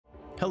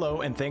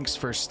Hello and thanks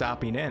for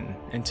stopping in.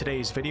 In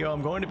today's video,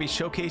 I'm going to be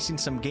showcasing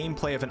some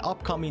gameplay of an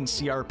upcoming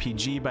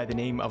CRPG by the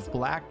name of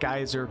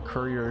Geyser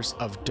Couriers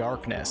of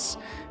Darkness.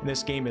 And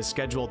this game is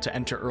scheduled to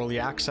enter early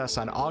access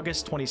on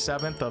August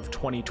 27th of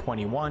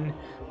 2021,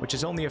 which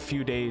is only a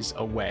few days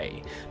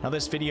away. Now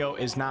this video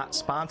is not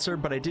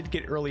sponsored, but I did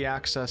get early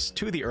access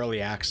to the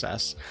early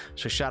access,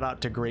 so shout out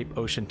to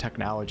grapeocean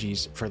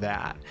Technologies for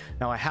that.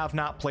 Now I have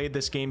not played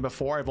this game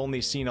before, I've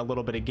only seen a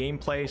little bit of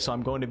gameplay, so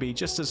I'm going to be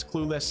just as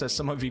clueless as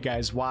some of you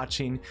guys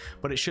watching,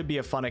 but it should be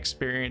a fun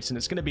experience, and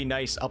it's going to be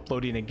nice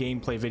uploading a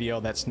gameplay video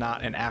that's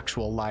not an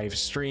actual live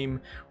stream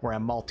where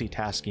I'm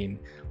multitasking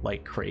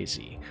like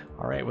crazy.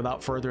 Alright,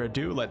 without further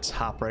ado, let's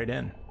hop right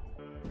in.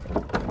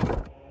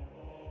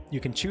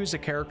 You can choose a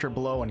character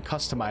below and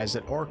customize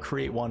it, or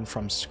create one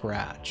from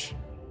scratch.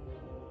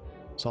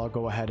 So I'll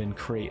go ahead and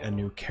create a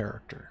new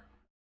character.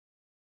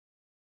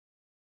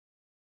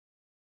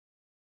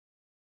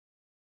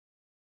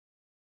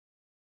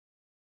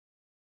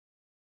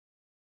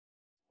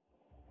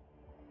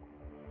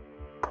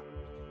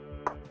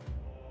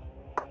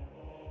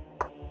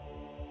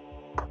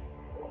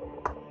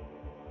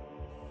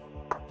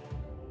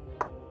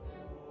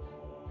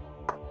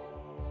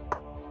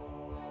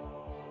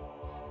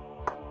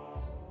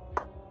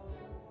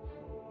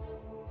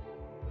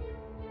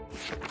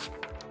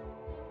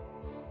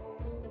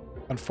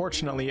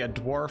 Unfortunately, a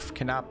dwarf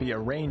cannot be a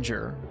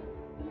ranger,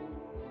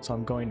 so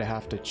I'm going to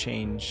have to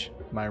change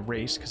my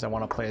race because I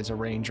want to play as a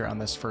ranger on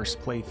this first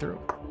playthrough.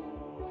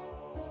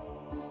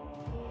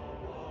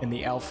 And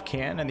the elf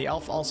can, and the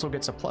elf also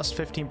gets a plus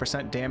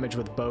 15% damage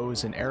with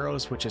bows and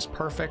arrows, which is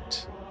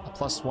perfect, a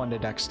plus 1 to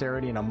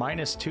dexterity, and a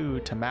minus 2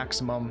 to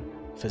maximum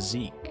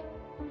physique.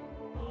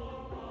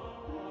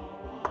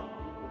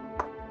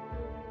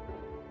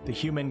 The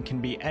human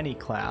can be any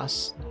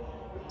class.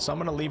 So I'm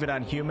going to leave it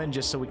on human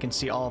just so we can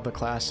see all of the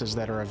classes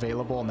that are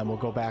available, and then we'll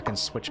go back and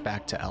switch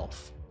back to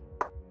elf.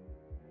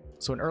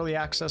 So in early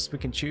access, we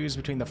can choose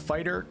between the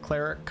fighter,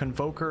 cleric,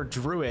 convoker,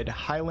 druid,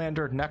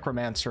 highlander,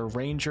 necromancer,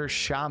 ranger,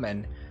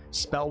 shaman,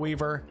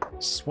 spellweaver,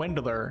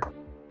 swindler,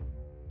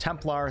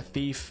 templar,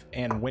 thief,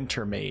 and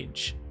winter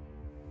mage.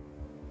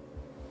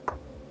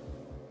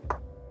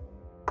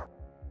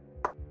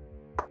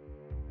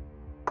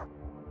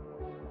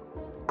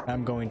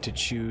 I'm going to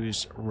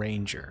choose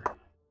ranger.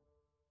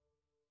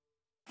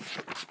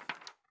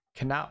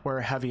 Cannot wear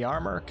heavy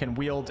armor, can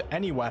wield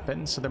any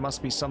weapon, so there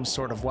must be some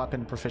sort of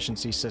weapon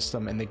proficiency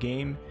system in the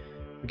game.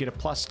 We get a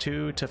plus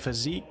 2 to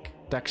physique,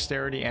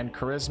 dexterity, and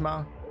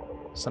charisma,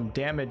 some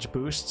damage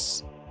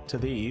boosts to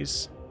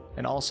these,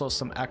 and also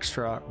some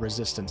extra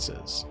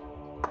resistances.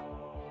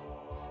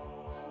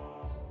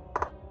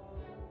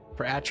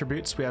 For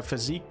attributes, we have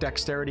physique,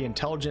 dexterity,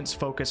 intelligence,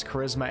 focus,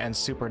 charisma, and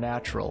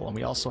supernatural, and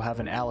we also have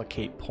an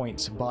allocate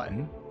points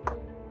button.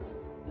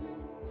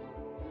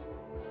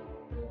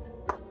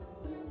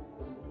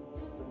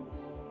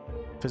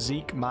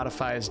 Physique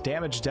modifies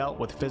damage dealt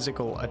with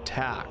physical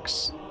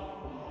attacks.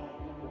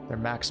 Their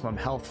maximum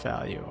health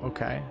value.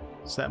 Okay,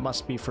 so that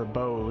must be for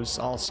bows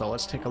also.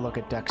 Let's take a look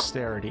at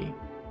dexterity.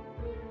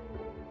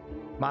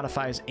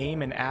 Modifies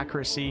aim and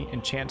accuracy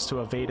and chance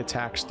to evade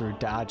attacks through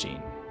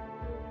dodging.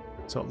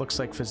 So it looks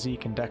like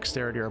physique and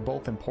dexterity are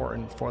both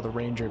important for the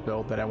ranger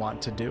build that I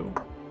want to do.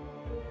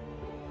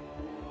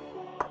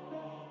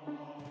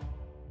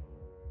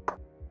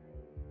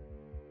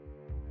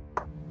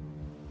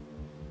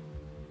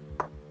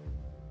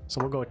 So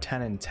we'll go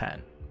 10 and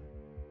 10.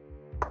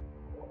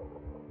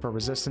 For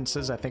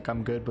resistances, I think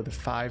I'm good with a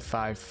 5,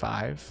 5,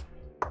 5.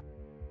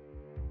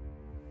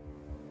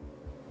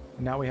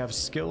 Now we have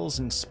skills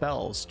and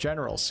spells,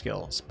 general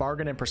skills,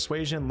 bargain and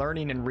persuasion,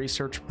 learning and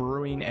research,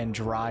 brewing and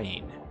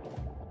drying.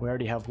 We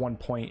already have 1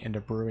 point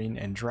into brewing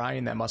and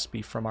drying. That must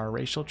be from our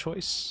racial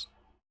choice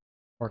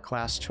or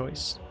class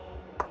choice.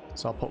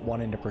 So I'll put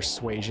 1 into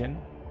persuasion.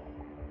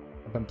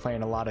 I've been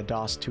playing a lot of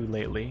DOS 2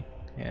 lately,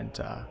 and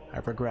I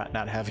regret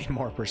not having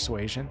more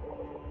persuasion.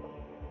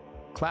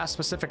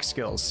 Class-specific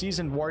skills: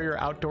 seasoned warrior,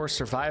 outdoor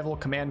survival,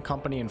 command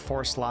company, and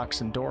force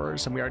locks and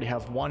doors. And we already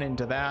have 1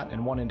 into that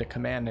and 1 into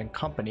command and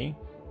company.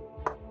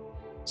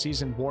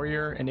 Seasoned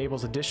warrior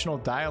enables additional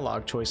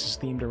dialogue choices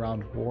themed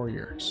around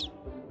warriors.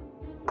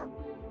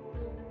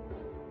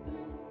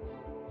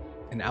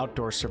 And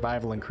outdoor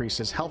survival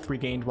increases health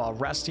regained while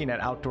resting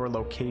at outdoor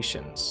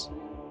locations.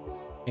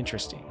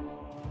 Interesting.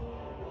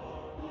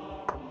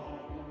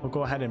 We'll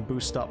go ahead and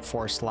boost up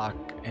force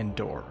lock and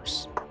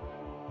doors.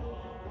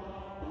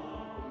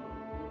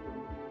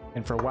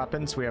 And for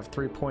weapons, we have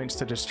 3 points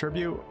to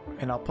distribute,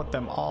 and I'll put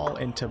them all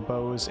into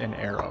bows and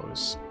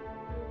arrows.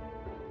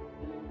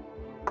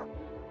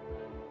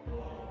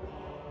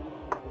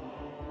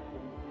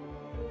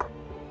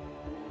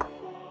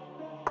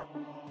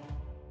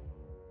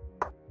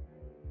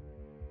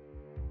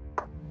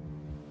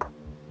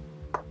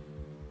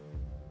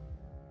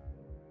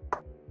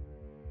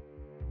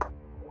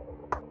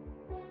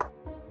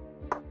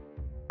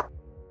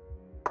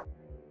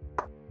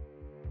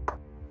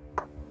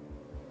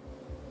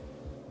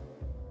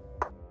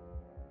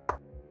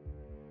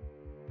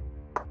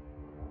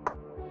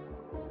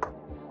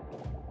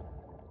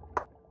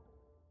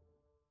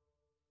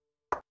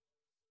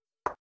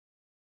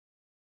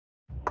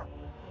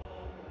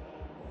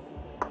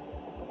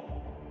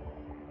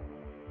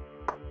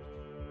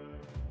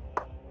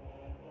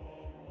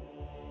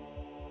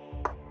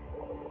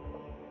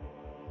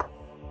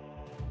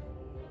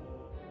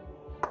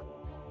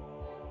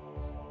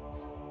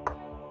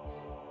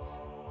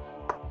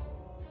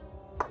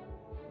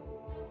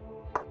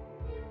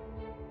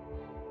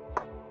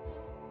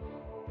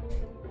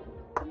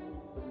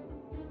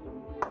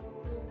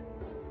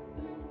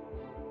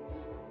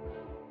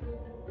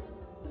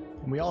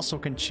 We also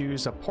can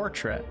choose a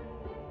portrait,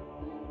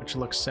 which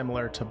looks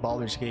similar to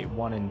Baldur's Gate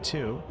 1 and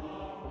 2.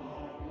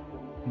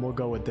 And we'll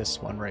go with this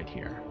one right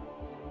here.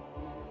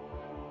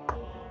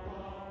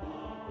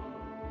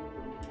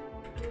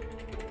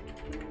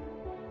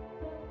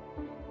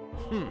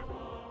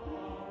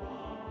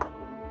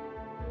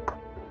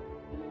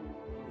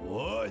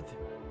 What?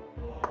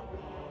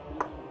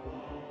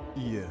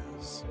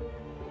 Yes.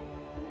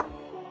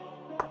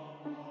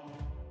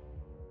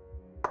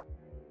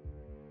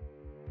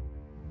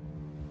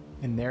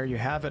 And there you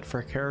have it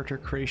for character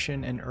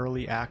creation and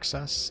early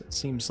access. It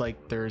seems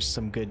like there's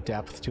some good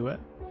depth to it.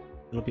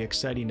 It'll be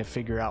exciting to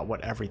figure out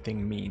what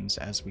everything means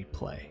as we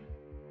play.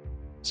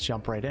 Let's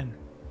jump right in.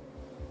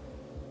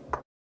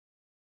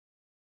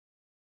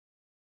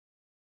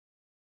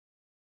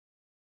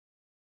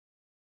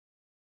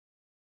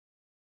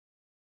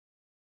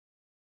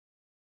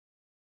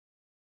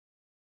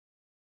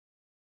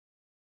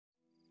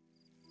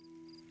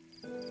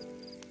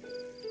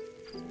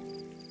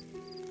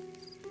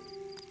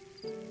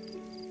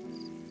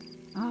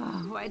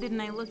 Oh, why didn't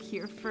I look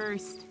here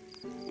first?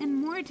 And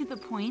more to the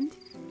point,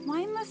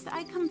 why must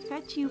I come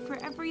fetch you for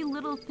every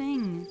little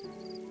thing?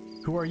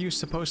 Who are you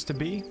supposed to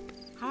be?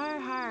 Har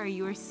har,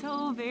 you are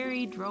so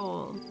very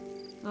droll.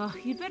 Oh,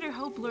 you'd better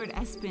hope Lord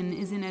Espen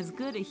is in as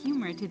good a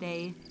humor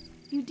today.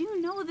 You do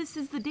know this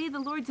is the day the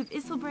Lords of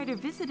Isilbright are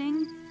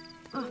visiting.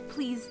 Oh,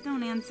 please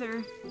don't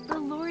answer. The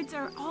Lords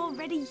are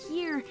already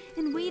here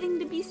and waiting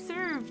to be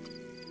served.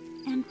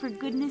 And for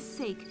goodness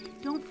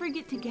sake, don't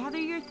forget to gather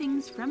your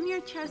things from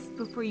your chest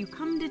before you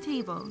come to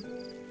table.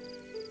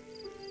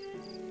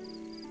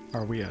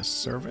 Are we a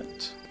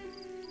servant?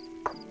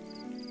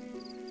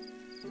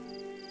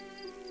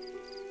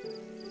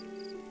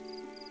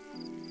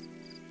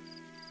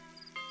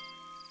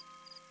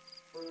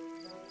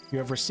 You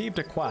have received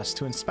a quest.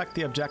 To inspect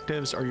the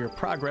objectives or your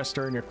progress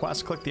during your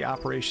quest, click the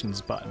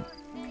Operations button.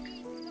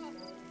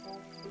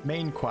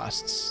 Main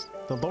quests.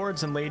 The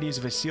Lords and Ladies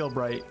of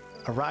Isilbright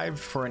arrived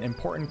for an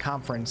important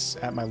conference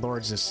at my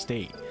lord's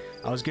estate.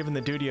 I was given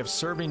the duty of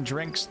serving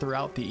drinks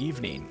throughout the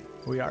evening.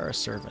 We are a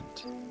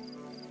servant.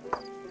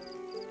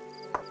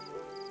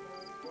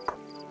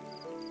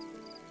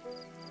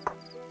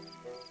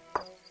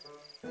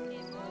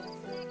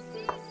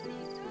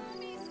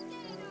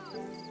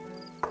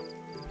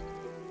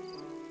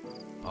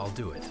 I'll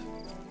do it.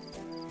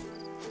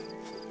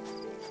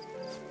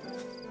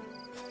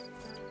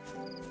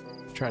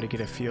 Try to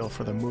get a feel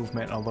for the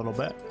movement a little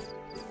bit.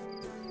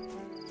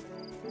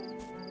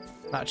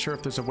 Not sure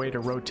if there's a way to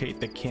rotate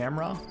the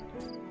camera,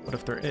 but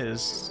if there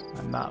is,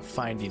 I'm not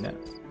finding it.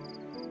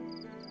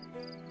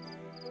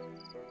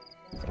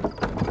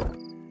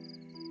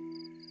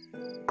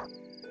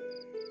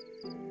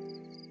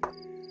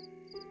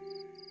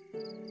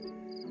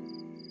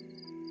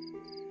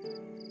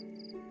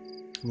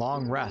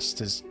 Long rest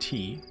is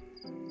T.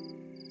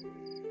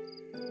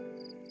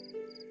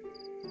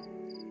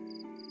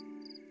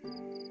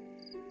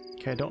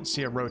 Okay, I don't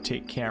see a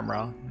rotate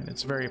camera, and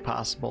it's very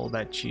possible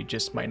that you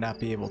just might not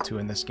be able to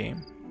in this game.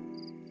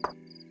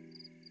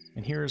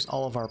 And here's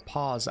all of our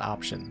pause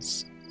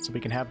options, so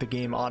we can have the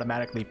game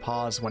automatically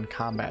pause when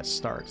combat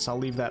starts. I'll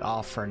leave that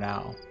off for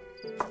now.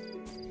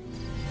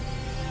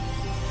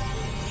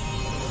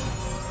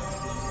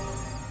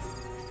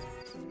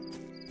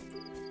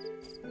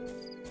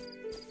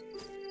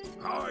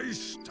 I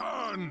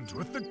stand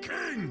with the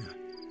king!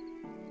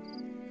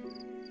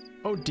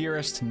 Oh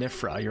dearest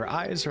Nifra, your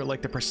eyes are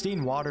like the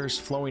pristine waters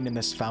flowing in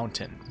this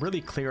fountain, really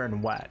clear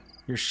and wet.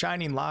 Your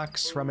shining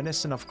locks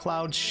reminiscent of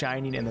clouds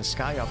shining in the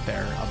sky up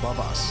there above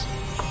us.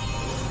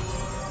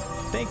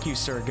 Thank you,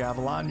 Sir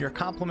Gavilan. Your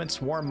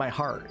compliments warm my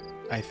heart,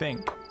 I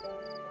think.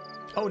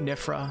 Oh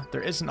Nifra,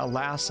 there isn't a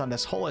lass on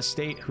this whole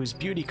estate whose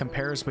beauty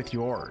compares with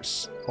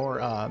yours.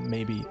 Or,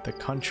 maybe the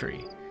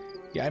country.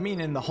 Yeah, I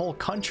mean in the whole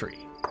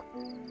country.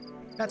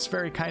 That's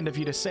very kind of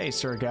you to say,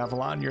 Sir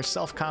Gavilan. Your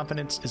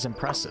self-confidence is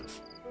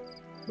impressive.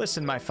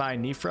 Listen, my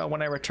fine Nifra,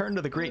 when I return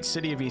to the great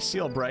city of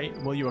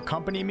Isilbright, will you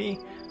accompany me?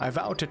 I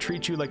vow to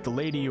treat you like the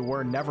lady you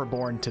were never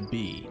born to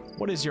be.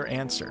 What is your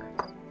answer?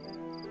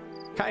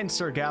 Kind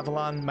Sir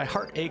Gavilan, my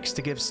heart aches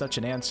to give such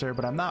an answer,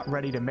 but I'm not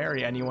ready to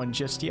marry anyone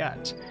just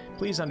yet.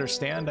 Please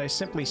understand, I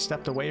simply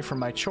stepped away from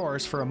my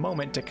chores for a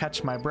moment to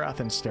catch my breath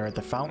and stare at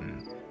the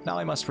fountain. Now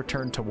I must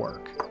return to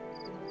work.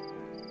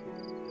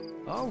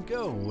 I'll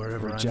go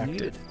wherever Rejected. I'm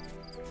needed.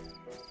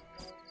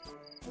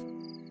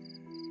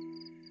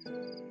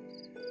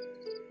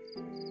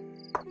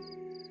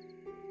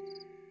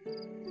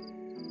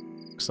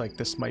 Looks like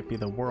this might be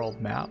the world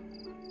map.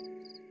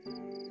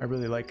 I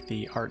really like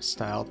the art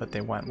style that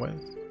they went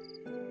with.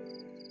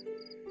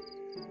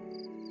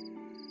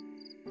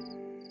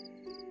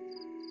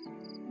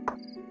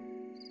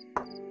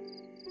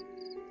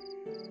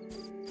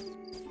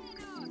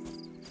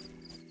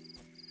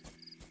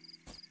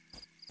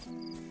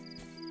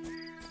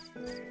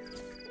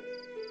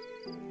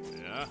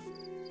 Yeah?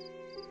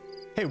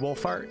 Hey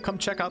Wolfheart, come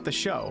check out the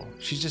show.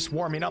 She's just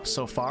warming up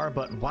so far,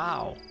 but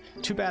wow.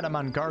 Too bad I'm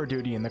on guard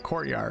duty in the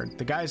courtyard.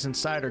 The guys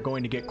inside are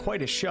going to get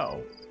quite a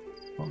show.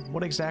 Well,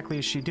 what exactly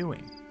is she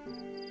doing?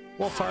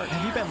 Wolfheart,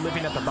 have you been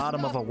living at the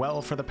bottom of a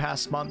well for the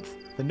past month?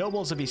 The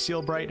nobles of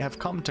Isilbright have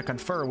come to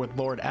confer with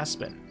Lord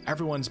Espen.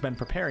 Everyone's been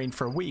preparing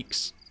for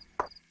weeks.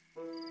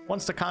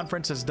 Once the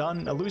conference is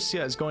done,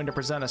 Alucia is going to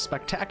present a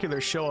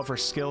spectacular show of her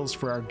skills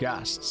for our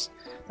guests.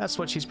 That's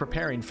what she's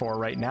preparing for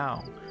right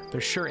now. They're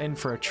sure in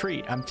for a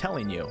treat, I'm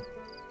telling you.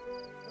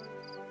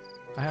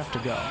 I have to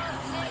go.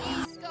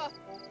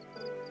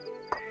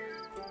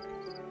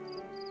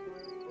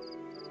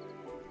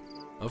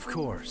 Of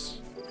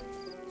course.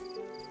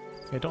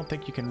 I don't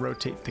think you can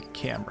rotate the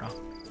camera.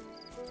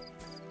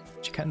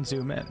 But you can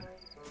zoom in.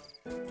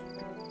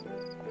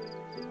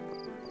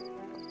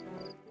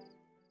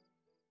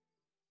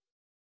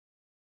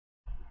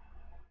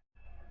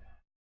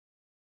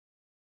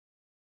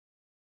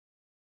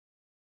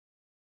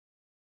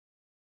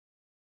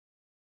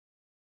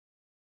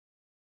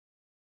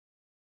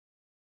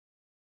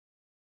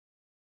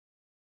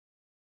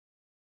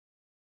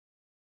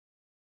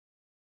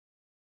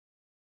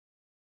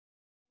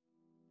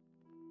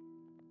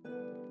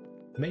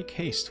 Make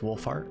haste,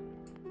 Wolfheart.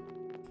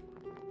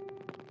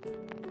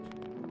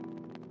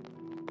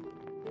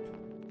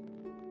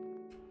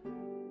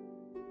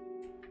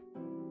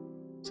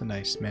 It's a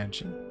nice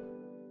mansion.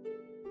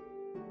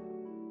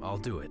 I'll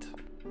do it.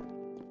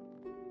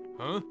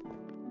 Huh?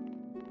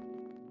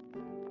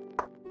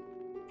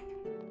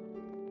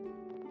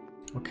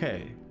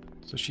 Okay,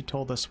 so she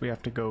told us we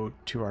have to go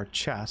to our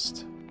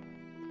chest.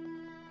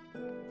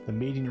 The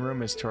meeting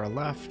room is to our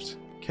left,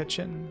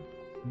 kitchen,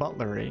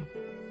 butlery,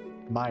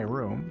 my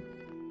room,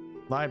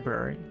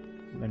 library,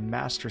 and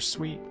master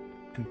suite,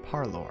 and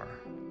parlor.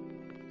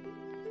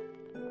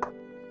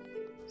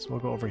 So we'll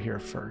go over here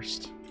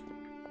first.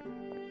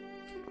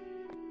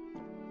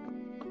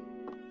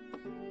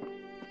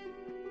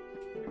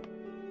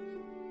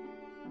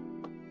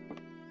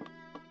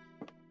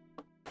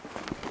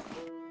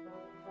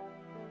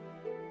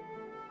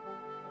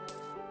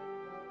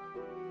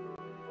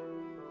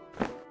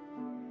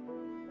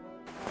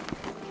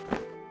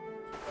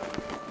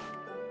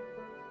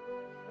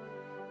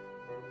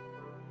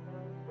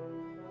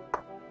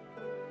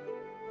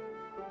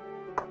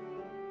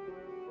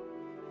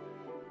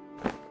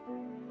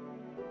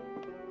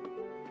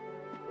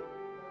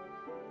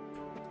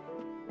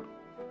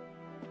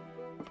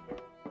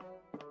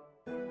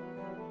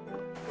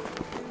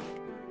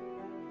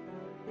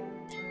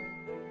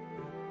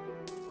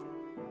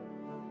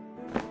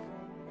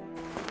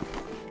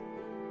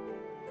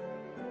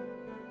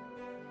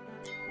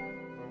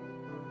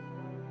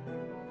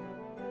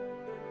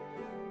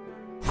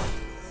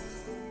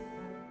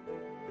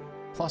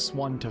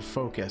 +1 to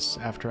focus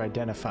after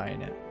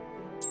identifying it.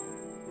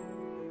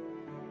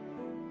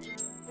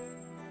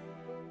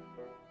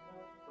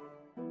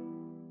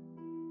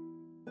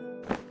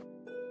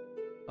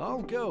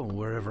 I'll go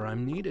wherever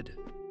I'm needed.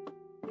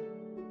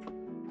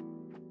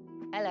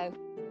 Hello.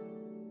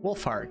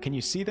 Wolfheart, can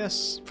you see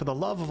this? For the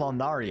love of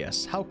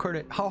Alnarius, how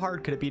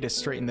hard could it be to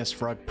straighten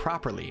this rug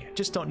properly? I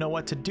just don't know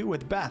what to do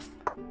with Beth.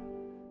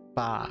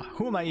 Bah,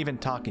 who am I even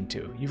talking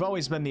to? You've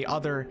always been the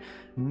other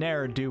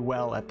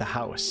ne'er-do-well at the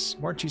house.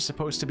 Weren't you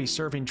supposed to be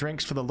serving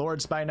drinks for the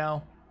lords by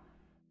now?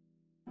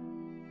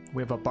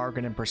 We have a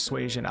bargain and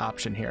persuasion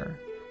option here.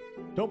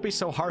 Don't be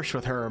so harsh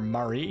with her,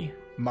 Mary.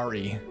 Not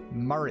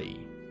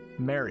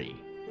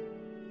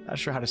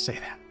sure how to say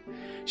that.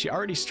 She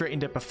already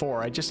straightened it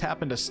before. I just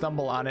happened to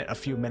stumble on it a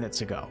few minutes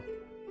ago.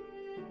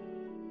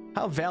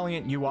 How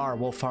valiant you are,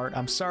 Wolfheart.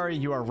 I'm sorry,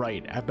 you are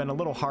right. I've been a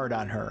little hard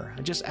on her.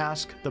 I just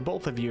ask the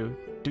both of you,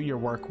 do your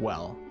work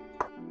well.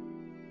 I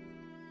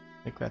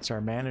think that's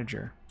our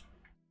manager.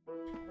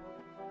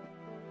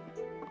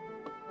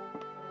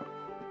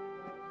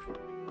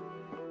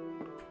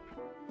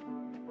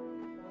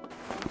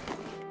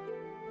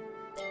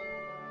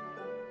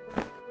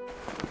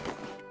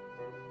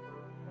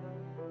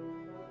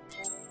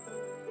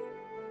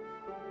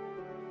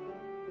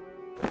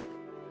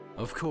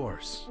 Of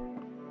course.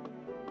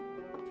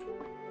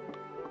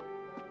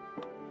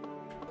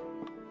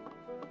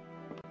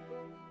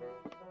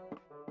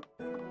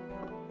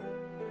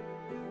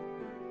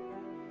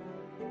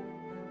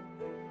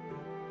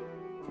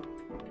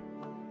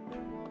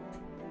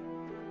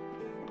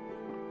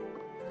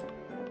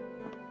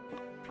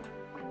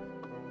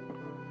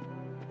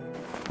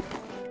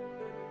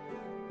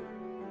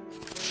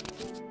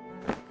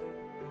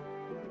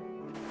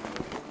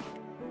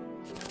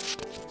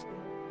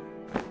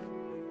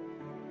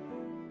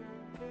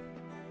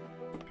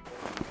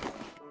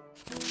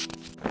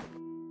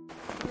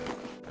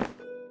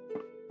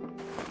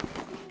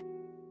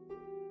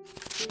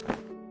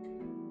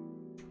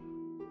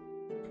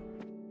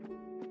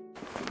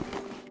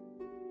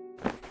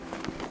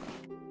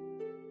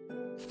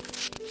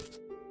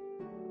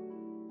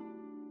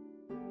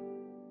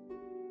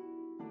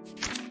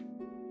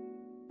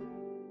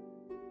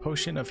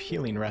 Potion of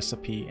healing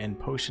recipe and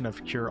potion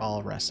of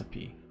cure-all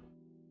recipe.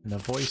 And the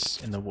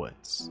voice in the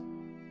woods.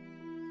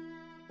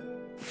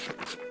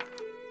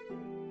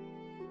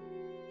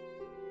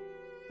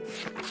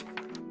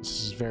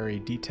 This is very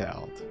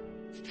detailed.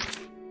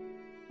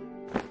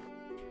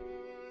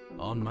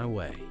 On my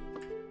way.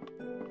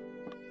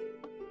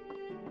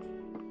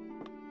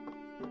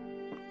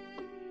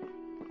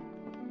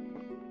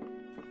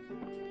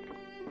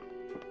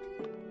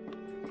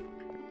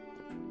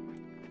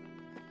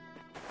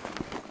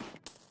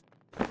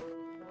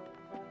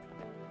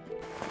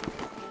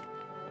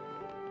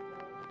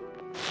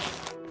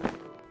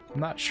 I'm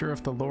not sure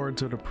if the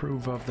lords would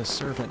approve of the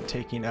servant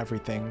taking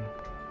everything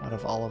out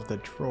of all of the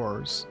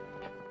drawers,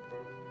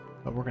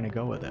 but we're gonna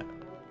go with it.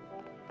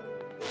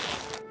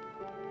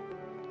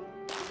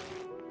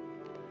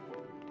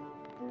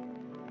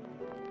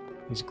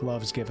 These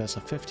gloves give us a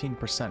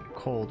 15%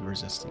 cold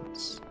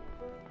resistance.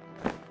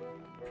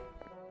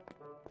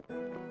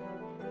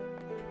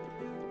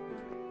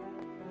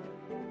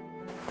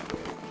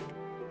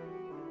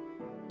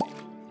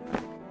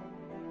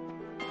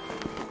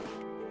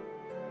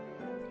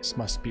 This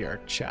must be our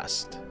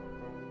chest.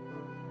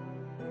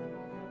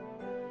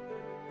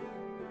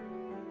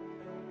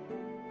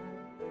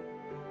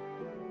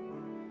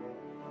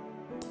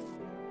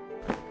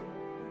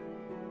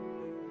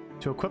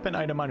 To equip an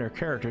item on your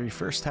character, you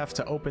first have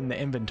to open the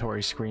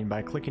inventory screen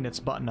by clicking its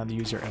button on the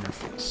user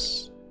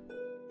interface.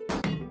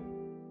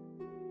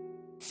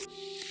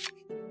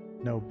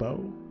 No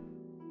bow?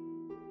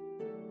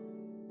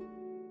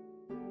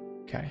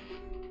 Okay.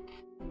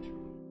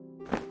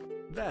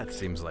 That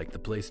seems like the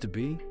place to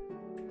be.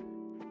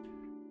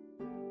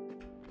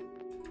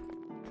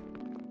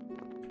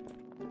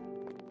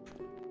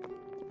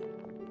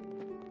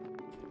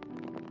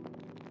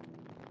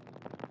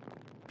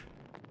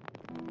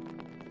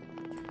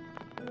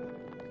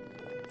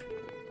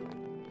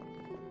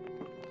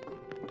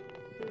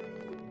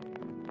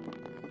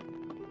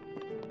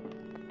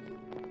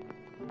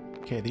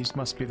 Okay, these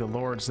must be the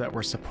lords that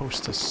we're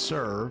supposed to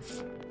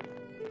serve.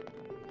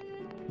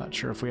 Not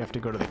sure if we have to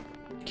go to the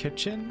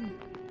kitchen.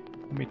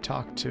 Let me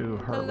talk to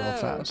her real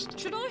fast.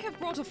 Should I have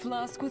brought a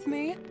flask with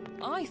me?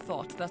 I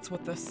thought that's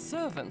what the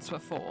servants were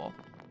for.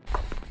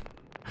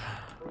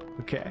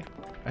 Okay,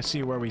 I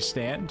see where we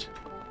stand.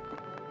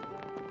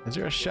 Is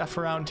there a chef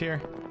around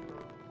here?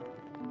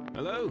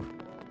 Hello?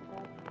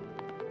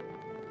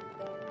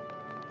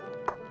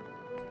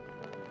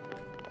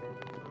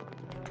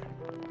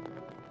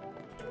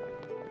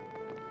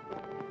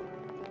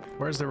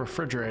 Where's the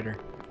refrigerator?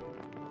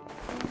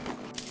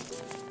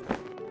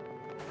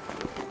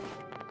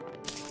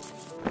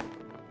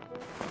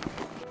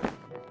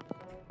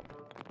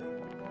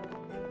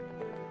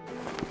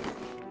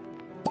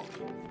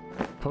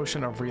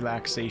 Potion of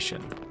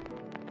relaxation.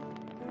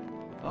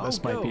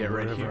 This might be it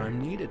right here.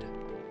 I'm needed.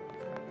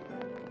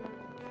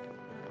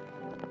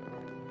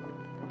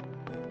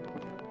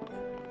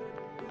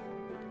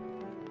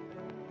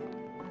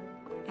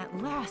 At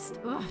last.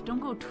 Ugh,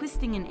 don't go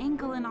twisting an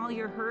ankle in all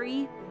your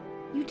hurry.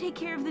 You take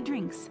care of the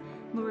drinks.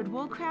 Lord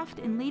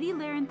Wolcraft and Lady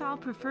Larenthal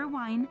prefer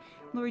wine.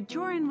 Lord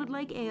Joran would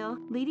like ale.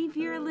 Lady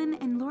Virulin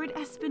and Lord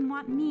Espen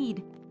want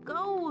mead.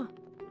 Go!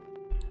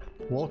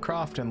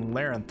 Wolcraft and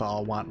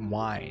Larenthal want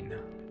wine.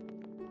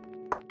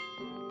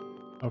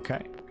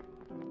 Okay.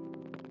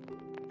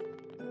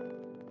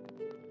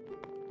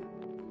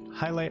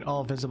 Highlight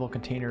all visible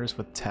containers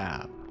with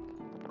tab.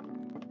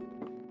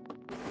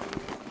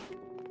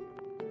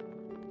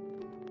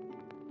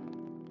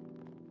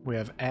 We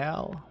have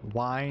ale,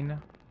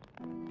 wine,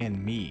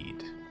 and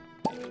mead.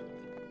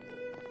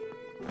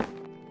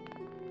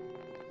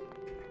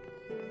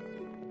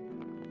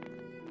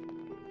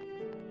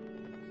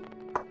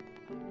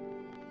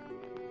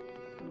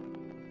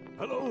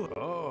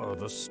 Hello,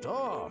 the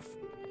staff.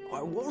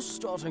 I was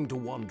starting to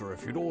wonder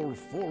if you'd all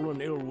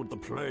fallen ill with the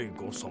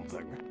plague or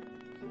something.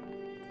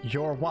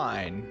 Your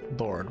wine,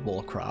 Lord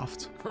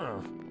Wolcraft.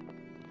 Huh.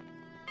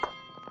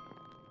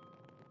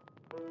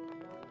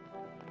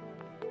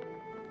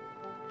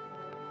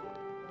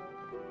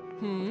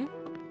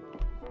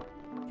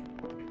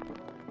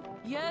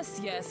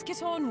 Yes,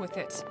 get on with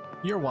it.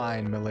 Your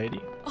wine,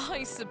 milady.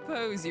 I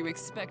suppose you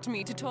expect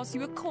me to toss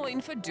you a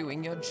coin for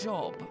doing your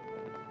job.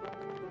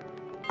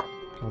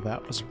 Well,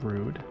 that was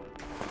rude.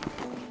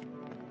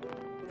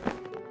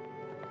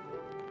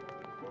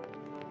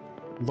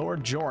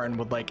 Lord Joran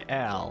would like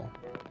ale.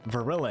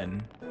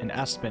 Virulin and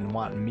Espen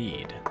want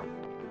mead.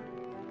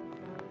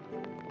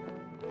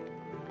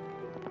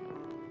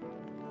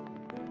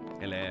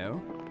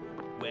 Hello?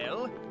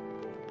 Well?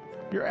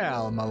 Your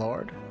ale, my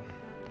lord.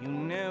 You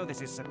know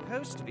this is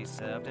supposed to be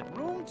served at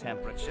room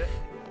temperature.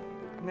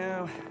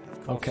 No,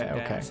 of course Okay, you don't.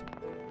 okay.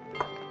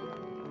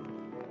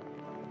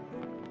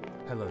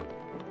 Hello.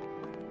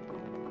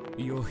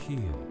 You're here,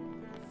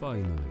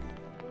 finally.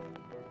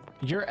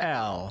 Your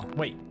ale.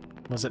 Wait,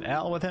 was it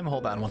ale with him?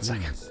 Hold on one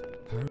second. Please,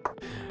 hurry.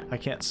 I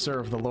can't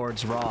serve the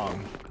lords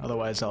wrong,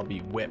 otherwise I'll be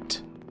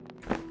whipped.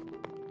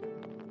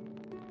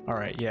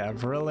 Alright, yeah,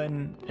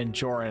 Virulin and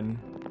Joran.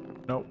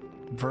 Nope.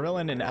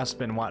 Virulin and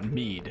Espen want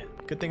mead.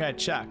 Good thing I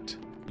checked.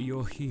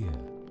 You're here,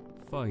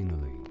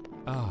 finally.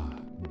 Ah,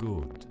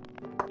 good.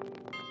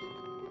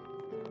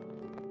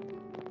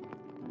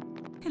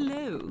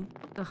 Hello.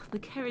 Ugh, the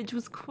carriage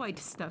was quite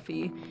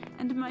stuffy,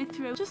 and my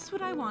throat just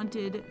what I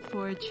wanted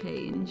for a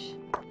change.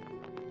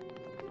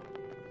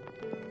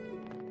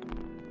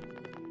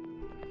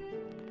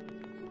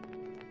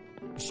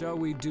 Shall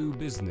we do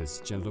business,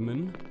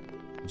 gentlemen?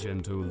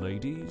 Gentle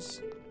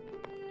ladies?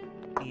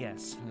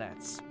 Yes,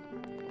 let's.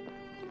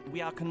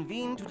 We are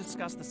convened to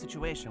discuss the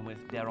situation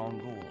with Deron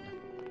Gould.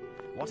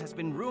 What has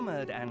been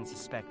rumored and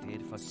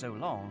suspected for so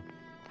long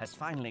has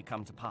finally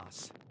come to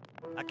pass.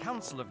 A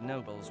council of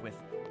nobles with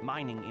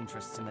mining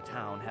interests in the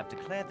town have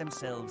declared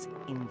themselves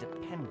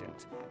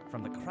independent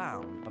from the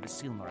crown of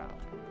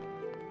Isilmarald.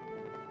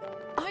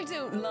 I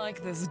don't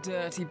like this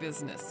dirty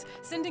business,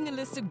 sending a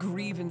list of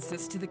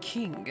grievances to the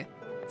king.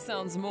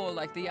 Sounds more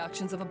like the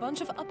actions of a bunch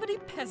of uppity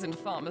peasant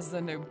farmers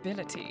than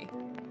nobility.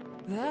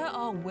 There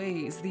are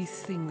ways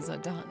these things are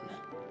done.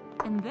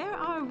 And there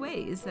are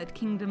ways that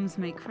kingdoms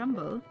may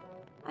crumble.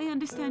 I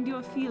understand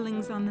your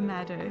feelings on the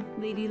matter,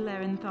 Lady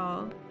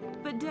Larenthal,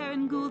 but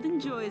Darren Gould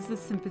enjoys the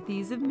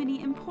sympathies of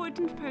many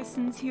important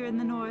persons here in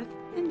the north,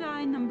 and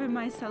I number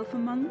myself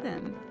among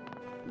them.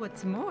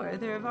 What's more,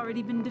 there have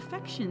already been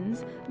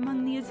defections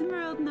among the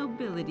Isilmarald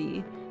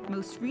nobility,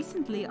 most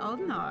recently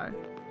Aldnar.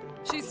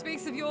 She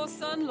speaks of your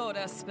son, Lord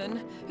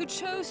Espen, who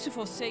chose to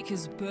forsake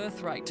his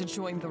birthright to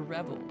join the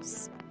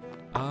rebels.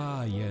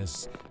 Ah,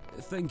 yes.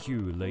 Thank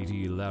you,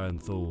 Lady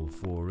Larenthal,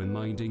 for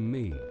reminding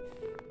me.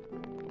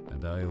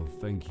 And I'll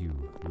thank you,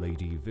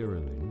 Lady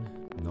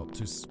Virilyn, not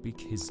to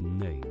speak his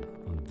name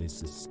on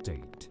this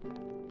estate,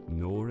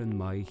 nor in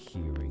my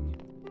hearing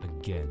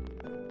again.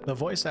 The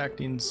voice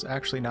acting's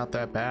actually not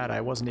that bad.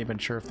 I wasn't even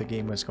sure if the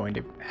game was going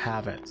to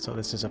have it, so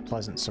this is a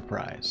pleasant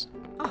surprise.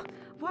 Oh,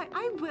 why,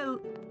 I will...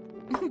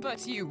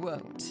 But you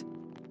won't.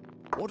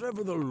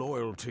 Whatever the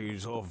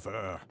loyalties of,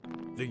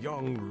 the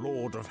young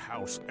Lord of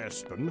House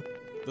Espen,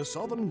 the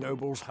southern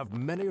nobles have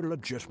many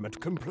legitimate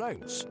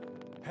complaints.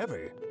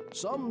 Heavy,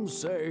 some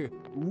say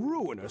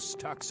ruinous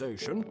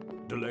taxation,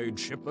 delayed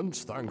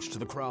shipments thanks to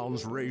the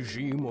Crown's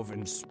regime of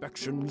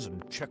inspections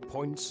and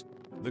checkpoints,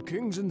 the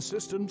King's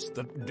insistence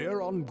that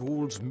Deron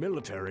Gould's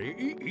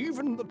military,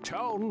 even the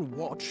town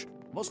watch,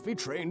 must be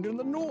trained in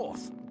the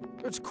north.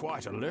 It's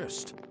quite a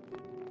list.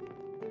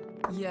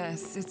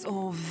 Yes, it's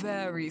all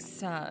very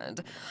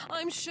sad.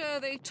 I'm sure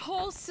they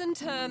toss and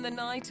turn the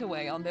night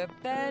away on their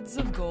beds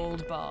of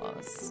gold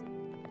bars.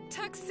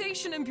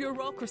 Taxation and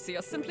bureaucracy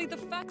are simply the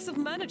facts of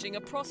managing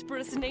a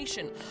prosperous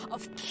nation,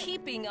 of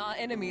keeping our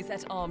enemies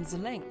at arm's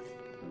length.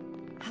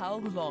 How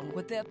long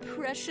would their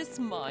precious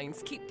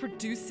mines keep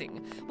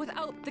producing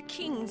without the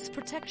king's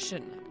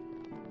protection?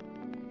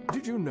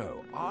 Did you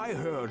know, I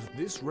heard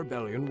this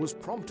rebellion was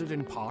prompted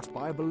in part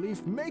by a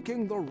belief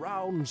making the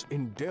rounds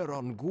in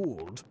Deron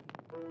Gould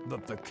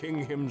that the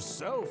king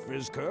himself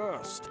is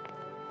cursed.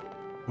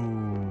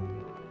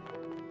 Ooh.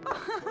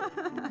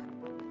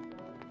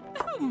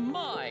 Oh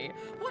my!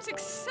 What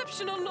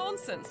exceptional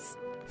nonsense!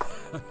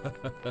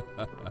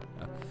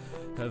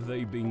 Have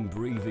they been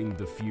breathing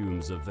the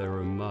fumes of their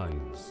own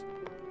minds?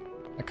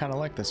 I kind of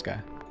like this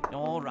guy.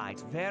 All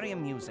right, very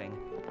amusing.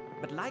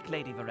 But like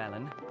Lady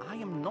Varellen, I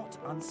am not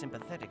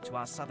unsympathetic to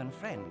our southern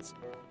friends.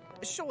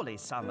 Surely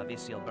some of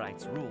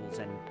Isilbright's rules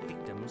and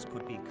victims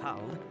could be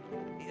culled,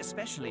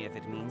 especially if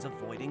it means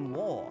avoiding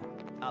war.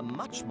 A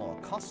much more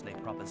costly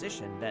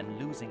proposition than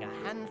losing a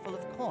handful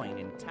of coin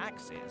in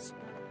taxes.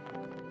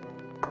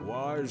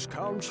 Wise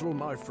counsel,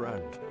 my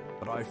friend,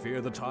 but I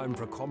fear the time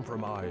for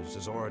compromise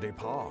is already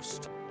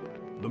past.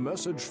 The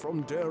message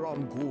from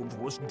Deron Gould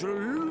was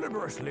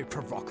deliberately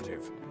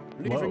provocative,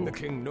 leaving the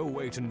king no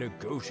way to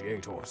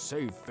negotiate or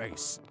save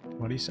face.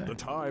 What'd he say? The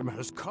time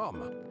has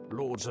come,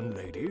 lords and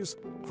ladies,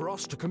 for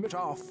us to commit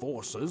our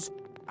forces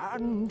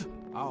and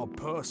our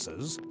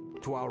purses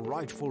to our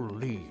rightful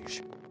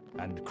liege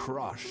and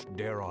crush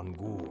Deron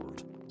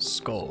Gould.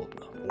 Skull.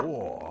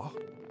 Or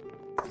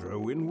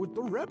throw in with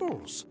the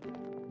rebels.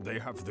 They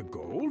have the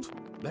gold,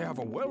 they have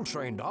a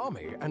well-trained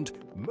army, and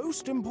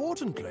most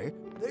importantly,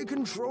 they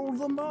control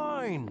the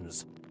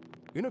mines.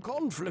 In a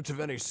conflict of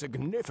any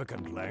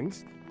significant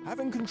length,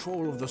 having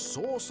control of the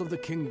source of the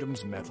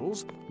kingdom's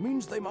metals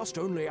means they must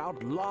only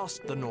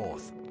outlast the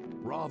North,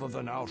 rather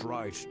than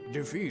outright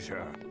defeat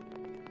her.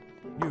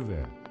 You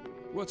there.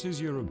 What is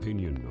your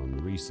opinion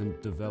on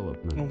recent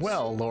developments?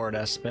 Well, Lord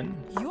Espen.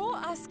 You're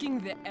asking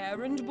the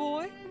errand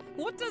boy?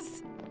 What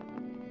does...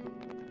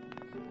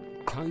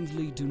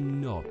 Kindly do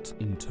not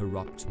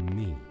interrupt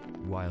me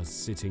while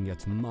sitting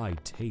at my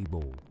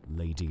table,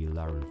 Lady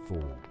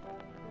Larenthal.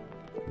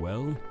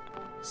 Well,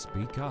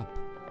 speak up.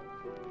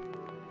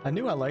 I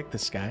knew I liked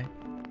this guy.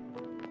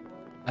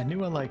 I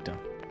knew I liked him.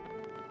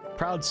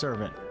 Proud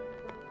servant.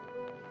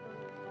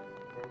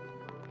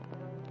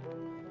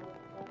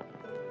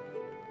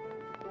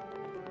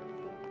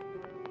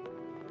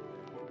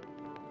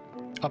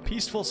 A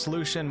peaceful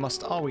solution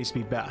must always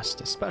be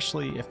best,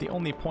 especially if the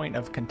only point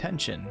of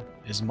contention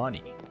is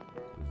money.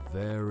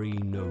 Very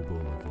noble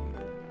of you.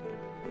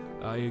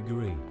 I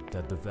agree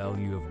that the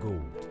value of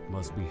gold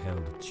must be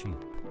held cheap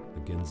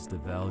against the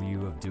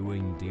value of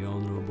doing the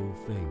honorable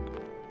thing.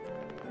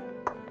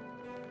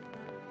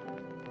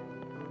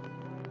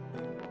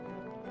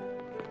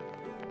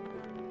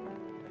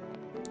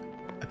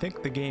 I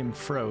think the game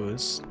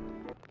froze.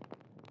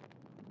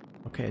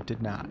 Okay, it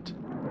did not.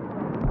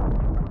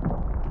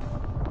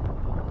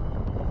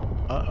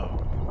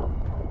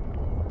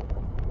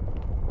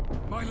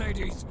 My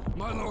ladies,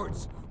 my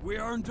lords, we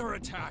are under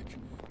attack.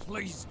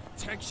 Please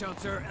take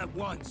shelter at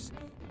once.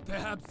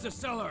 Perhaps the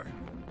cellar.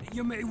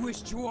 You may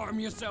wish to arm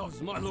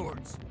yourselves, my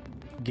lords.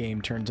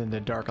 Game turns into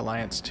Dark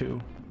Alliance 2.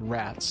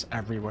 Rats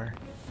everywhere.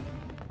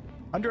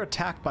 Under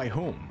attack by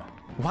whom?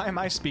 Why am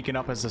I speaking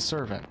up as a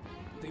servant?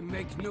 They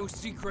make no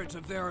secret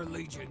of their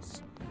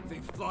allegiance. They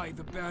fly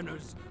the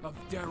banners of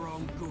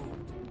Daron Gould.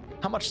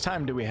 How much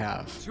time do we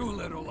have? Too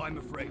little, I'm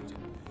afraid.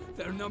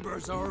 Their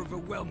numbers are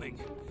overwhelming.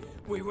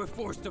 We were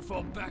forced to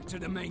fall back to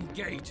the main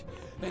gate,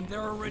 and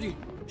they're already...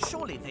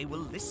 Surely they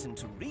will listen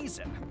to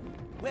reason,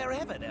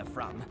 wherever they're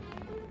from.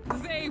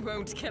 They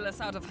won't kill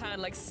us out of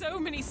hand like so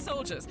many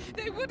soldiers.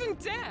 They wouldn't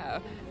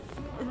dare.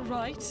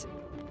 Right?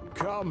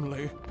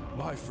 Calmly,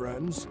 my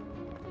friends.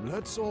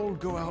 Let's all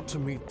go out to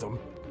meet them.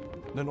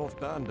 They're not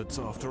bandits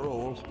after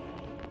all.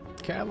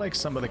 Okay, I like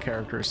some of the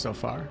characters so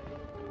far.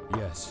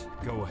 Yes,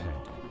 go ahead.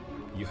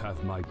 You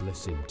have my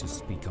blessing to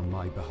speak on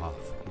my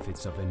behalf if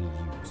it's of any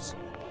use.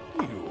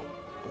 You?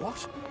 What?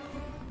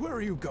 Where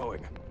are you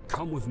going?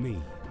 Come with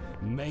me.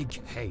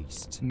 Make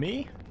haste.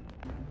 Me?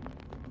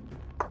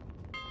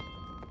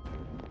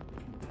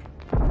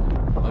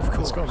 Of course.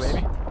 Let's go,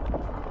 baby.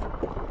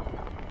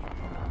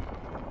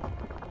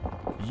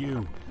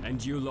 You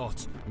and you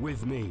lot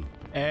with me.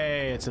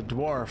 Hey, it's a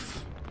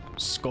dwarf.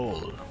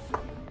 Skull.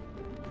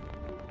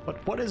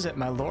 But what is it,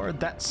 my lord?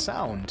 That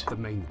sound. The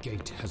main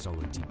gate has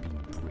already been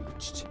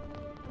breached.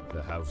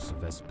 The House of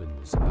Espen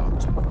is about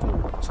to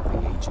fall to the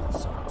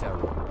agents of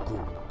Daron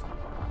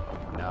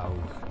Gould. Now,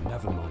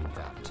 never mind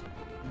that.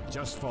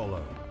 Just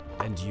follow.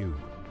 And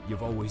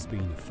you've always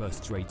been a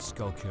first-rate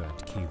skulker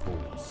at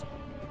keyholes.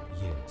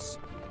 Yes,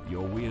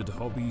 your weird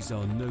hobbies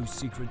are no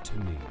secret to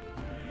me.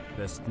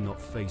 Best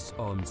not face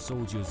armed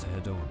soldiers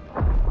head-on,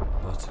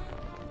 but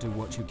do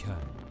what you can.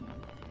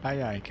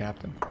 Aye, aye,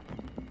 Captain.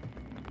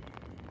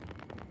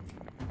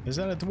 Is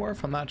that a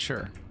dwarf? I'm not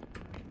sure.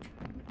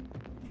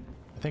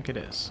 I think it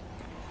is.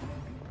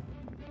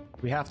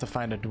 We have to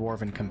find a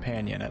dwarven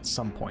companion at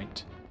some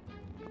point.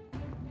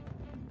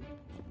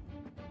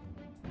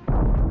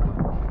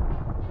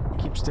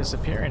 Keeps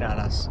disappearing on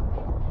us.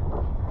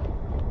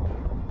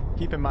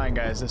 Keep in mind,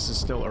 guys, this is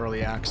still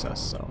early access,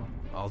 so...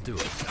 I'll do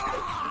it.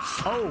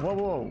 Oh, whoa,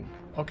 whoa.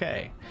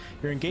 Okay.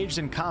 You're engaged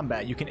in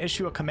combat. You can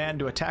issue a command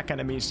to attack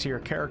enemies to your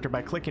character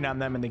by clicking on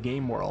them in the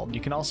game world.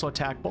 You can also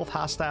attack both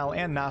hostile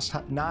and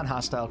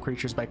non-hostile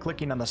creatures by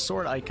clicking on the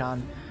sword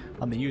icon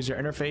on the user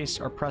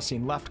interface or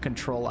pressing left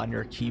control on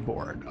your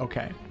keyboard.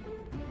 Okay.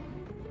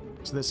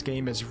 So this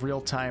game is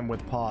real-time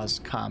with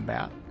paused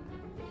combat.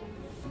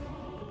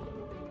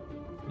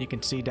 You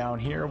can see down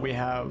here we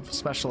have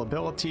special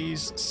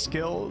abilities,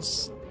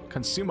 skills,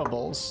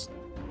 consumables.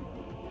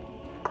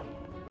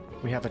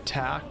 We have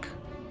attack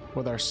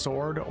with our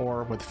sword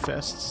or with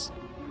fists.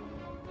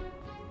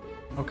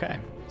 Okay,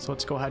 so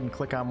let's go ahead and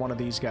click on one of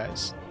these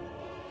guys.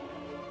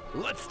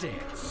 Let's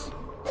dance.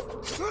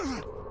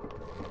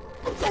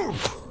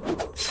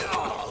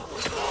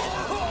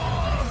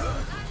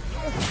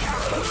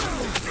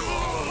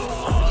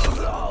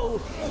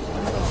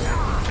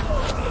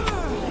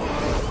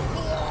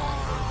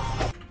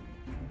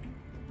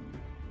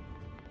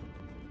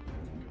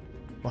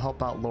 We'll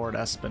help out Lord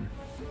Espen.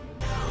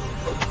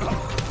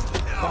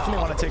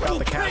 Definitely want to take out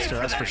the caster,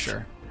 that's for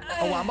sure.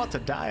 Oh, I'm about to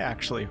die,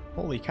 actually.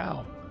 Holy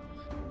cow.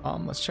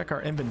 Let's check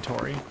our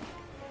inventory.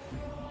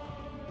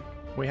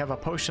 We have a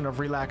potion of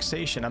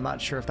relaxation. I'm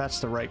not sure if that's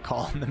the right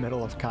call in the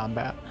middle of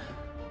combat.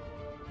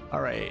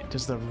 Alright,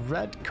 does the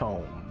red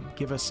comb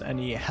give us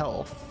any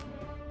health?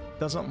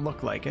 Doesn't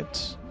look like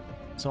it.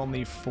 It's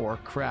only for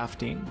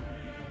crafting.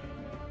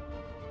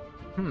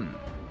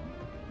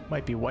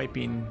 Might be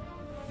wiping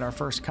in our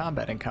first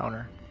combat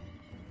encounter.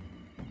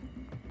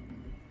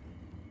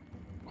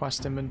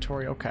 Quest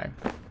inventory, okay.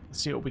 Let's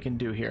see what we can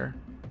do here.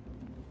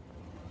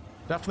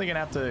 Definitely gonna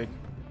have to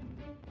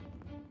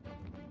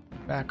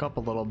back up a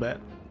little bit.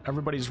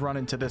 Everybody's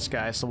running to this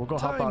guy, so we'll go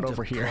hop out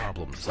over here.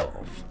 Problem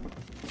solve.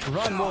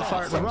 Run,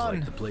 Wolfheart, Sounds run!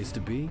 like the place to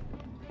be.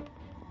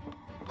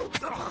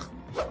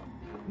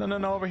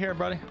 No, over here,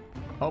 buddy.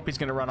 Hope he's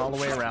gonna run all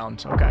the way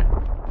around. Okay.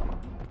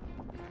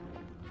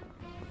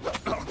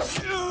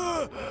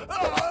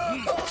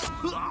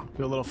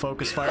 Do a little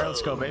focus fire.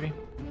 Let's go, baby.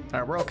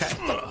 Alright, we're okay.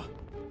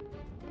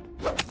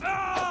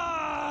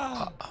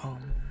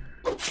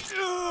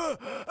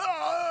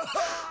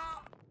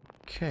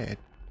 Okay,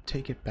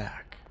 take it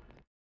back.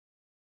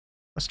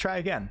 Let's try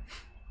again.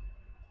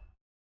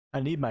 I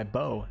need my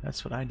bow.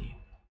 That's what I need.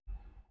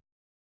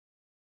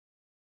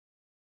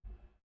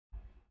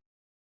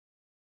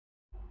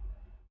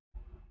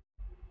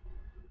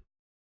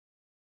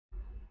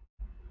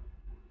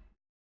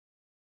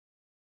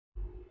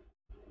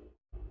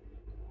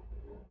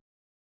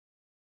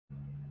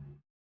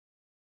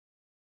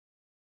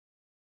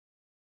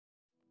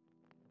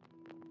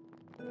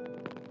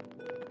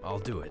 I'll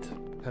do it.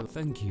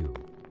 Thank you.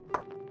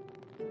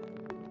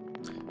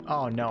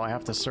 Oh no, I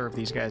have to serve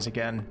these guys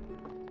again.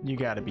 You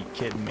gotta be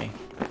kidding me.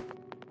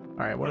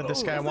 Alright, what did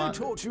this guy want? They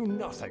taught you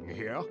nothing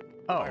here.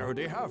 Oh. I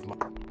already have my...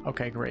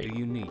 Okay, great. Do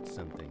you need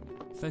something?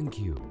 Thank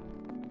you.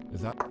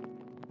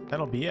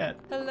 That'll be it.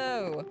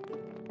 Hello.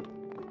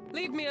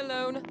 Leave me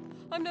alone.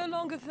 I'm no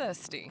longer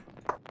thirsty.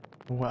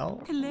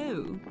 Well,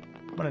 Hello.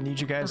 I'm gonna need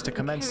you guys to The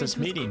commence this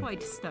carriage was meeting.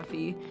 quite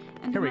stuffy,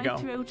 and Here we my go.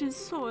 throat is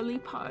sorely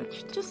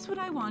parched. Just what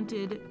I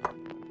wanted.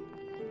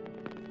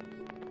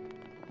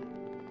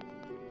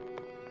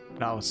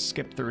 I'll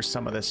skip through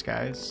some of this,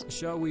 guys.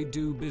 Shall we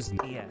do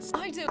business? Yes.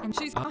 I do. And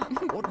she's.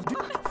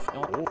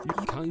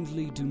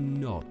 Kindly do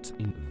not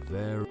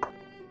inver.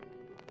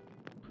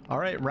 All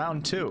right,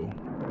 round 2.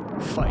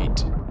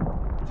 Fight.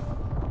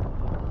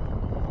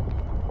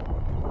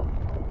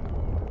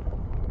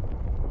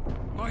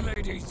 My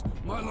ladies,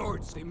 my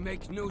lords, they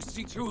make no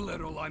seat too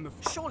little, I'm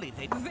afraid. Surely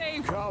they. They.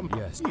 Come,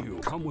 Yes, you.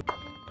 come with.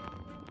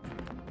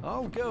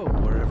 I'll go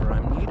wherever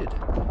I'm needed.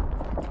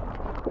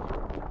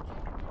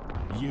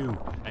 You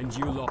and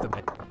you lot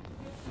the.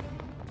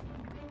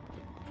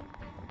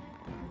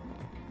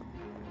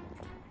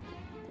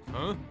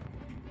 Huh?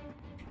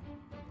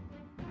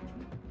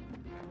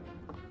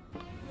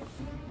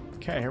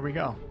 Okay, here we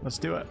go. Let's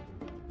do it.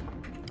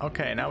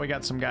 Okay, now we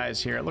got some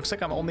guys here. It looks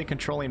like I'm only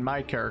controlling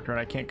my character and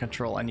I can't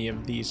control any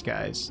of these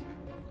guys.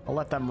 I'll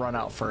let them run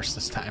out first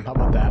this time. How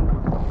about that?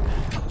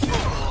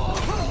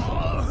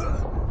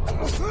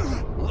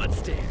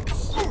 Let's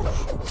dance.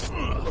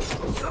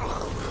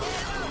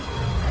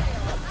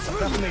 I'm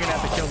definitely gonna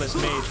have to kill this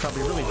mage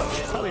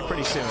probably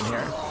pretty soon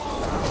here.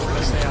 We're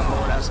gonna stay on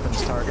Lord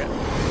Espen's target.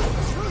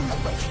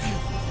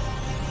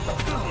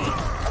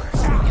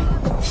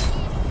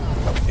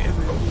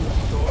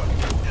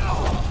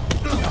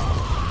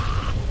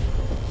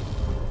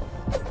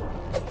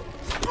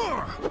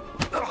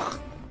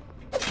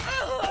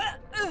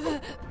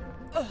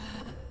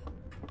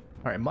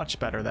 Alright, much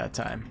better that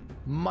time.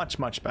 Much,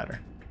 much better.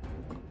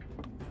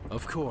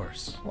 Of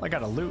course. Well, I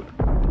got a loot,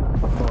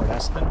 Lord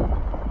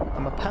Espen.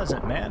 I'm a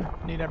peasant, man.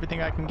 Need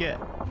everything I can get.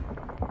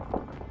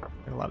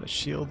 Got a lot of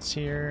shields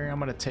here. I'm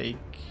gonna take...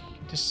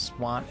 just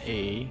want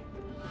a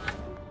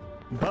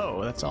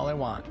bow. That's all I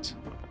want.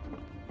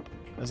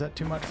 Is that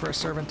too much for a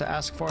servant to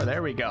ask for?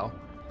 There we go.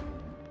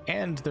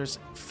 And there's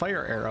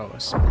fire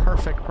arrows.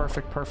 Perfect,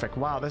 perfect, perfect.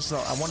 Wow, this is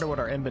I wonder what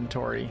our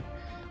inventory...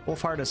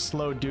 Wolfheart is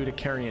slow due to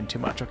carrying too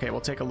much. Okay,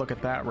 we'll take a look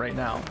at that right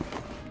now.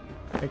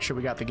 Make sure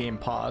we got the game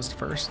paused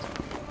first.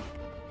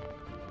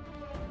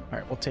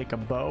 Alright, we'll take a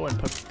bow and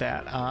put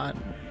that on.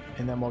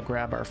 And then we'll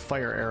grab our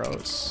fire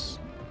arrows.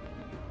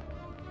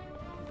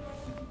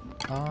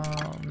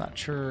 I'm not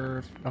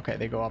sure. Okay,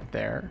 they go up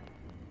there.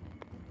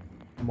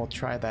 And we'll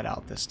try that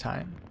out this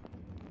time.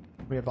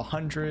 We have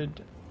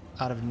 100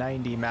 out of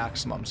 90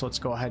 maximum. So let's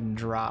go ahead and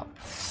drop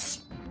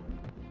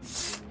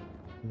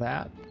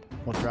that.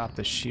 We'll drop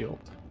the shield.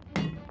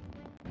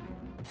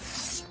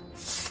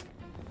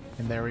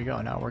 And there we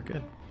go. Now we're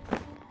good.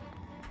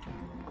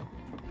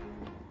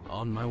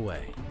 On my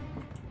way.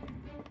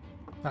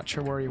 Not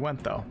sure where he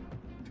went though.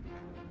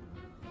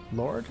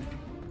 Lord?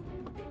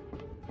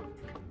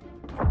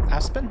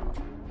 Aspen?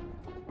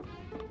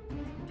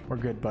 We're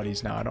good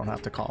buddies now. I don't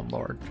have to call him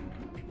Lord.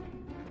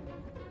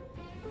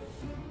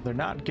 They're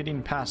not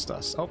getting past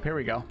us. Oh, here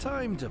we go.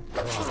 Time to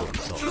problem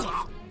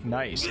solve.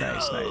 Nice,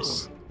 nice,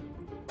 nice.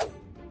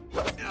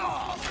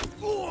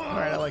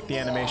 Alright, I like the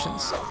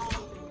animations.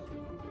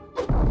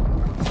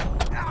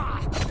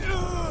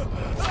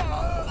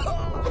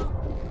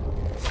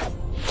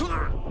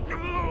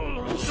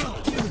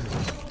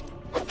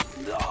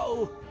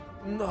 No!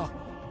 No!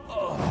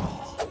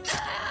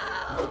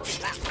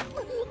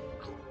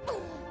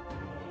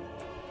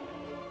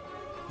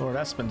 Lord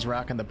Espen's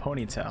rocking the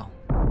ponytail.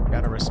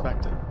 Gotta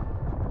respect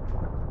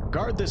it.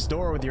 Guard this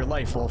door with your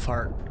life,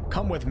 Wolfheart.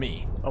 Come with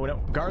me. Oh no,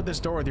 guard this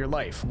door with your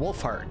life.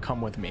 Wolfheart,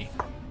 come with me.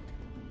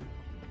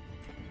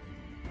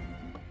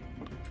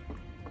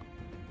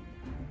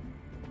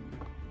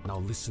 Now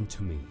listen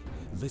to me.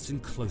 Listen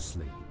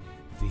closely.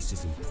 This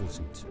is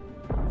important.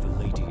 The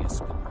Lady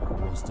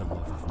Espen was the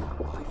love of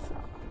my life.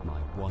 My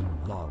one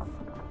love.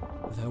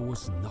 There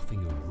was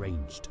nothing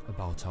arranged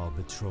about our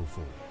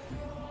betrothal.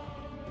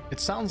 It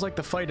sounds like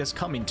the fight is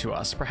coming to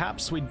us.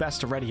 Perhaps we'd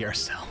best ready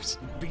ourselves.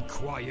 Be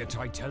quiet,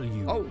 I tell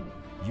you. Oh.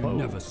 You Whoa.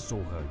 never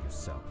saw her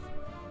yourself.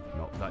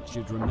 Not that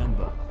you'd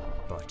remember,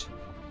 but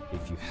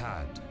if you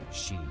had,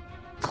 she...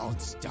 God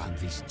damn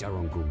these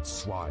Derangund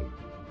swine.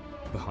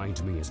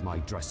 Behind me is my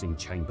dressing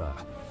chamber.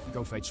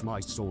 Go fetch my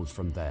sword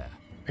from there.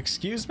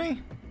 Excuse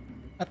me?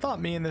 I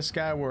thought me and this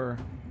guy were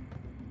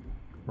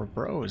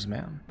bros,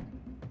 man.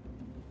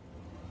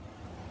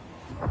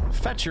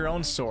 Fetch your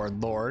own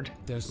sword, Lord.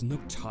 There's no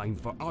time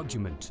for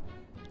argument.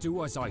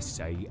 Do as I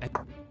say and...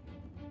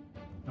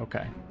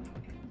 Okay.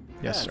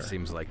 Yes, That sir.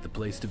 seems like the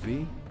place to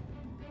be.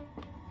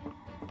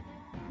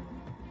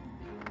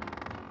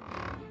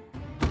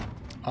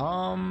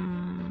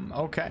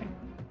 Okay.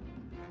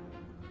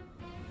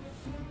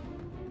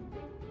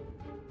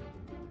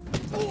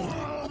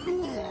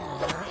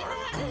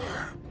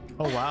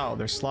 Oh wow,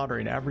 they're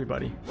slaughtering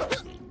everybody.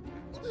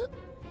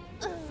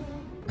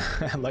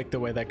 I like the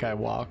way that guy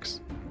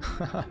walks.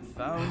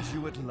 Found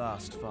you at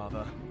last,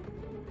 Father.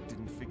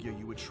 Didn't figure figure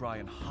you would try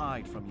and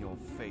hide from your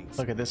fate.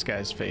 Look at this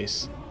guy's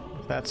face.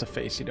 If that's a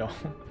face you don't...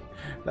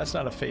 that's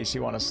not a face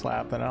you want to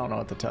slap, then I don't know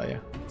what to tell you.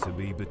 To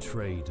be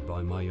betrayed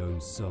by my own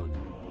son.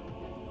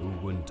 Who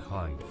wouldn't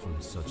hide from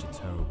such a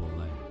terrible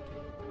land?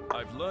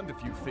 I've learned a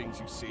few things,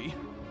 you see.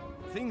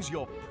 Things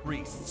your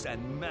priests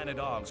and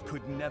man-at-arms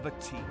could never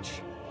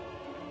teach.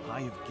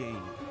 I have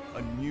gained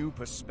a new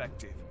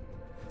perspective,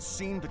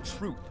 seen the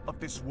truth of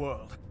this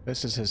world.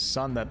 This is his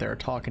son that they're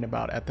talking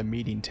about at the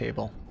meeting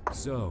table.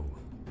 So,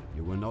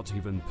 you were not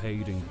even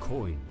paid in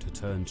coin to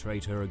turn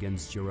traitor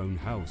against your own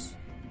house.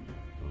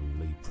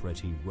 Only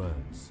pretty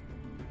words.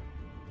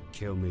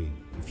 Kill me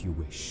if you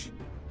wish,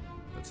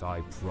 but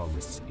I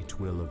promise it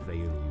will avail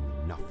you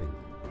nothing.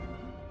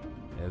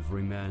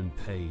 Every man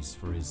pays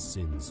for his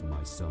sins,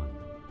 my son,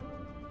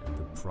 and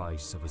the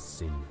price of a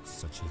sin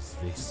such as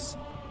this.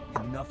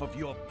 Enough of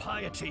your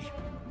piety.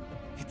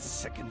 It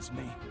sickens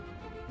me.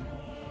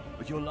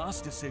 But your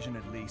last decision,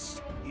 at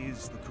least,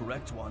 is the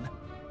correct one.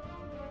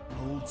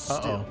 Hold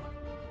still,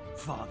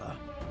 Father.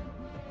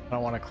 I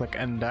don't want to click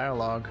end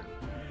dialogue.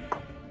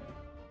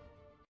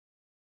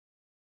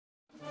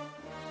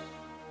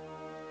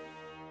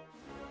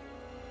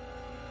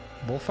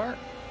 Wolfheart?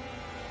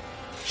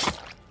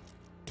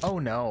 Oh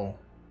no.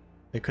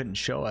 They couldn't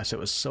show us, it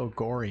was so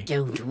gory.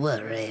 Don't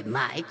worry,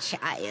 my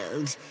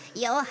child.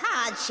 Your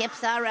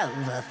hardships are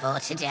over for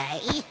today.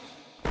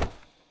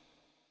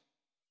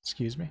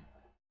 Excuse me?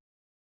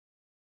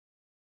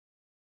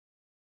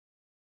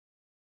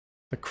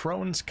 The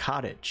Crone's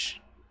Cottage.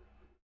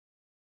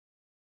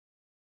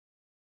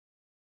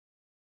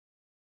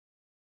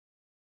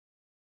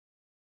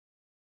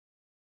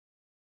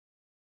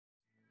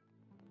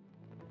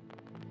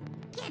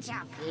 Get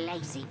up,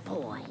 lazy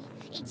boy.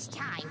 It's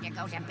time to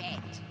go to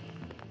bed.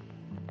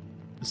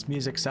 This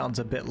music sounds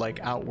a bit like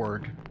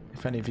Outward.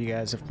 If any of you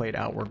guys have played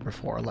Outward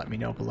before, let me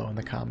know below in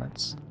the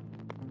comments.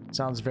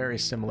 Sounds very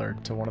similar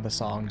to one of the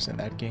songs in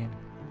that game.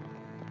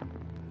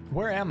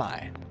 Where am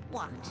I?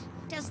 What?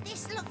 Does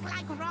this look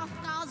like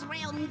Hrothgar's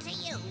realm to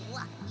you?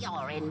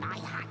 You're in my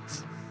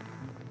hut.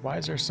 Why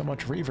is there so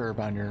much reverb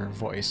on your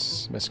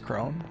voice, Miss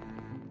Crone?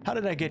 How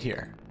did I get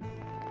here?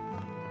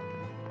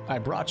 I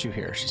brought you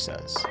here, she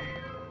says.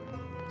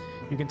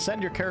 You can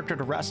send your character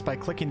to rest by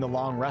clicking the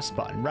long rest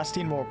button.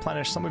 Resting will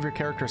replenish some of your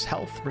character's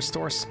health,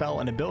 restore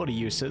spell and ability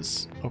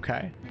uses.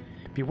 Okay.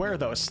 Beware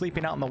though,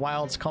 sleeping out in the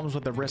wilds comes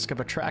with the risk of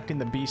attracting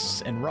the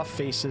beasts and rough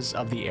faces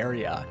of the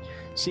area.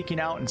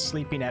 Seeking out and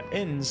sleeping at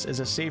inns is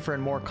a safer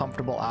and more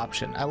comfortable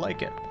option. I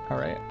like it.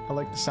 Alright, I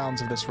like the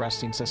sounds of this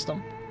resting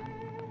system.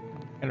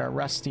 And our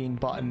resting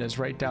button is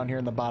right down here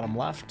in the bottom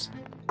left.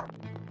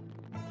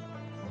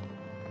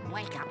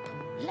 Wake up,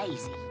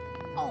 lazy.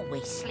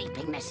 Always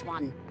sleeping, this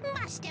one.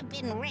 Must have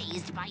been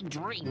raised by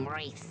dream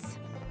wraiths.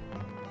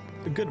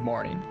 Good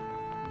morning.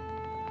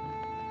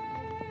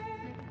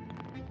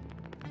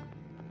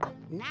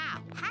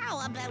 Now,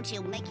 how about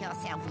you make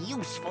yourself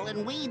useful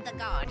and weed the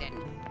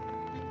garden?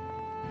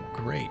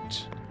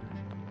 Great.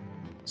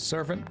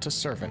 Servant to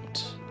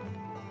servant.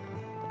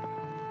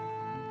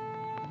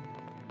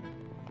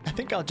 I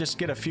think I'll just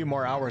get a few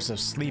more hours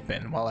of sleep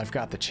in while I've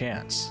got the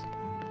chance.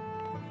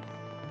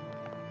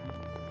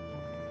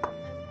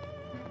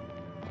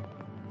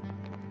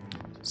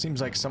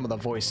 Seems like some of the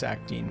voice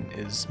acting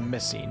is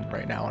missing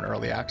right now in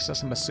early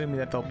access. I'm assuming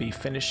that they'll be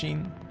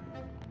finishing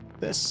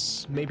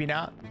this, maybe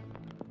not.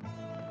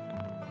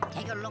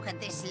 Take a look at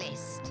this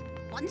list.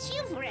 Once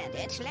you've read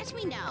it, let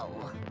me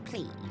know,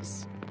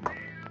 please.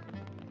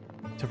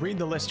 To read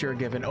the list you're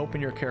given,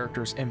 open your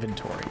character's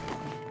inventory.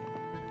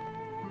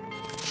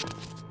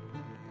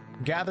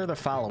 Gather the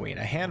following: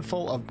 a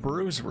handful of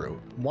bruise root,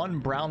 1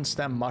 brown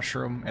stem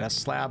mushroom, and a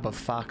slab of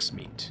fox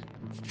meat.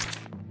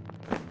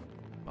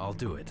 I'll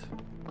do it.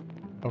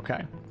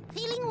 Okay.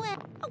 Feeling well?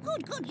 Oh,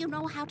 good, you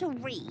know how to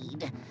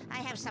read. I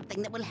have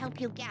something that will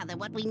help you gather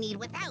what we need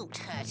without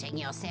hurting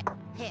yourself.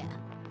 Here,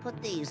 put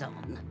these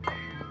on.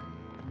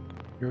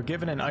 You're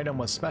given an item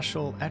with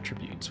special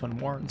attributes. When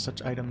worn,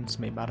 such items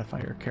may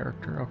modify your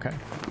character. Okay.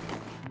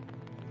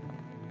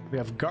 We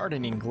have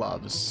gardening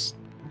gloves,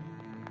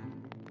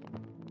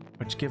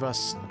 which give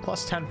us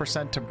plus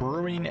 10% to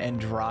brewing and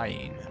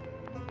drying.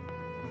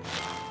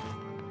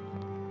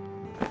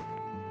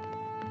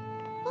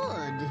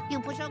 Good. You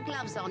put your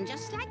gloves on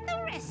just like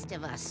the rest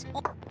of us.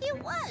 You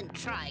weren't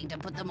trying to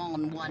put them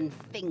on one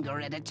finger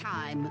at a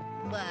time,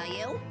 were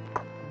you?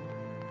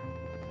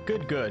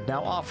 Good.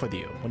 Now off with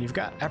you. When you've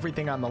got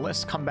everything on the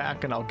list, come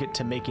back and I'll get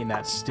to making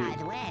that stew. By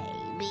the way,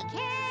 be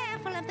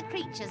careful of the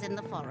creatures in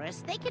the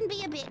forest. They can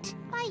be a bit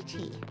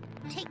bitey.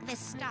 Take this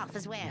staff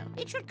as well.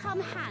 It should come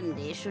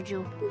handy should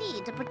you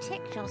need to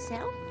protect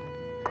yourself.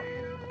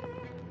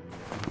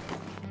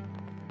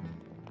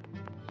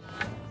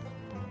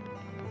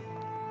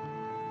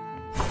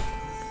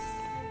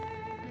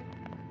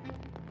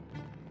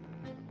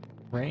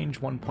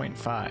 Range 1.5,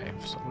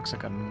 so it looks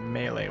like a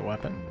melee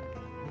weapon.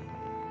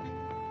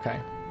 Okay.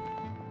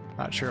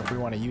 Not sure if we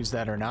want to use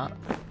that or not.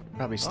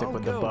 Probably stick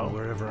with the bow.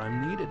 Wherever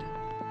I'm needed.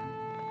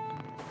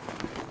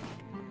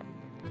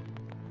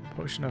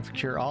 Potion of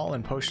Cure All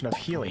and Potion of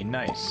Healing.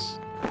 Nice.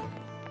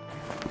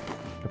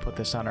 We'll put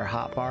this on our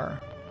hot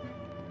bar.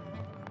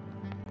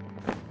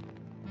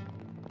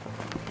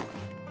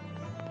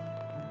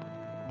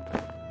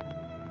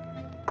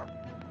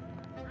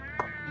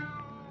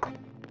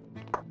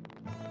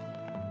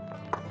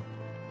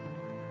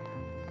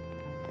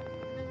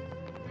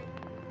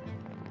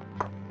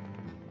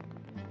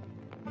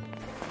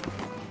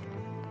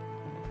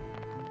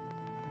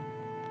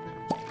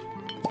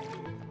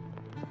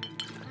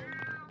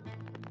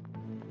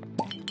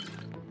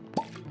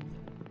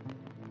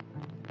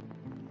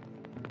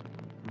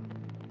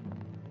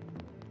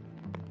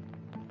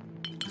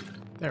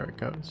 There it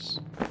goes.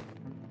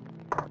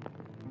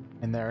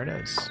 And there it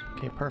is.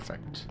 Okay,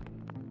 perfect.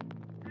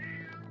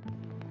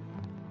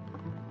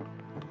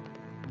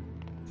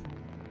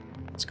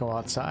 Let's go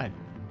outside.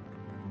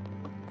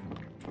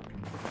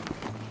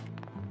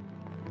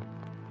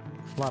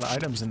 A lot of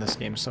items in this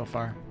game so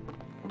far.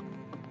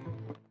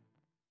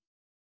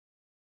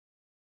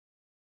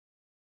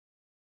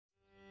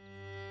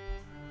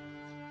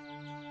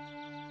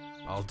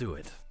 I'll do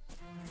it.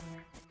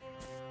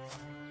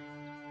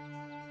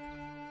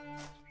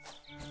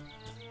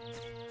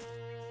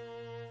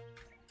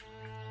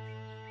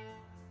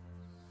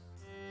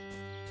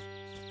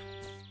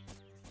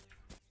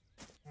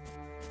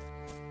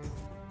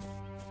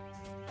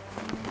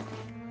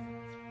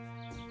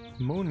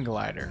 Moon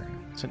glider.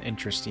 It's an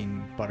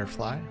interesting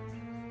butterfly.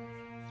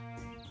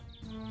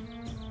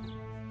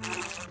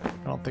 I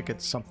don't think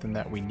it's something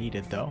that we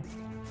needed though.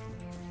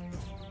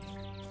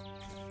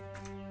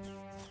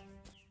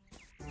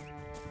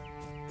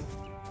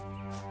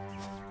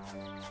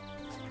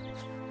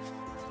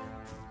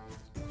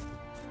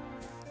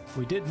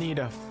 We did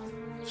need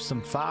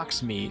some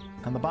fox meat.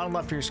 On the bottom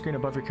left of your screen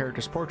above your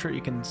character's portrait,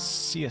 you can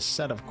see a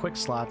set of quick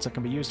slots that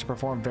can be used to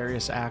perform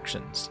various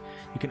actions.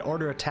 You can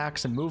order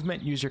attacks and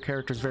movement, use your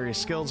character's various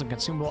skills and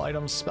consumable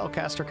items.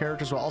 Spellcaster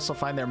characters will also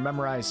find their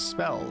memorized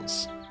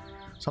spells.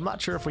 So I'm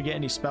not sure if we get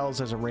any spells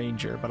as a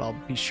ranger, but I'll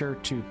be sure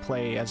to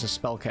play as a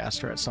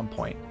spellcaster at some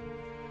point.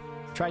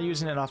 Try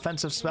using an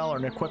offensive spell or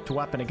an equipped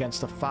weapon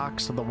against the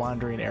fox of the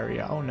wandering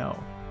area. Oh no.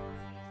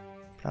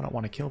 I don't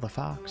want to kill the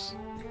fox.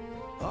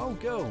 I'll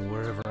go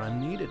wherever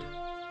I'm needed.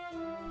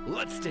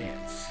 Let's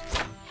dance.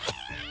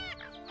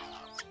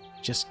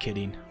 Just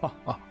kidding.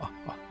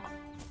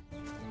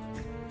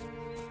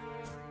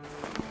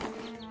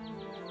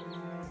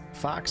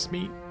 Fox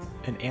meat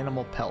and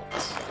animal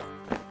pelts.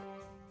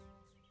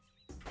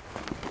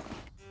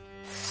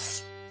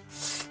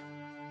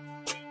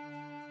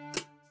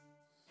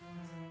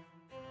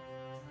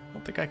 I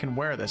don't think I can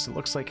wear this. It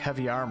looks like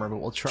heavy armor, but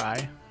we'll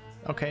try.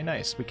 Okay,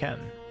 nice. We can.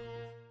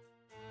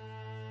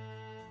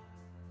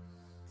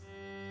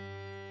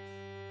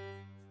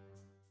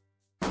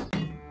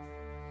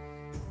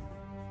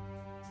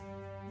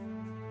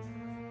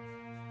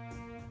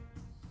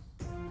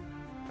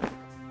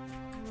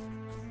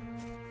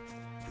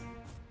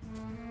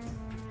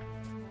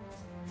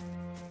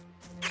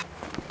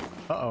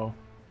 Uh-oh.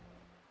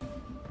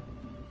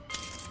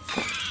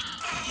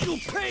 You'll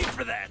pay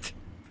for that!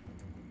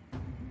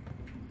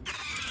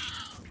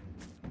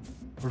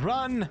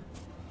 Run!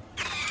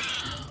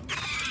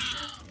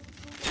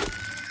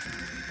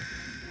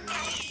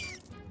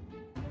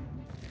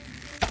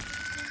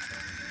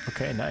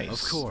 Okay, nice.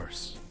 Of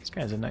course. This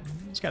guy's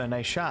he's got a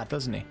nice shot,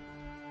 doesn't he?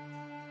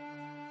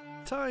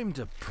 Time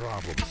to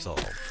problem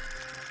solve.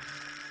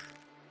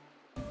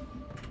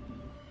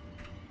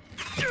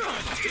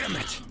 Damn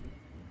it!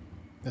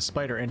 The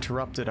spider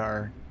interrupted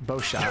our bow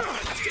shot.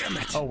 Damn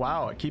it! Oh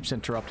wow, it keeps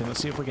interrupting.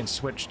 Let's see if we can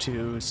switch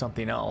to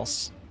something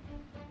else.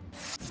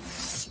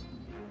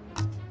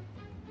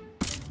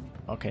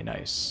 Okay,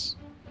 nice.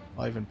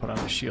 I'll even put on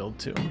a shield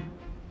too.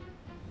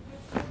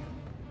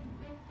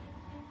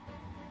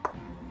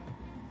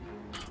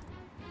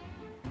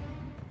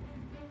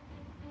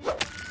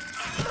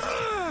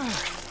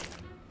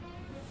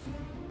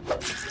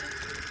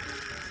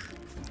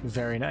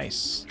 Very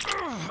nice.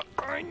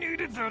 I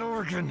needed that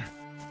organ.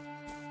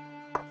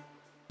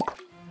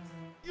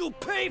 You'll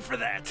pay for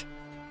that!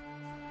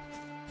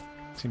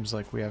 Seems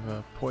like we have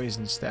a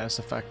poison status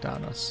effect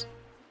on us.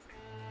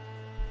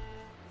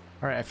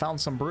 Alright, I found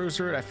some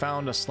bruiser. I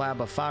found a slab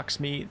of fox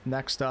meat.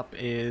 Next up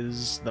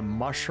is the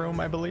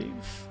mushroom, I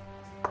believe.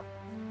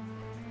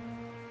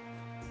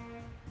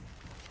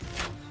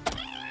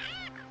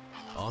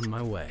 On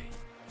my way.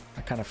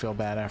 I kind of feel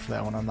bad after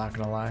that one, I'm not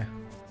gonna lie.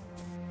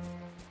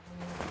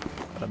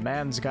 But a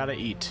man's gotta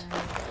eat.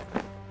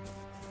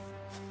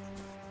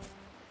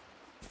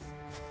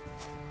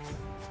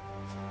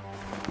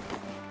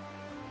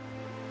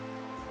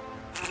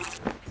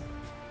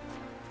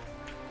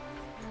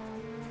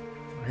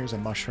 Here's a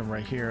mushroom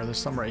right here. There's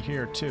some right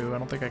here too. I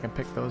don't think I can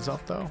pick those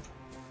up though.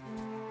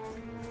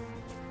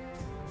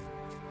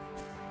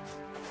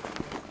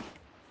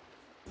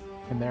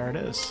 And there it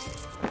is.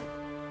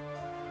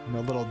 And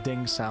the little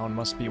ding sound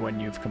must be when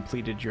you've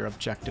completed your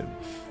objective.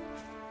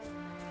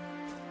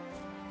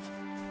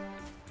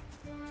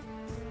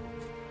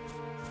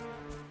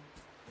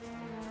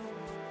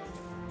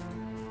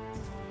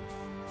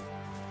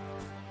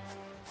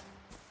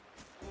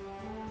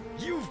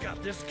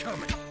 got this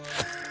coming.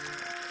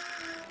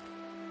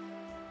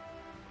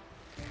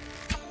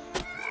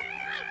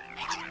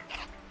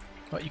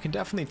 Well, you can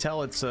definitely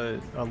tell it's a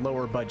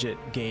lower budget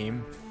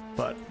game,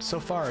 but so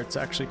far it's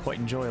actually quite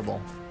enjoyable.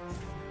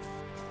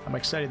 I'm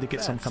excited to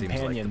get some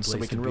companions so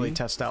we can really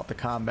test out the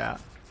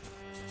combat.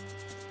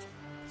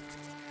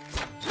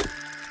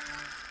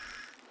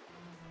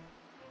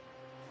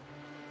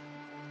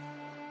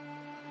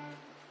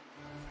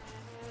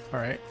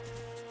 Alright.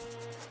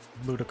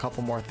 Loot a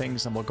couple more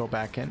things and we'll go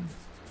back in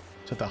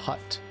to the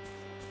hut.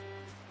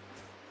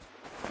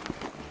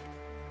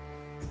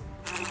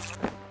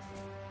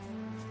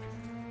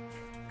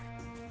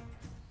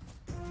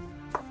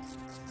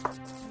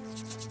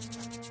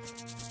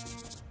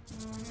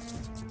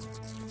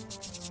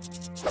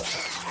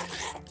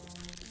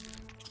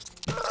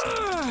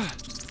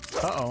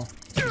 Uh-oh.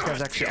 These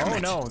guys actually... Oh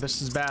no,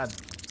 this is bad.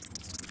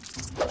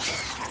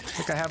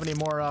 Think I have any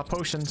more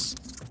potions.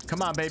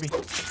 Come on, baby.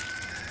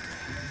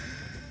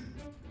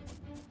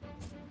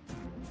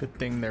 Good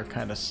thing they're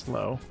kind of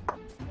slow.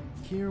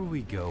 Here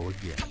we go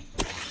again.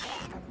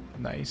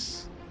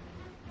 Nice.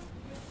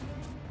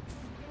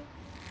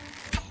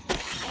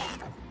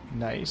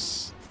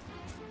 Nice.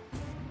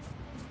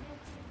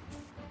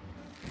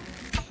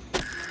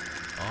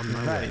 On my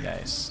Very way.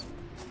 nice.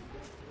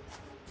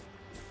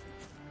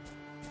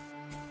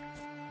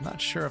 Not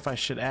sure if I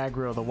should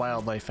aggro the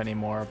wildlife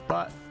anymore,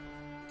 but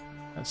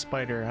that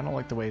spider, I don't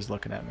like the way he's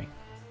looking at me.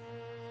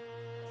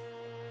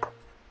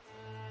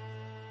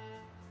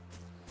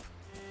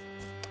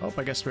 Oh,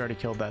 I guess we already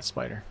killed that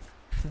spider.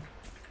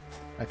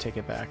 I take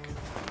it back.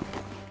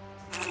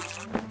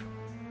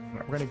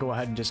 We're gonna go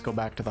ahead and just go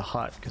back to the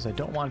hut, because I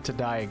don't want it to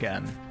die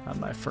again on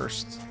my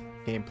first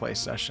gameplay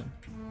session.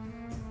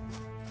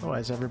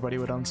 Otherwise, everybody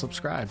would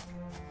unsubscribe.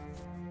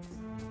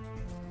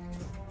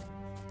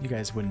 You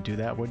guys wouldn't do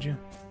that, would you?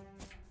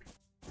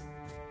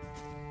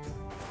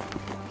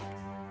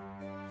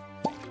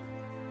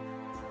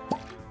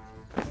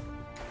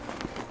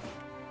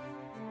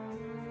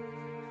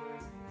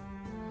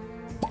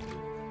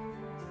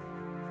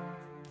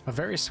 A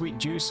very sweet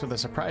juice with a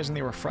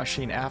surprisingly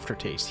refreshing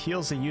aftertaste.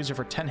 Heals the user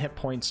for 10 hit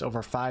points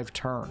over 5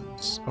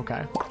 turns.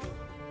 Okay.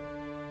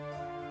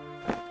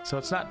 So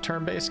it's not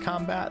turn-based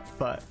combat,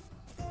 but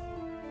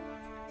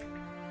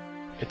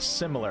it's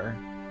similar.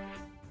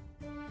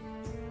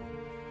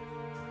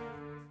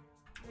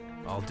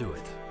 I'll do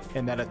it.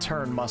 In that a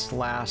turn must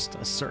last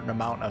a certain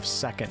amount of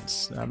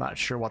seconds. I'm not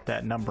sure what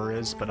that number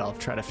is, but I'll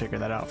try to figure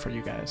that out for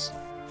you guys.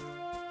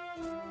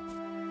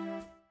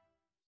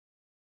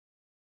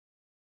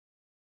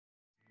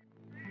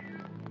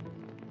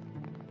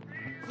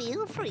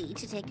 Feel free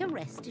to take a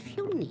rest if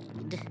you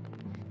need.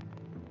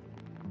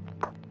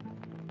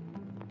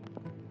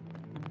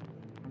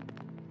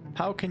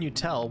 How can you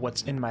tell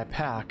what's in my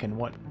pack and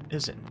what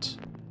isn't?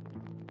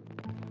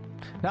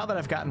 Now that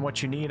I've gotten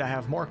what you need, I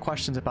have more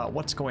questions about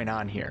what's going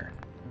on here.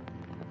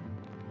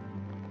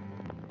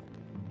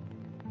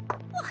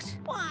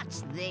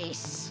 What's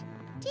this?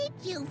 Did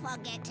you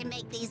forget to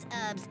make these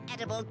herbs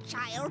edible,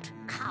 child?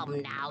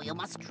 Come now, you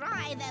must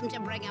dry them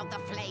to bring out the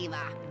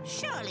flavor.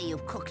 Surely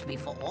you've cooked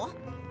before.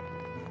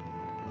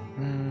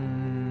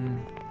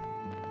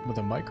 With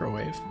a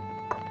microwave.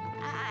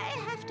 I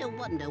have to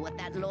wonder what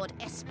that Lord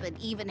Espen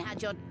even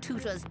had your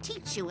tutors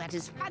teach you at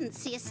his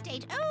fancy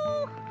estate.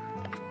 Oh,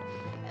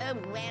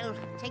 well,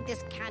 take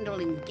this candle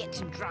and get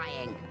to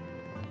drying.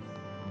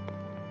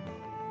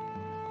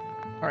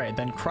 Alright,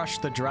 then crush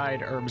the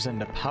dried herbs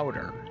into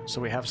powder,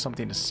 so we have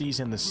something to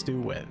season the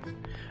stew with.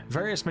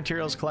 Various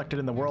materials collected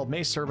in the world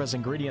may serve as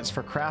ingredients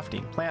for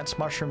crafting. Plants,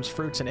 mushrooms,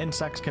 fruits, and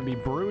insects can be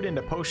brewed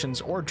into potions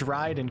or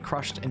dried and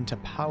crushed into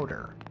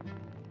powder.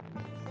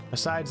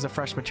 Besides the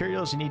fresh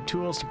materials, you need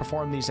tools to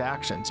perform these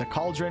actions. A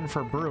cauldron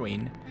for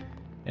brewing,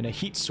 and a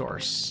heat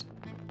source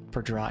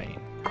for drying.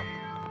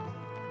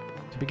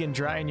 To begin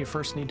drying, you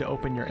first need to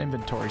open your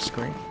inventory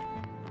screen.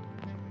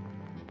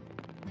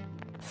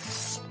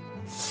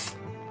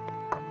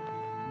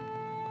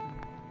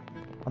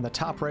 On the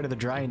top right of the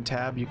drying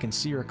tab, you can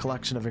see your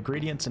collection of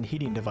ingredients and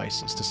heating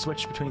devices. To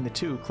switch between the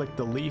two, click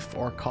the leaf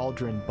or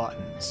cauldron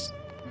buttons.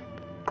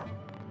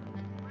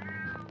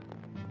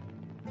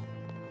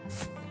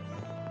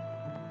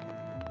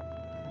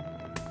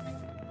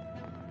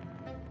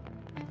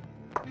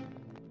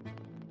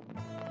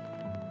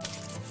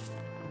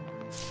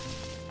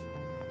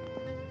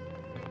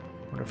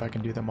 Wonder if I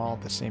can do them all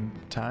at the same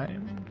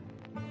time.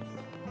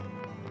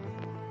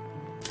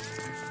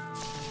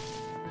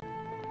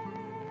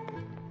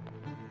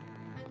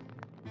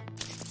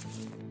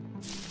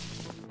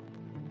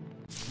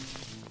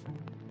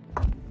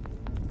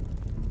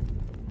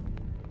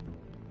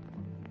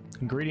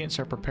 Ingredients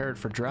are prepared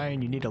for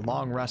drying. You need a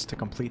long rest to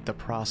complete the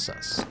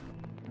process.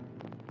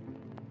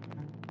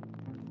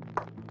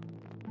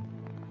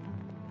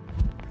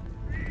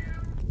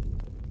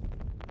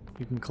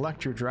 You can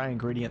collect your dry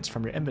ingredients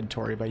from your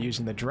inventory by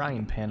using the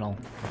drying panel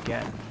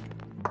again.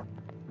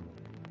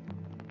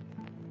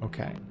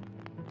 Okay.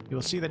 You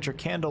will see that your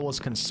candle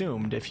was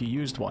consumed if you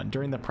used one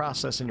during the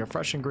process, and your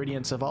fresh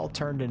ingredients have all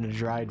turned into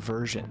dried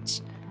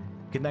versions.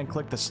 You can then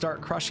click the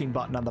Start Crushing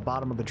button on the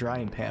bottom of the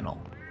drying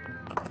panel.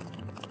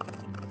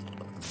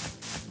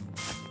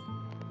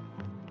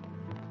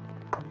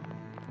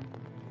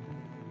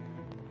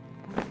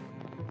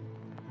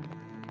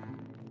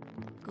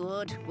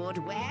 Good, good,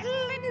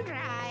 well and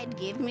dried.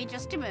 Give me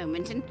just a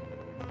moment and...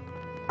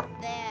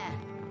 There,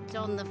 it's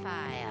on the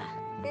fire.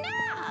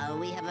 Now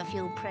we have a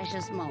few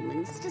precious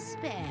moments to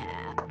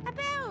spare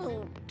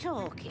about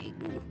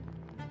talking.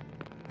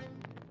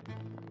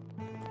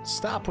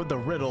 Stop with the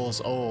riddles,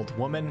 old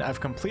woman.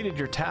 I've completed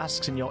your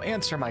tasks and you'll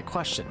answer my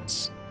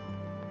questions.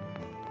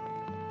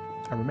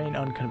 I remain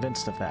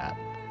unconvinced of that.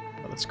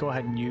 But let's go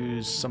ahead and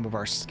use some of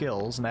our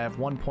skills, and I have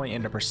 1 point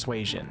into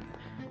persuasion.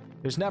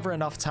 There's never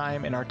enough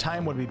time, and our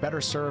time would be better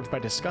served by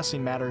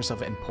discussing matters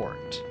of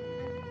import.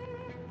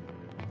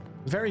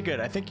 Very good,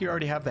 I think you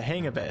already have the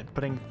hang of it,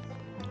 but in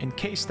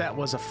case that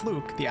was a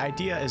fluke, the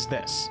idea is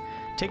this.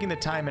 Taking the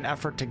time and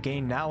effort to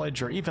gain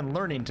knowledge or even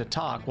learning to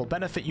talk will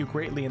benefit you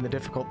greatly in the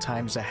difficult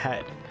times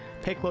ahead.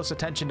 Pay close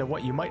attention to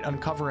what you might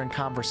uncover in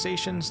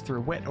conversations through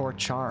wit or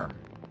charm.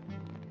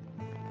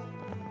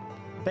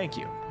 Thank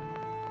you.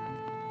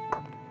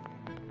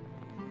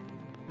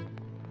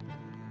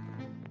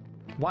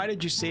 Why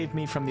did you save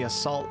me from the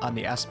assault on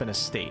the Espen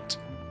estate?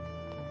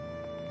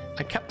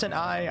 I kept an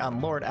eye on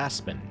Lord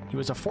Espen. He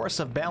was a force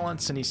of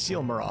balance in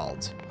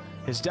Isilmarald.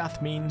 His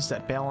death means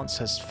that balance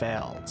has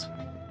failed.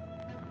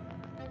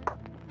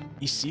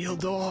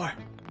 Isildur!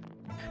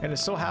 And it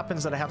so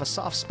happens that I have a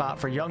soft spot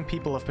for young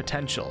people of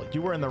potential.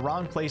 You were in the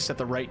wrong place at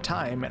the right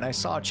time, and I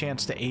saw a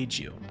chance to aid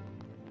you.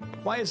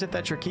 Why is it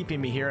that you're keeping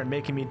me here and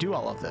making me do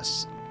all of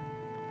this?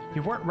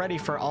 You weren't ready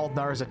for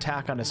Aldnar's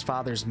attack on his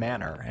father's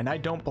manor, and I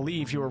don't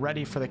believe you were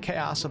ready for the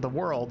chaos of the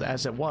world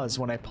as it was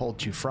when I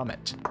pulled you from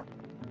it.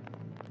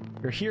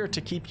 You're here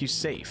to keep you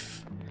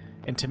safe,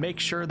 and to make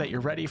sure that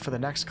you're ready for the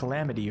next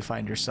calamity you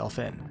find yourself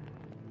in.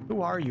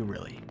 Who are you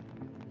really?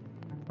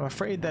 I'm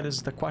afraid that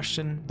is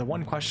the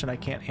one question I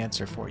can't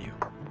answer for you.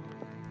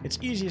 It's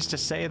easiest to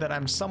say that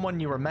I'm someone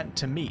you were meant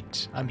to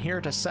meet. I'm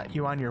here to set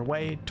you on your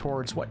way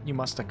towards what you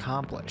must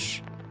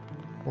accomplish.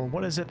 Or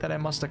what is it that I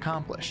must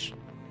accomplish?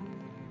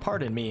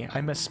 Pardon me,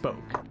 I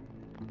misspoke.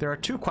 There are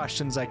 2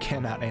 questions I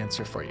cannot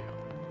answer for you.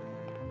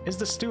 Is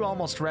the stew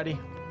almost ready?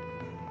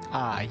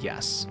 Ah,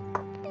 yes.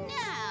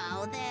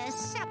 Now, there's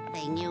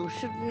something you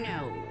should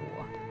know.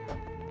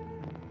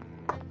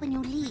 When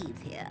you leave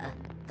here,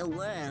 the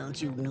world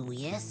you knew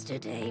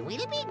yesterday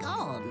will be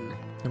gone.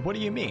 And what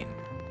do you mean?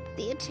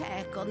 The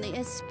attack on the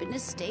Espen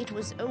estate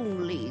was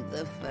only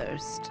the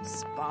first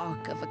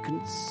spark of a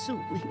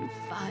consuming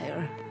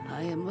fire,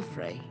 I am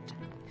afraid.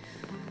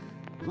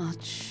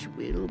 Much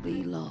will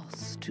be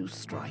lost to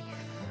strife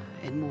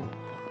and war.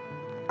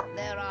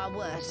 There are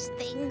worse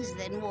things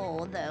than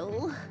war,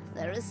 though.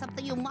 There is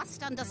something you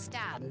must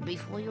understand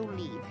before you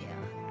leave here.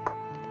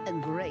 A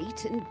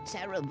great and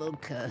terrible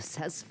curse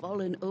has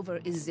fallen over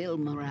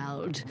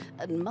Isilmarald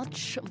and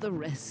much of the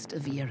rest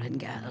of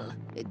Yerengel.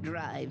 It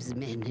drives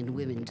men and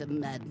women to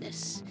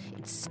madness.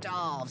 It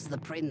starves the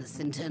prince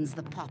and turns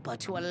the pauper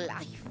to a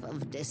life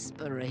of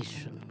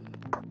desperation.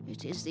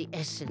 It is the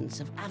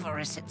essence of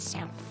avarice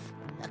itself.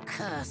 A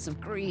curse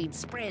of greed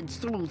spreads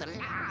through the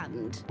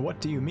land. What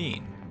do you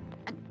mean?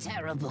 A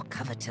terrible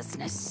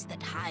covetousness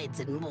that hides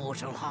in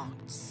mortal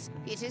hearts.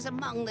 It is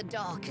among the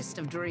darkest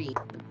of dreams.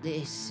 But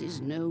this is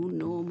no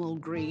normal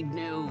greed,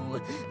 no.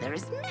 There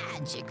is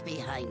magic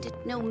behind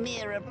it. No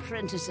mere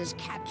apprentice's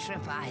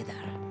catch-up either.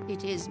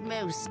 It is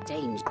most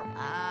dangerous.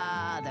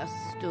 Ah, the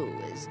stew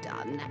is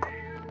done.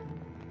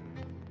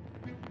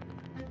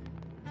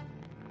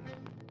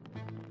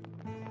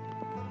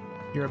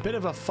 You're a bit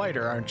of a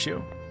fighter, aren't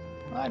you?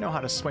 I know how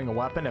to swing a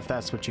weapon, if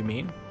that's what you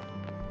mean.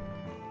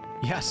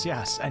 Yes,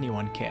 yes,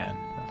 anyone can.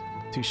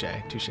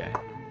 Touché, touché.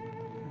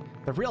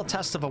 The real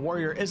test of a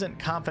warrior isn't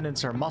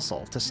confidence or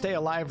muscle. To stay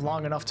alive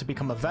long enough to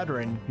become a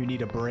veteran, you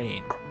need a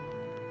brain.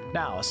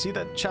 Now, see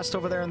that chest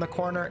over there in the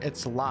corner?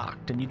 It's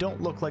locked, and you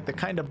don't look like the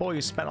kind of boy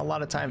who spent a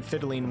lot of time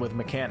fiddling with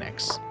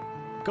mechanics.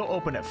 Go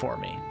open it for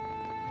me.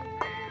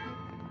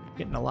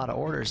 Getting a lot of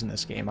orders in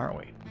this game, aren't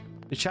we?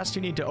 The chest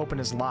you need to open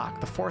is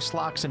locked. The force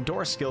locks and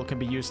door skill can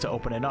be used to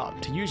open it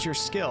up. To use your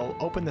skill,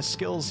 open the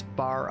skills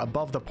bar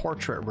above the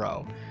portrait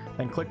row.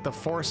 Then click the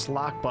force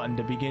lock button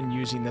to begin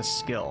using this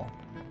skill.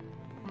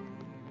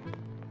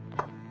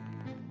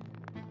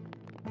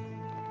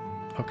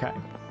 Okay.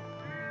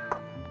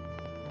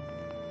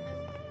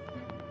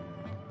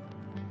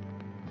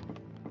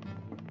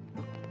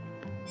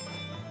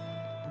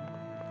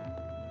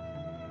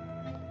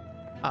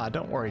 Ah,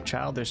 don't worry,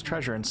 child. There's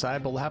treasure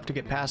inside, but we'll have to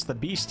get past the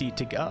beastie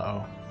to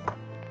go.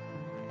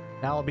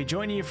 Now I'll be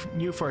joining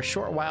you for a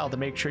short while to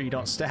make sure you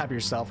don't stab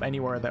yourself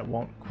anywhere that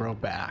won't grow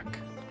back.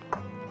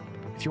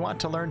 If you want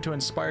to learn to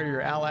inspire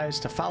your allies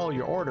to follow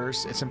your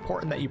orders, it's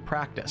important that you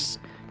practice.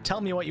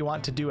 Tell me what you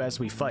want to do as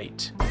we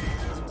fight.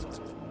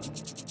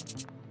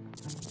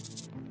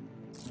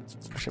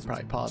 should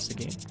probably pause the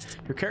game.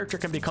 Your character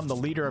can become the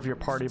leader of your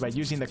party by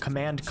using the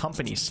Command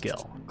Company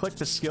skill. Click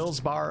the skills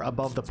bar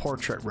above the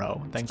portrait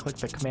row, then click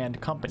the Command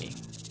Company.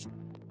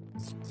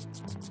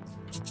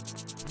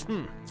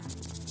 You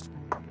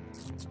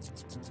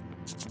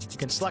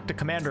can select a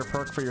commander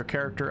perk for your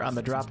character on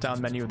the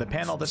drop-down menu of the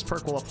panel. This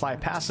perk will apply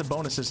passive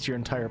bonuses to your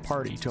entire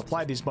party. To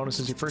apply these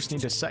bonuses, you first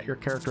need to set your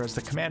character as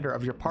the commander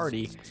of your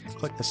party.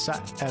 Click the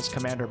Set as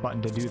Commander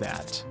button to do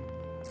that.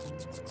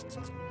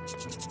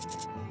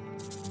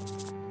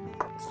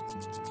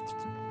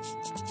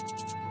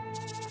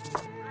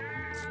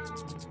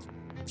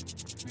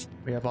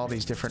 We have all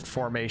these different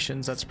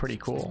formations. That's pretty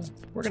cool.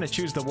 We're going to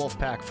choose the wolf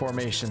pack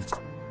formation.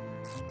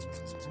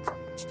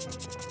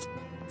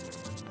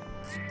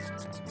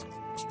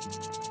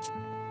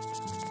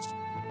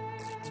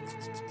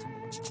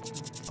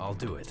 I'll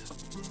do it.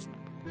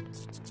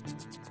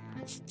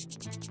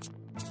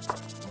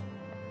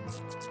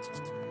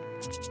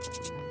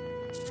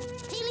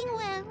 Feeling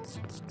well?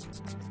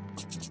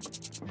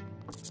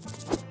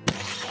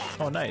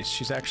 Oh, nice.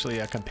 She's actually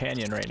a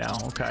companion right now.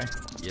 Okay.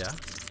 Yeah?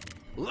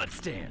 Let's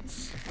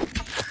dance.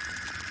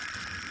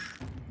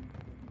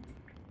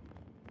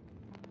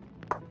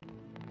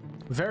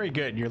 Very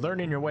good. You're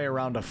learning your way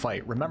around a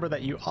fight. Remember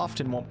that you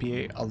often won't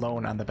be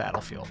alone on the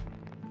battlefield.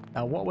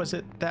 Now, what was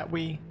it that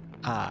we...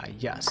 Ah,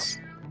 yes.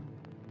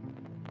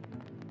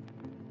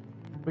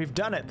 We've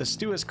done it. The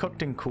stew is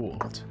cooked and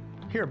cooled.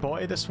 Here,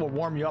 boy, this will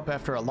warm you up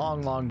after a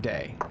long, long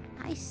day.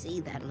 I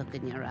see that look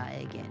in your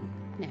eye again.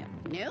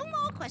 No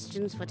more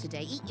questions for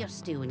today. Eat your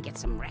stew and get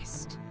some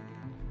rest.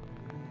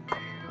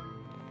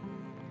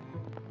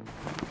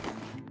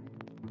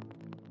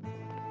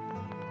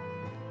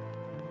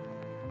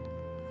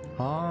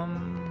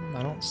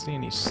 I don't see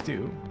any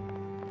stew.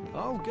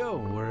 I'll go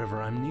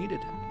wherever I'm needed.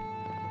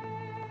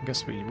 I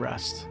guess we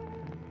rest.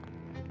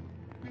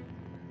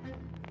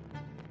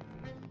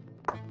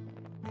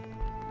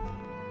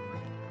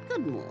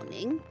 Good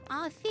morning.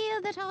 I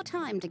fear that our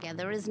time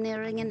together is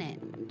nearing an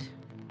end.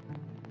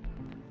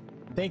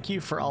 Thank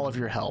you for all of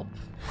your help.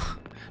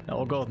 Now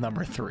we'll go with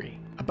number 3.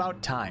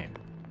 About time.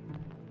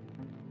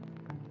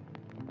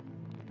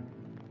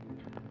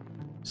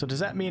 So does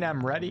that mean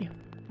I'm ready?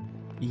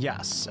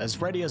 Yes,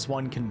 as ready as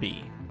one can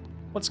be.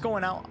 What's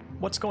going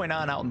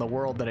on out in the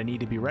world that I need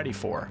to be ready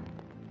for?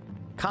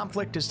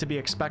 Conflict is to be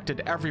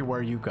expected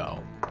everywhere you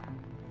go.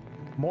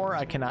 More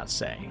I cannot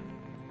say.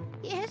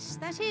 Yes,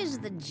 that is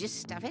the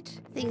gist of it.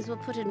 Things were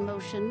put in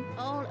motion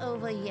all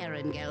over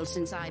Yerengel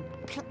since I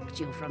plucked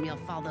you from your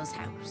father's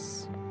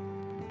house.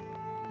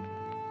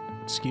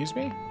 Excuse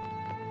me?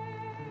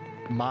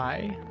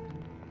 My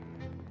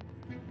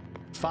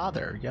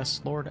father,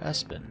 yes, Lord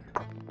Espen.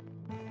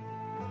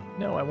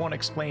 No, I won't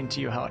explain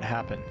to you how it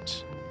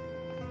happened.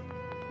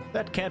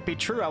 That can't be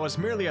true. I was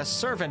merely a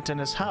servant in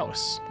his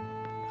house.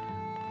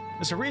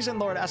 There's a reason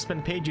Lord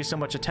Espen paid you so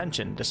much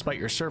attention, despite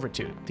your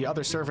servitude. The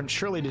other servants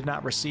surely did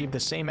not receive the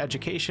same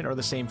education or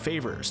the same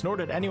favors, nor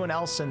did anyone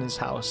else in his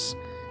house,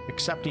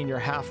 excepting your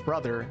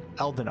half-brother,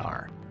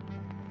 Helgenhar.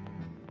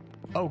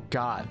 Oh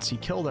gods, he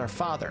killed our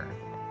father.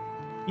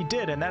 He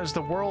did, and that is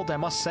the world I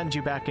must send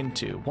you back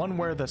into, one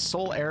where the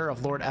sole heir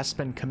of Lord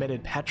Espen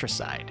committed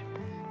patricide.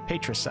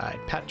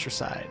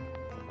 Patricide.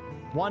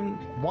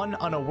 One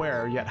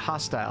unaware yet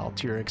hostile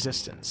to your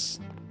existence.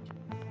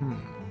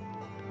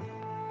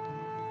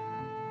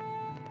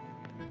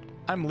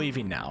 I'm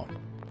leaving now.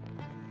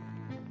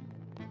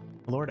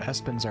 Lord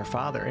Espen's our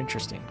father.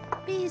 Interesting.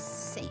 Be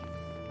safe,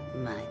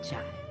 my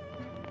child.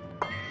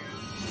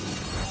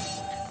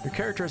 Your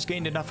character has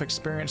gained enough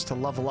experience to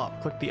level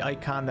up. Click the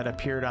icon that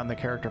appeared on the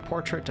character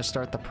portrait to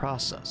start the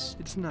process.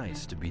 It's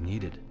nice to be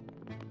needed.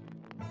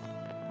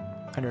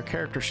 On your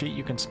character sheet,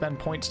 you can spend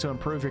points to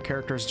improve your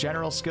character's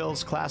general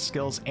skills, class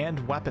skills, and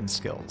weapon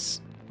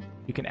skills.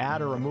 You can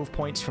add or remove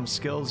points from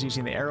skills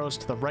using the arrows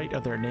to the right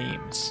of their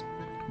names.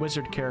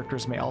 Wizard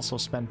characters may also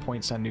spend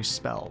points on new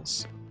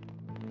spells.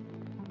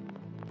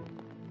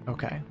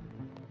 Okay.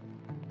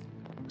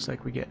 Looks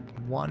like we get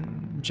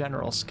 1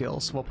 general skill,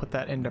 so we'll put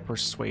that into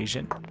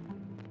Persuasion.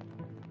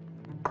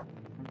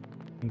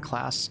 In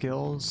class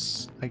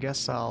skills, I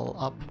guess I'll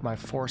up my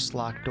Force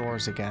Lock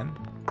Doors again.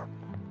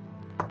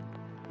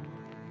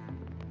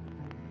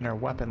 And our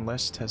weapon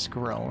list has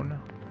grown.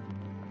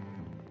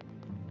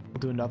 We'll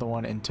do another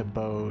one into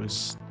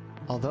bows.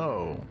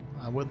 Although,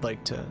 I would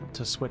like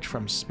to switch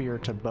from spear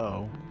to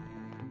bow.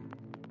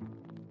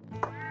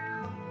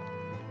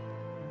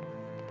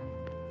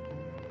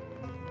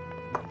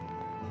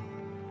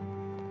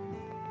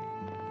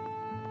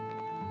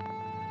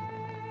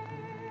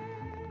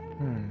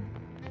 I'm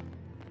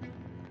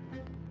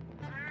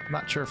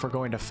not sure if we're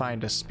going to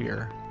find a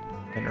spear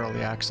in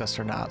early access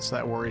or not, so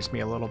that worries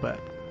me a little bit.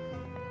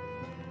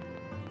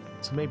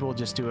 So maybe we'll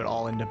just do it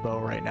all into bow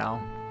right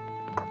now.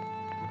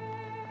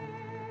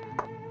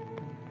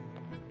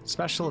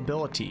 Special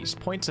abilities.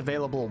 Points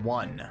available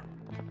 1.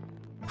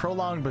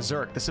 Prolonged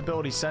Berserk. This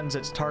ability sends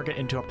its target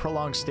into a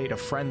prolonged state of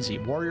frenzy.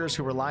 Warriors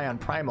who rely on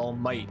Primal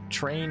might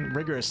train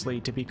rigorously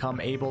to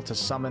become able to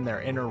summon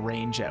their inner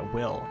range at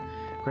will.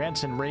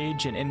 Grants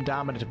enrage and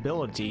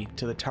indomitability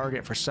to the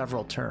target for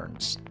several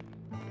turns.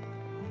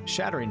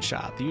 Shattering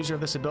Shot. The user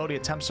of this ability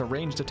attempts a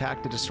ranged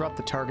attack to disrupt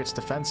the target's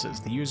defenses.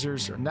 The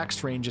user's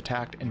next range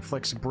attack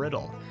inflicts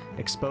brittle,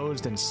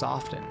 exposed, and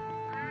softened.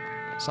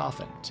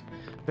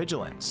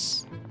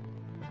 Vigilance.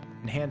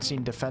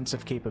 Enhancing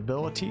defensive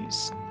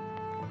capabilities.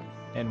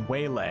 And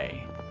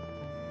Waylay.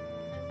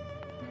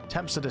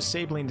 Attempts a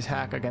disabling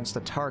attack against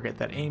a target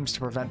that aims to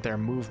prevent their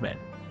movement.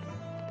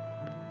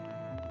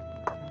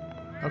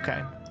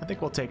 Okay, I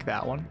think we'll take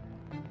that one.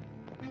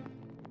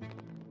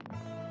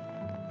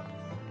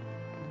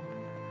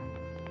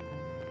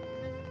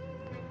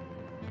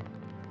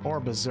 Or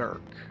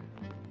Berserk.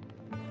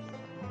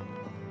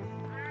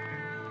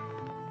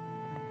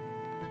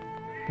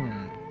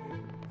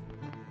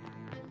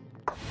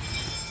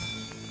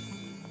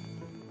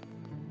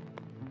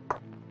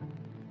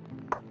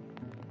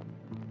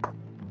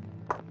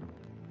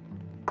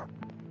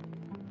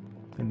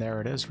 And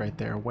there it is right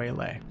there,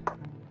 Waylay.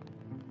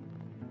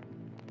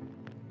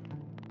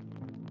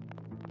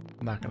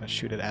 I'm not gonna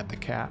shoot it at the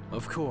cat.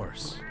 Of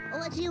course.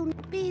 Would you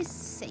be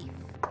safe?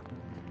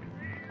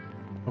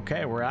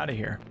 Okay, we're out of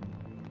here.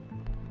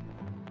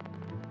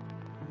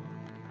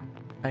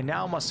 I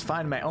now must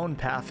find my own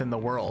path in the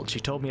world. She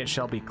told me it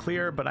shall be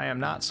clear, but I am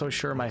not so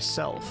sure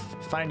myself.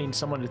 Finding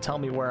someone to tell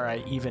me where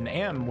I even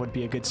am would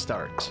be a good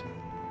start.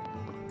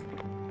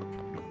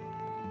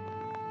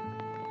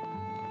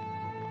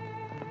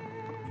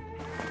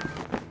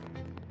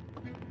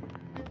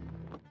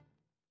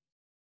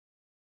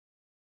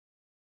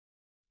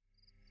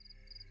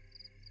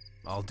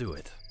 I'll do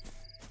it.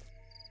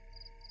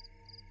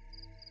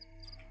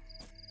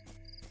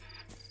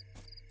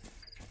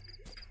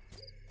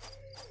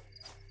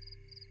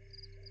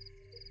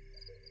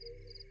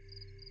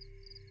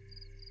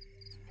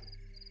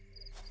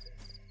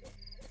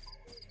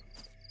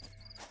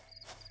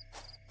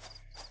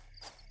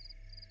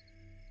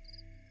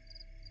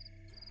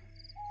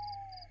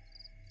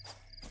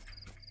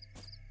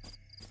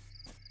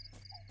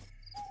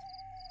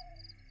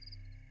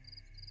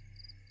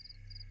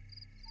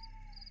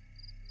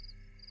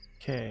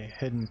 Okay,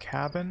 hidden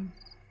cabin.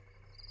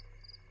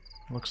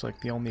 Looks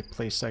like the only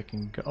place I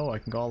can go. Oh, I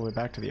can go all the way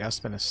back to the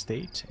Espen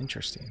estate.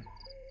 Interesting.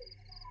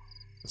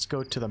 Let's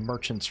go to the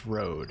Merchant's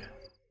Road.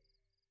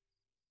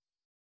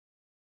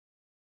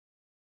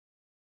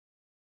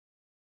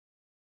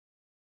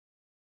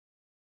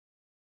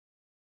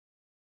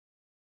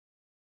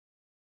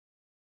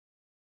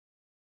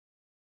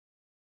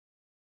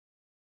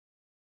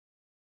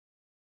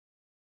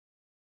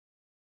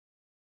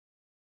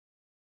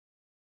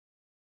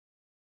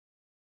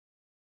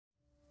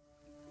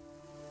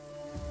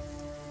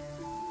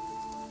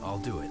 I'll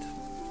do it.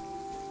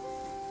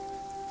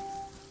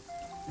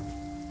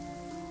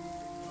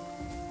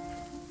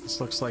 This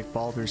looks like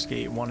Baldur's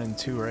Gate 1 and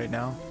 2 right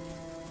now.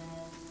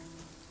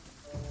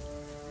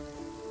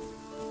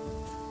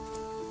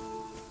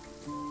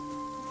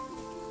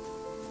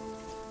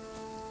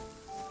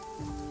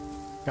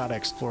 Gotta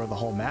explore the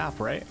whole map,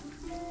 right?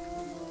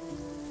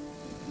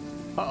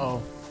 Uh-oh.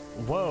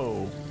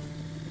 Whoa.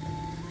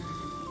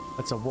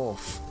 That's a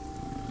wolf.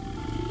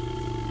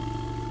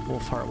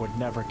 Wolfheart would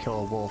never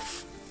kill a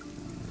wolf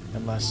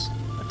unless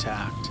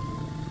attacked.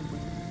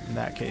 In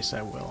that case,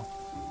 I will.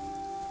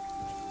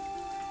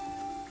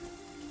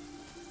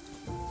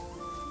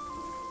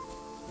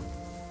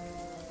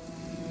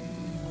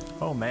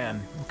 Oh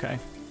man, okay.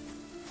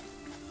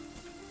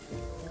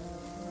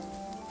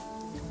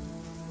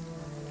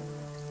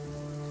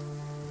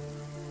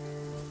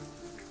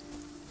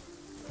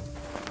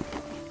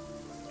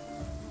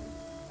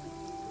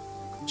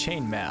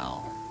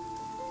 Chainmail.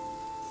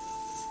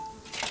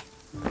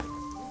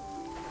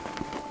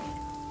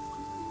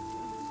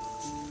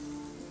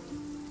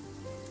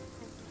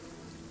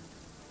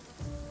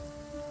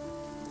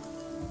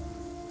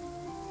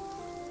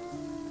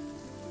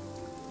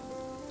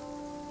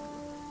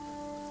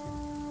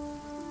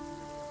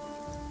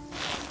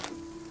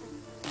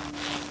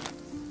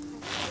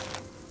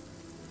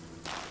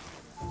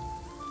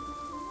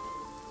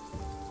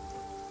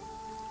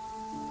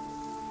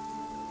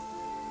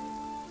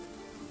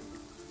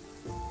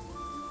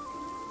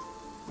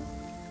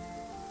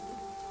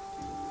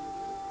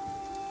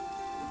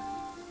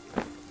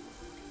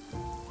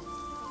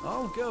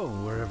 I'll go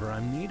wherever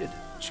I'm needed.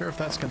 Sure if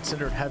that's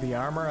considered heavy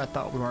armor. I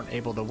thought we weren't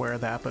able to wear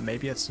that, but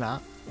maybe it's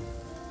not.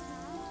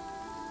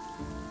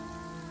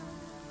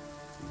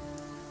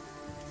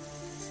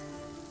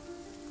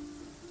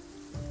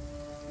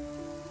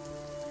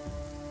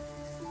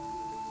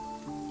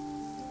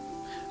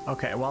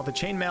 Okay, while the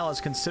chainmail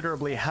is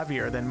considerably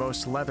heavier than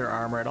most leather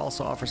armor, it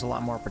also offers a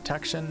lot more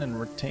protection and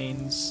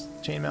retains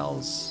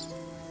chainmails.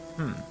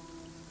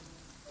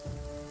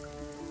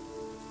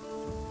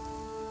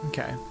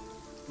 Okay.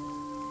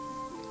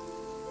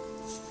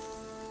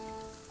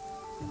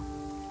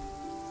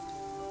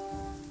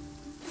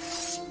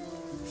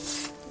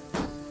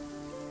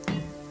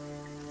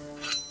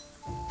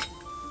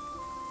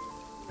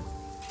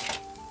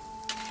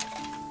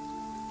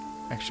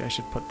 Actually, I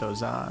should put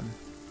those on.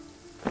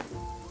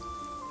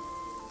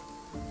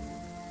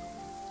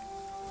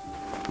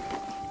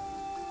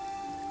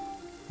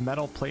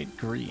 Metal plate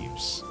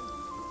greaves.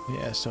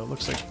 Yeah, so it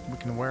looks like we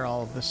can wear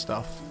all of this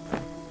stuff.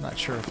 Not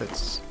sure if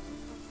it's...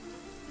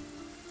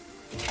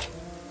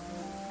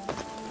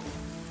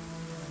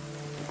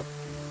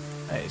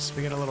 Nice,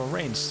 we get a little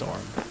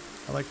rainstorm.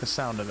 I like the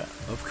sound of it.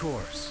 Of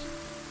course.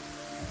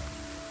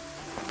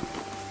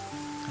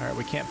 Alright,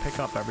 we can't pick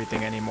up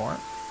everything anymore.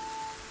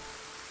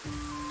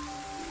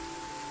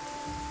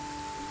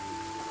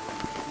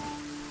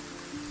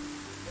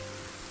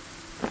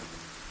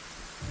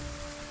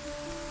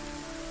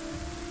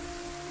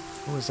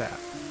 What was that?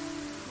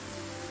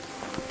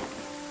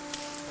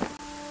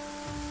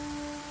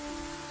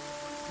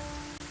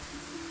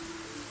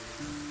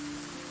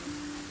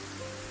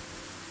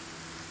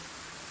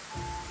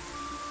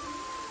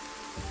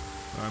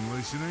 I'm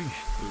listening.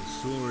 The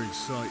soaring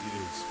sight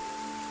is.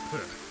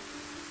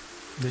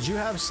 Did you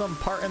have some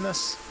part in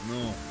this?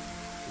 No.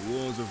 The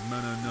wars of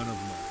men are none of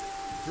mine.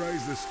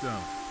 Praise the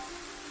stone.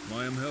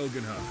 I am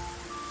Helgenhar.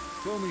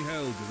 Call me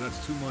Helg, as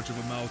that's too much of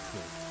a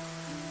mouthful.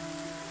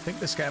 I think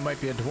this guy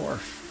might be a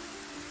dwarf.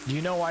 Do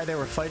you know why they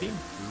were fighting?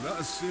 Is that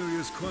a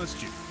serious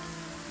question?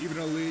 Even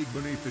a league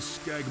beneath the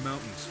Skag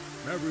Mountains,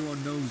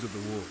 everyone knows of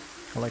the war.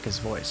 I like his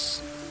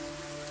voice.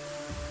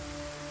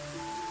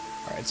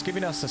 Alright, it's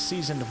giving us a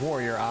seasoned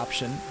warrior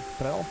option,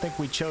 but I don't think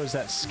we chose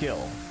that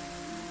skill.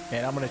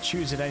 And I'm going to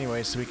choose it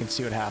anyway so we can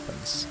see what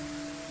happens.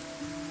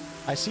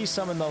 I see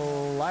some in the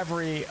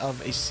livery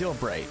of a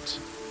Sealbright,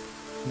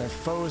 and their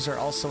foes are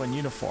also in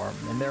uniform,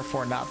 and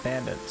therefore not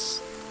bandits.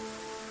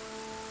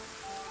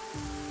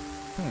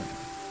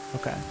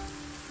 Okay.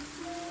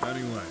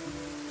 Anyway,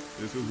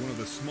 this was one of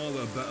the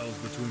smaller battles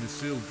between the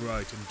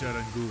Sealbright and Dead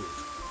and Gould.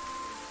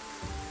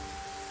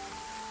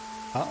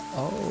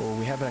 Oh,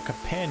 we have a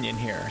companion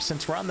here.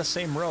 Since we're on the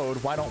same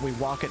road, why don't we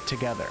walk it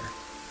together?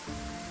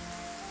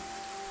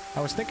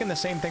 I was thinking the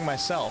same thing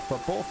myself,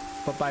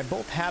 but by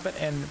both habit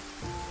and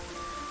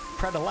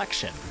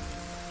predilection.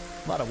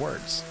 A lot of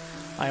words.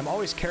 I am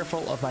always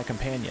careful of my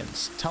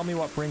companions. Tell me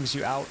what brings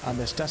you out on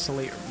this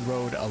desolate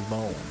road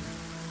alone.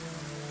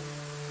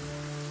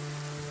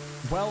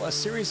 Well, a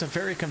series of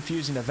very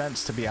confusing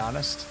events, to be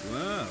honest.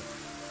 Wow,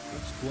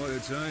 that's quite a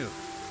tale.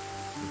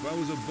 If I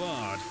was a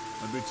bard,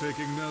 I'd be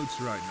taking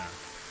notes right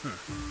now.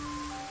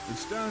 It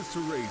stands to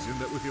reason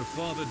that with your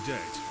father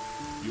dead,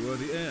 you are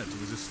the heir to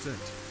his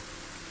estate.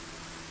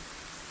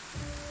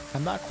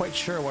 I'm not quite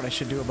sure what I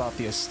should do about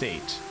the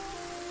estate.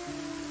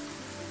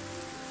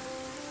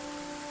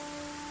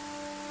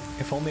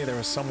 If only there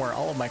was somewhere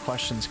all of my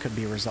questions could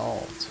be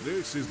resolved.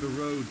 This is the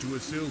road to a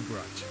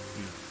Sealbright,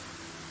 you know.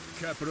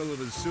 Capital of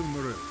the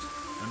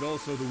Silmarilled, and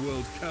also the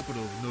world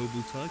capital of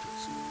noble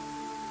titles.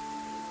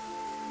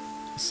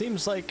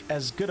 Seems like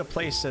as good a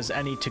place as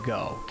any to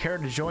go. Care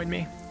to join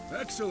me?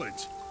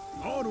 Excellent!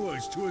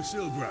 Onwards to a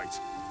Sealbright.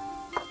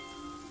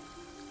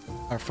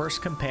 Our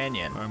first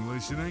companion. I'm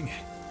listening.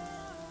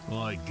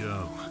 I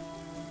go.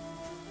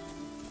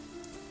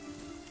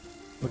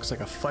 Looks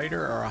like a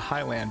fighter or a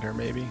Highlander,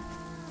 maybe.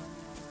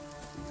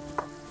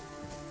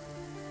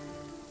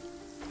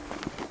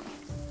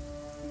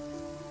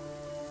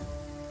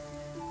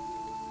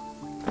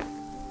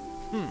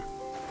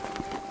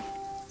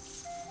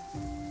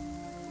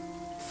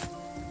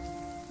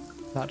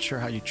 Not sure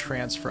how you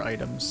transfer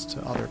items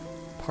to other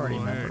party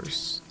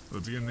members.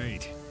 What do you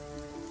need?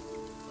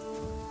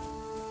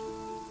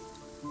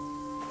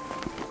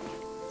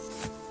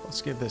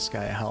 Let's give this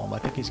guy a helm. I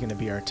think he's going to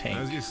be our tank.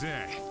 As you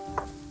say.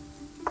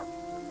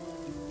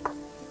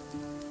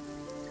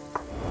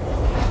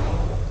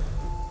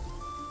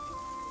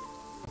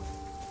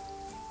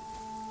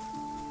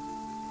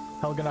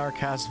 Helgenhar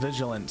casts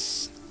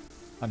Vigilance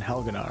on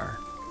Helgenhar.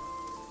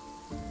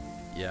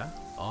 Yeah,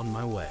 on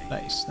my way.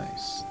 Nice,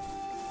 nice.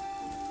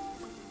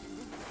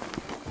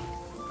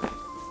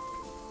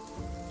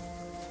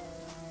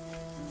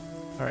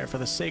 Alright, for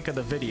the sake of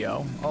the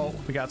video... Oh,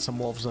 we got some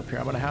wolves up here.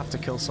 I'm gonna have to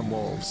kill some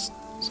wolves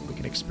so we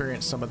can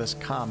experience some of this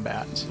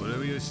combat.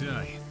 Whatever you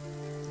say.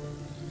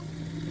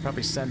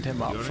 Probably send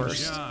him up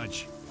first. In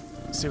charge.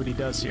 See what he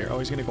does here. Oh,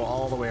 he's gonna go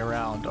all the way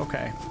around.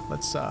 Okay,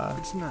 let's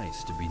It's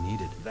nice to be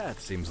needed.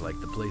 That seems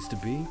like the place to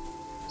be.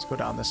 let's go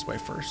down this way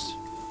first.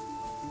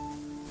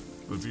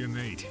 What do you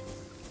need?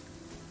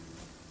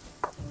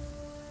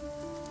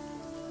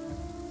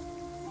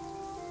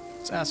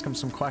 Let's ask him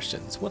some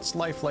questions. What's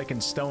life like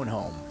in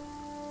Stoneholm?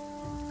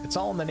 It's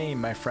all in the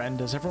name, my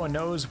friend. As everyone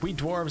knows, we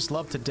dwarves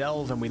love to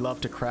delve and we love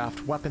to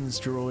craft weapons,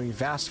 jewelry,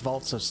 vast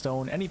vaults of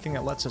stone, anything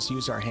that lets us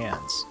use our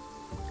hands.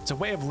 It's a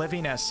way of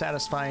living as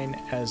satisfying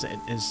as it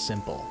is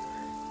simple.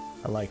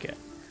 I like it.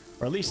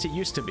 Or at least it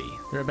used to be.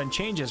 There have been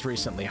changes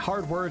recently,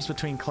 hard words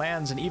between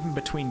clans and even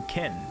between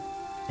kin,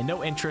 and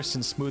no interest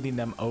in smoothing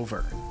them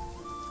over.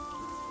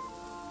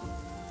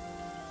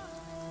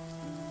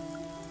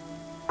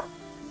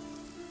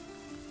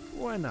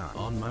 Why not?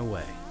 On my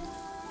way.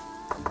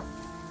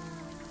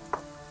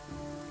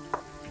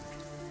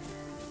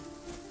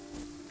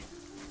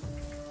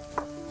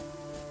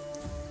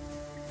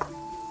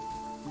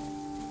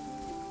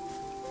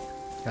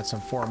 Got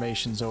some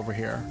formations over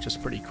here, which is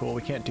pretty cool.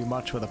 We can't do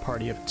much with a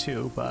party of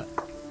 2, but...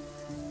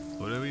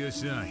 Whatever you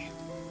say.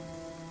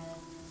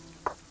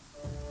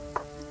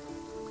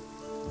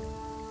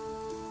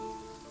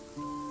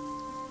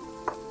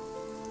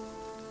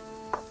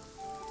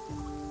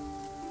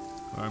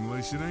 I'm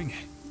listening.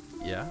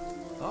 Yeah?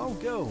 I'll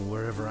go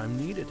wherever I'm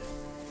needed.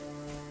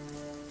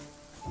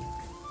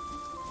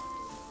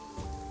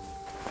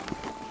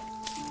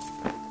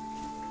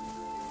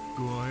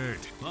 Go ahead.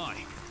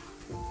 Aye.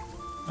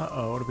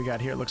 Uh-oh, what do we got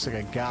here? It looks like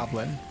a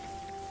goblin.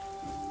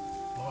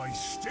 By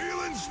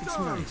steel and It's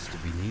stone! nice to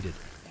be needed.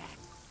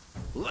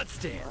 Let's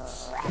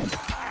dance!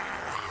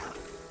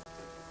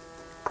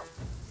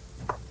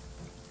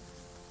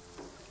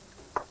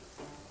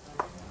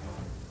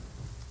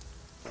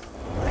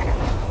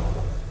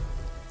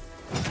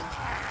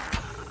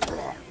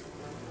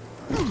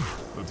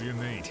 What do you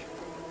need?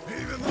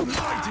 Even the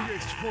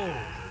mightiest fall!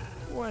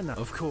 Why not?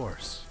 Of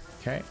course.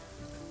 Okay.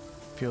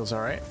 Feels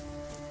alright.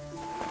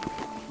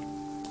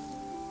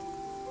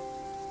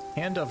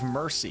 Hand of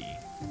Mercy.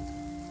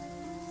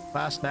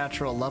 Class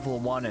natural, level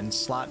 1, and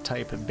slot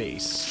type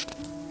base.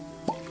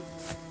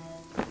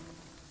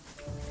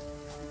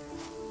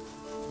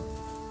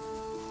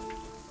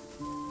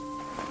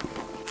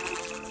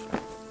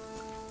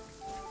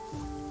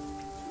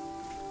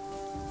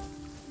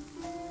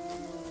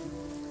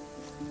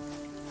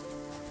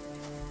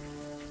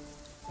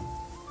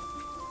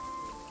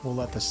 We'll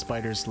let the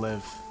spiders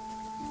live.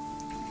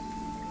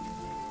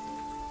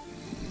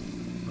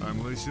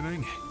 I'm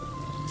listening.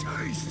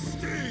 Taste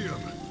steel!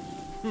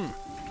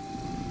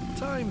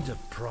 Time to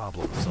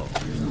problem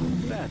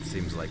solve. That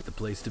seems like the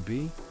place to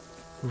be.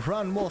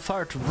 Run,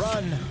 Wolfheart,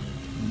 run!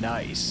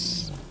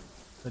 Nice.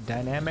 The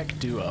dynamic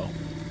duo.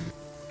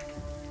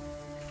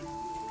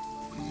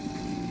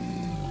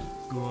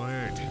 Go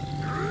ahead.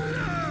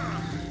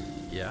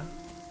 Yeah?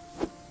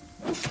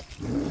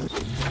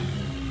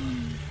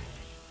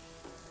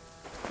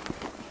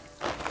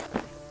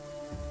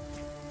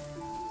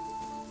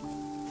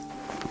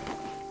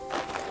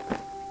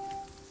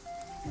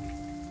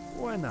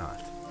 Why not?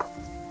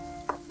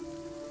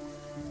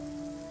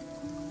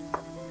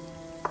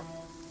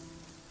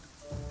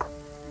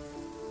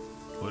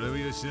 Whatever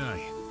you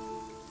say.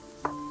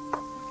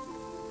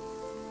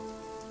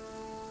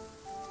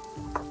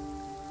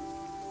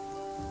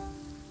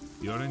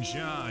 You're in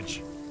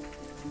charge.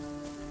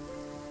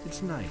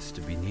 It's nice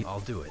to be neat.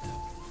 I'll do it.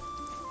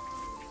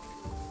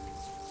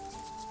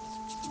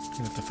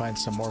 Gonna have to find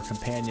some more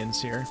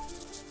companions here.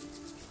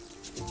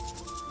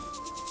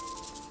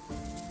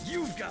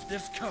 You've got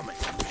this coming.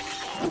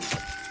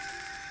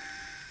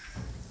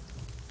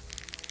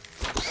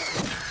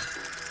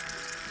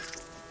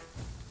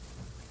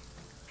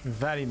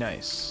 Very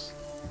nice.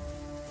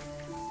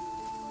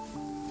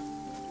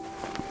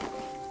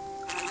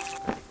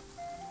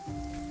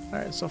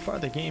 Alright, so far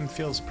the game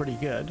feels pretty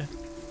good.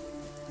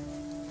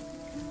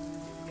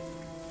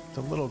 It's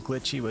a little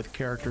glitchy with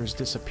characters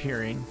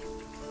disappearing.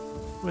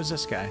 Who is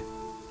this guy?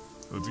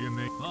 What do you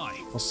need?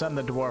 Aye. We'll send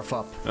the dwarf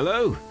up.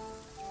 Hello?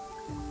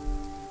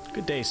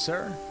 Good day,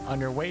 sir. On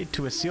your way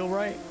to a seal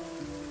right?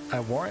 I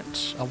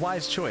warrant. A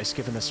wise choice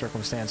given the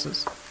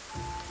circumstances.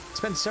 It's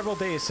been several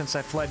days since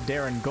I fled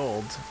Darren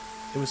Gold.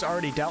 It was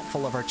already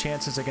doubtful of our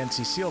chances against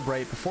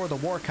Isilbright before the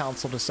War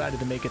Council decided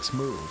to make its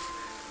move.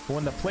 But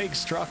when the plague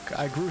struck,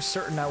 I grew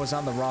certain I was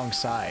on the wrong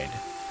side.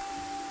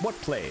 What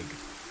plague?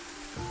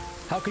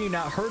 How can you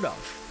not heard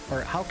of?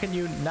 Or how can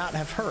you not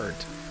have heard?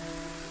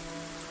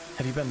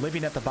 Have you been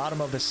living at the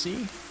bottom of the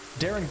sea?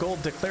 Darren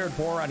Gold declared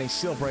war on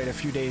Isilbright a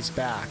few days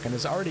back and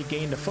has already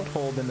gained a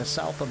foothold in the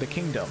south of the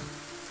kingdom.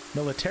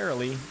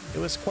 Militarily, it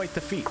was quite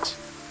the feat.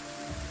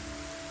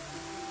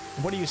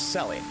 What are you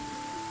selling?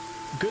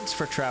 Goods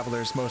for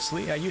travelers,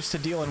 mostly. I used to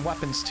deal in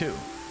weapons, too.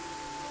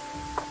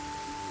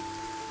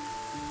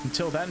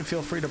 Until then,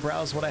 feel free to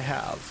browse what I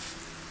have.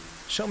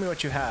 Show me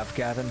what you have,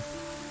 Gavin.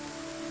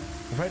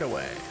 Right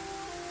away.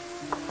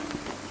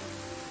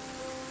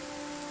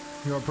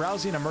 You are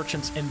browsing a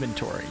merchant's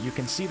inventory. You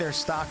can see their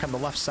stock on the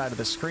left side of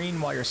the screen,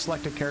 while your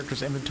selected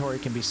character's inventory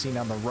can be seen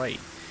on the right.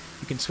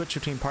 You can switch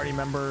between party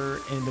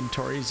member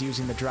inventories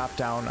using the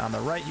drop-down on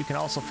the right. You can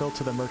also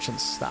filter the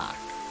merchant's stock.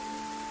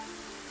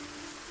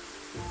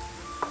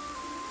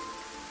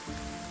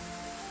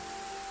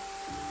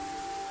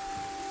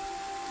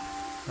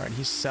 Alright,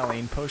 he's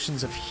selling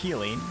potions of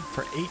healing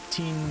for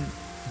 18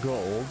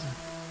 gold.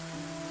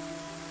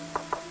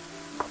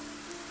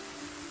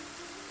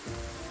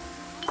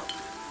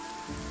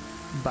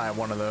 Buy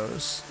one of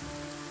those.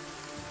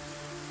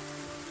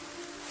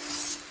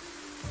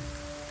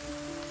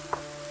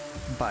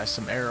 Buy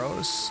some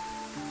arrows.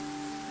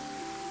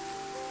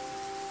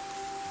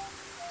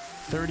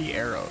 30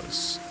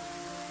 arrows.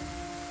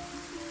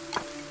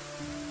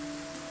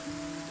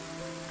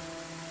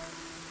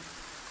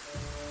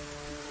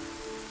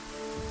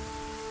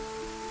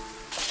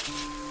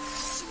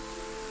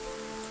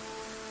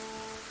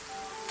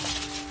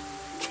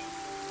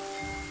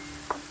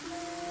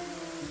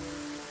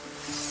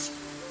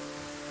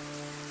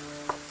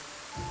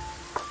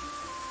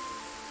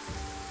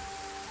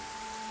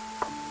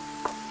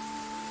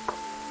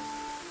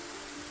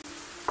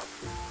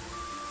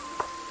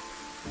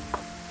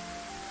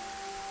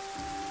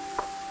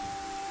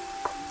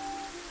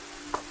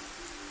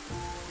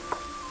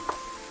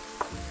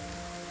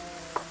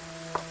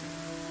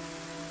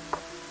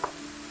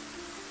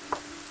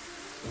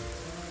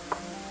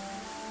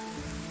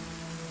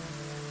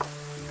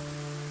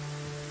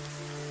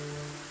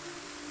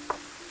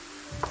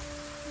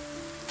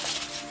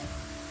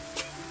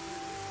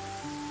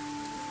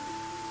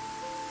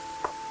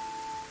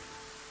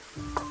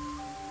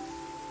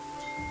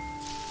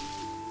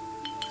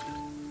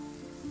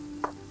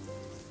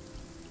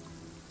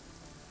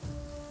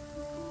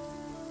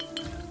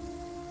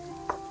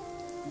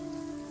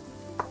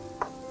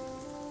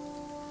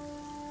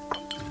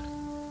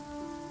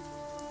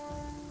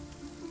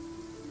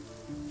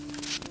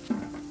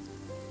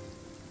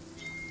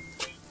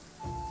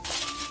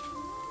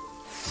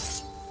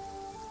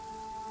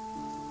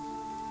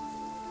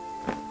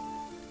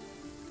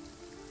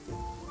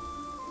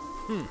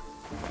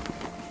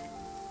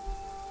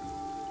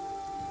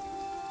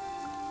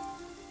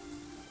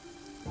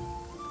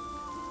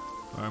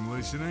 I'm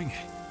listening.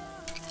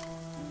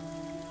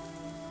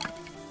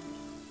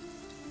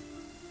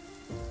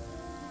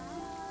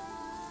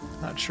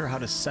 Not sure how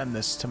to send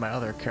this to my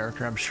other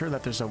character. I'm sure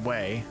that there's a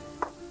way.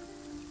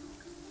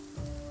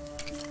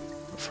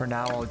 For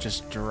now, I'll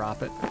just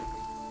drop it.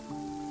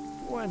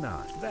 Why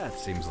not? That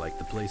seems like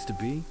the place to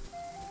be.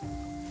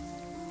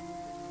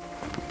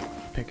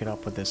 Pick it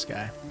up with this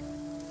guy.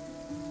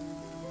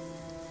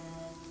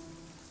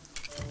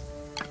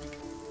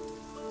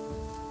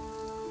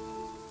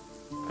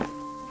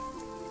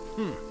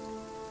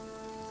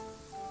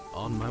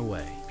 On my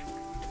way.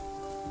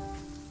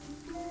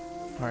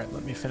 Alright,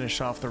 let me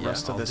finish off the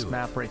rest of this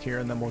map right here,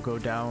 and then we'll go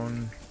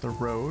down the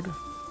road.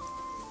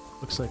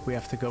 Looks like we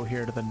have to go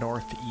here to the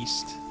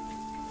northeast.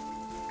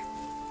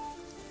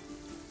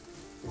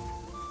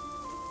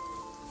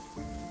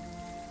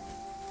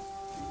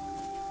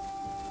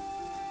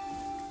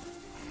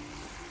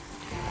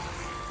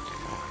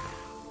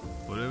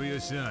 Whatever you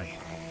say.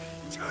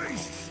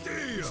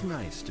 It's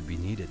nice to be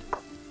needed.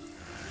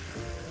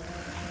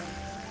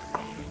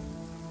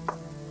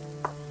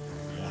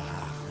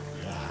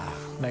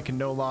 And I can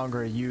no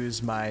longer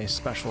use my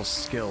special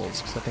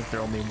skills, because I think they're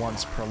only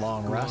once per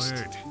long rest.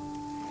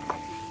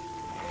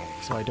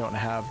 So I don't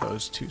have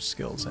those 2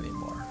 skills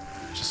anymore,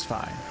 which is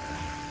fine.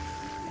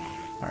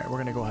 Alright, we're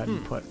gonna go ahead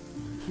and put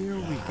Here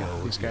we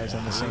go. these guys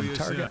on the same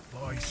target.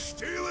 By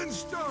steel and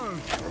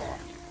stone.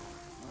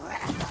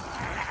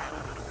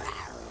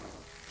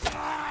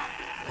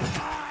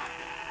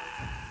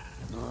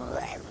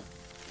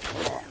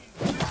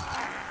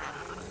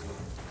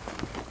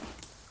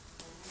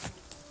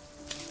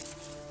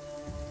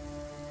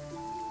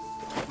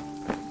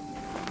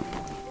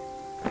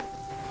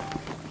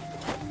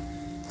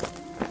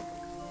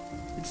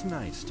 It's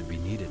nice to be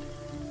needed.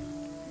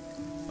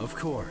 Of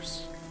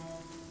course.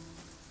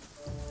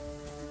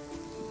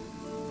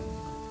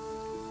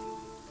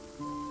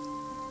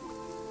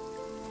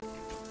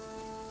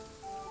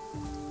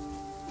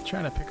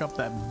 Trying to pick up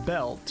that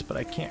belt, but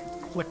I can't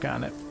click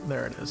on it.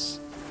 There it is.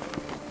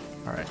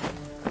 Alright.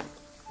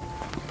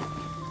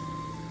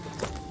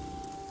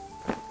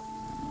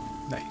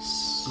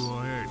 Nice. Go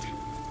ahead.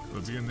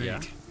 What do you need?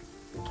 Yeah.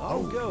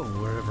 I'll go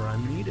wherever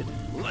I'm needed.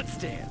 Let's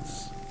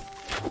dance.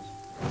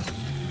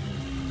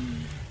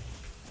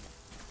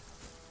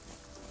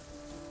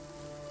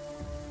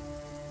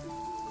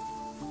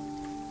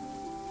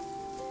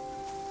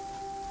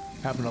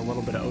 Having a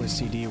little bit of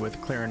OCD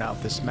with clearing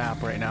out this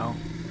map right now.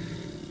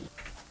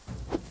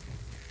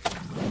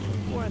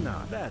 Why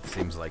not? That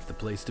seems like the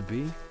place to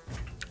be.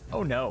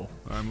 Oh no.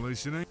 I'm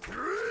listening.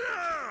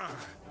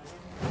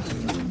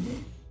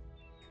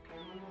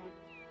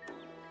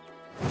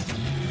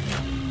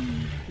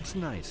 It's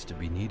nice to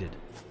be needed.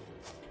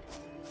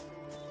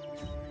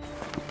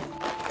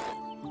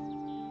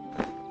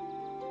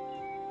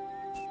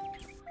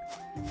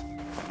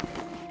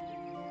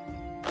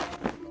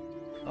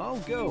 I'll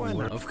go.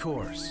 Of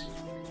course.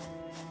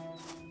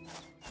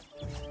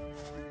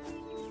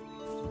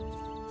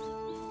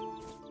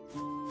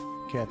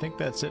 Okay, I think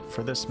that's it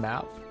for this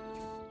map.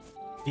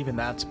 Even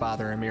that's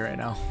bothering me right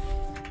now.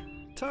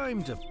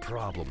 Time to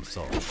problem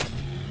solve.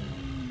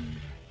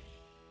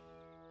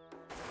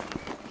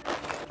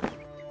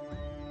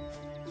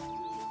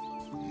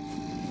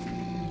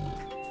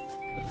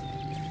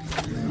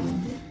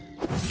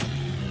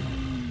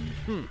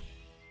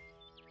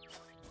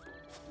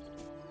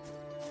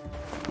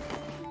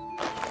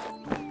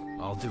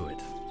 I'll do it.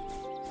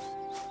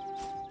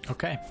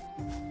 Okay.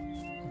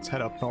 Let's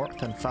head up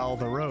north and follow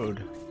the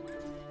road.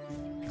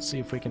 Let's see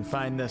if we can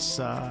find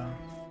this,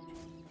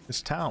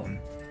 this town.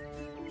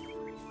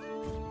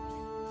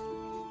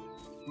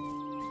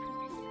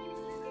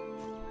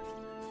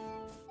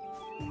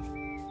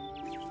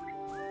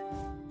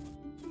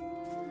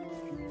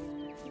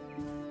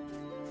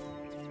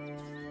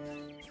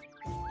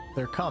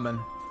 They're coming.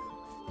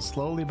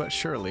 Slowly but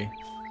surely.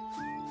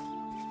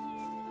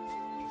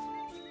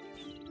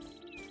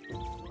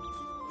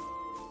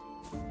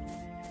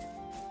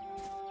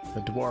 The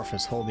dwarf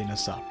is holding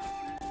us up.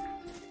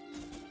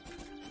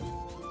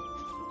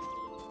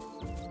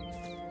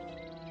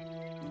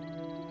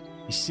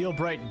 You seal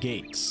bright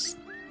gates.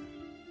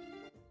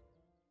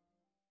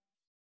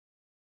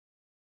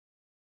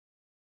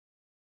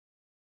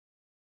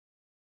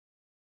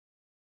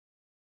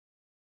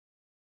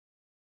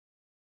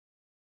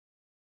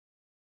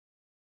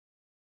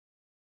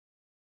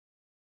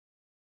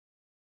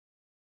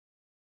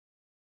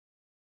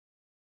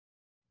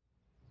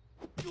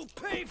 You'll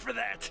pay for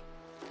that!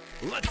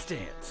 Let's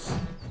dance.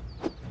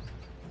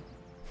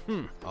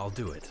 I'll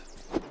do it.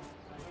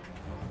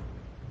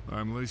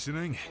 I'm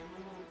listening.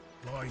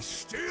 By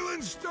steel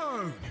and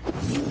stone.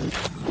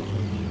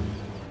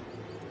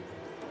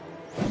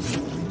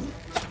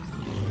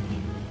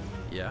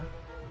 Yeah?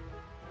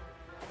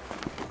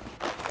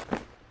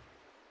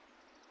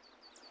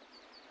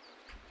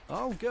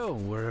 I'll go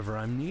wherever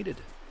I'm needed.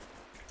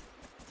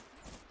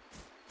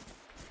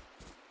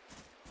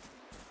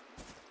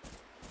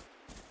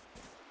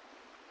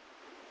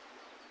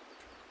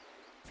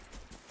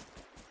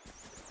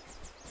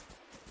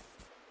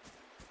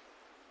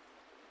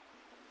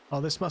 Oh,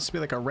 this must be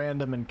like a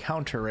random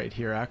encounter right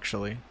here,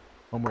 actually,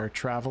 when we're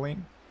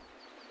traveling.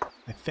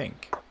 I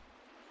think.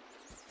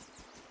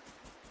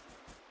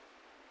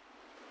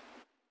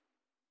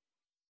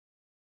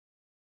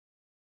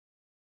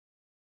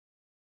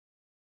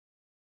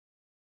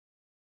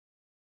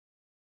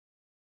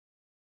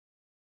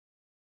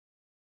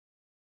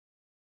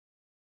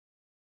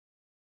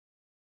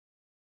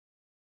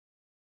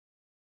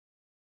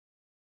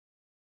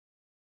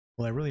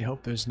 Well, I really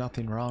hope there's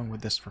nothing wrong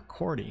with this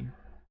recording.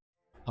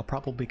 I'll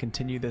probably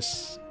continue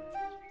this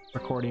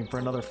recording for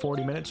another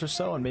 40 minutes or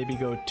so and maybe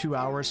go 2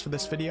 hours for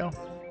this video.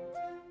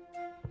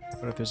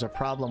 But if there's a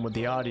problem with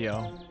the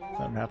audio, I'm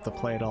gonna have to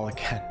play it all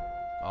again.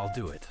 I'll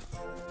do it.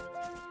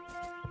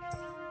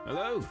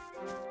 Hello?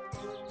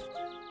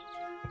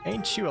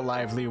 Ain't you a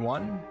lively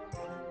one?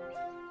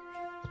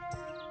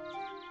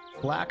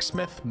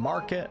 Blacksmith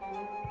Market.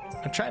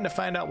 I'm trying to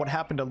find out what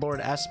happened to Lord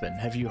Espen.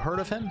 Have you heard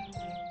of him?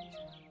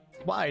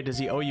 Why? Does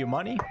he owe you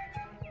money?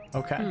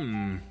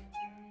 Okay.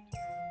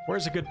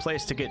 Where's a good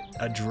place to get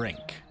a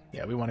drink?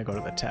 Yeah, we want to go to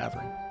the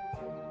tavern.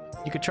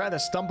 You could try the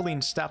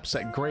stumbling steps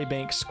at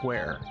Greybank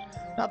Square.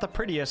 Not the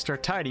prettiest or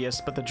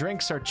tidiest, but the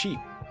drinks are cheap.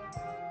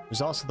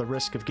 There's also the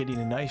risk of getting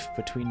a knife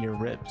between your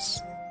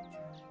ribs.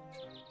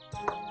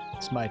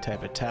 It's my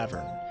type of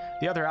tavern.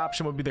 The other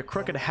option would be the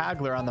Crooked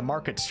Haggler on the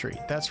Market Street.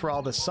 That's where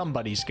all the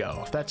somebodies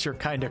go, if that's your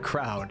kind of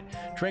crowd.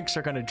 Drinks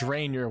are going to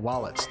drain your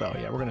wallets, though.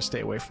 Yeah, we're going to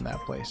stay away from that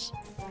place.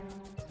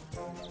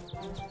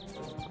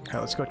 Okay,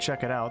 let's go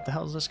check it out. What the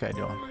hell is this guy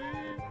doing?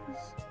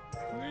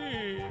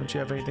 Don't you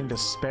have anything to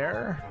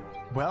spare?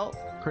 Well,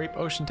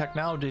 Grapeocean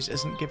Technologies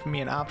isn't giving me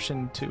an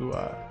option to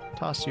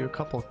toss you a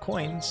couple of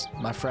coins,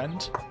 my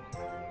friend.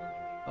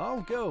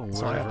 I'll go wherever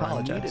So I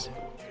apologize. I'm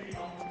needed.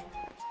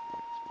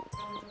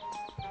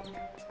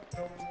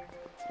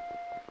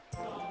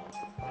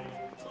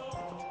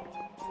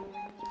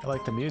 I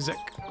like the music.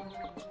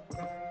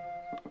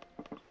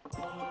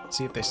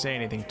 See if they say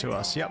anything to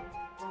us. Yep.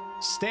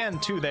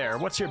 Stand to there.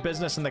 What's your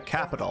business in the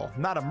capital?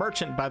 Not a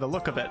merchant by the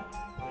look of it.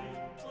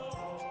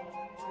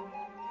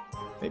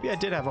 Maybe I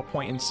did have a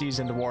point in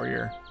Seasoned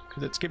Warrior,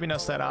 because it's giving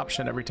us that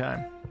option every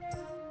time.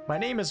 My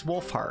name is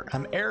Wolfheart.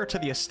 I'm heir to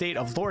the estate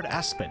of Lord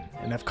Espen,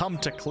 and have come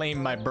to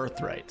claim my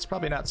birthright. It's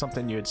probably not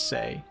something you'd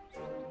say.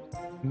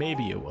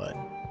 Maybe you would.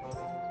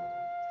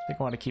 I think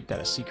I want to keep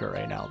that a secret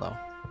right now, though.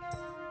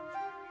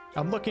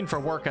 I'm looking for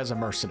work as a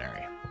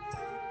mercenary.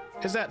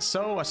 Is that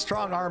so? A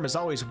strong arm is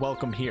always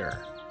welcome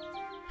here.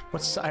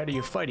 What side are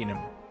you fighting him?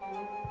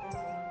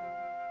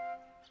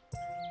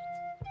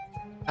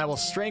 I will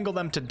strangle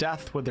them to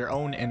death with their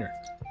own innards.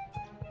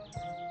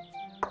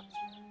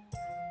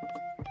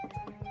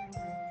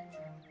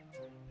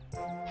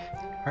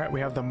 Alright, we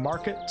have the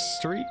Market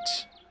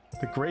Street,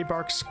 the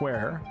Greybark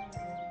Square,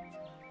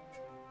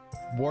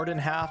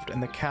 Wardenhaft,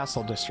 and the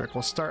Castle District.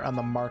 We'll start on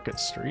the Market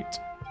Street.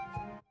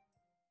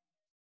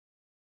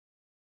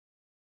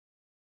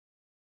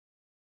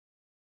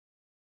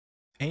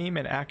 Aim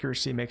and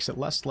accuracy makes it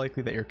less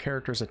likely that your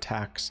character's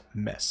attacks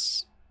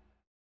miss.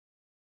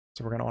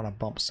 So we're going to want to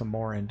bump some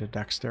more into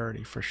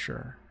dexterity for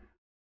sure.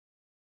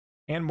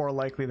 And more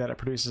likely that it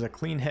produces a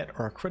clean hit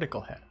or a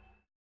critical hit.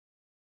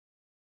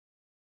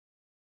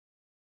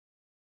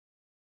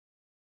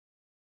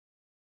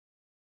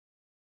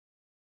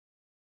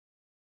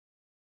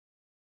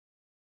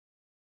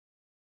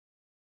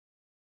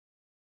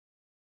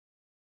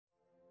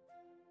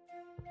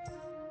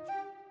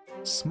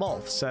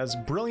 Smulf says,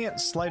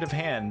 brilliant sleight of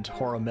hand,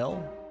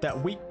 Horomil.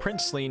 That weak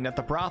princeling at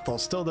the brothel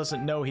still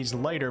doesn't know he's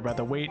lighter by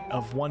the weight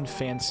of one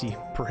fancy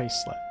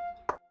bracelet.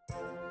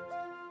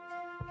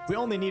 We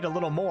only need a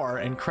little more,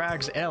 and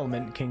Crag's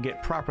ailment can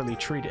get properly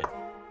treated.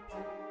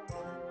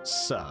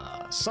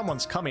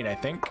 Someone's coming, I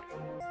think.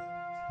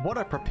 What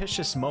a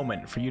propitious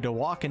moment for you to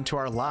walk into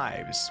our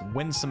lives,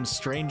 winsome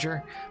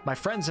stranger. My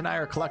friends and I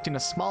are collecting a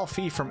small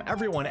fee from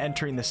everyone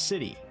entering the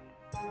city.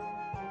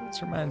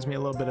 This reminds me a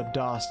little bit of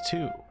DOS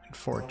 2 and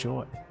Fort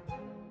Joy.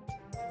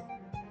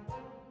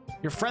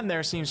 Your friend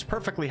there seems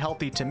perfectly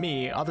healthy to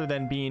me, other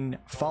than being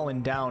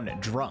fallen down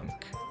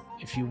drunk.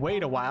 If you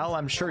wait a while,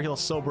 I'm sure he'll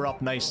sober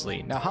up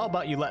nicely. Now how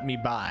about you let me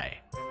by?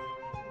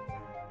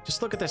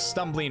 Just look at this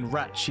stumbling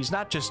wretch. He's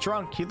not just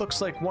drunk, he looks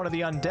like one of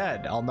the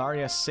undead.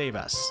 Alnaria, save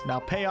us. Now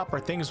pay up or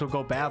things will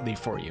go badly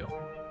for you.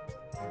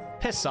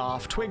 Piss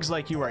off, twigs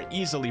like you are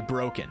easily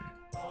broken.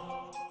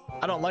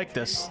 I don't like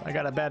this. I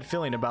got a bad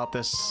feeling about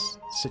this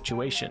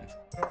situation.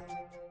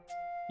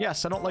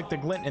 Yes, I don't like the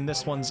glint in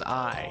this one's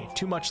eye.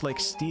 Too much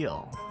like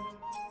steel.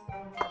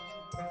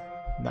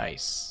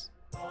 Nice.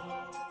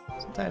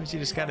 Sometimes you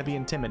just gotta be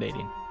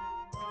intimidating.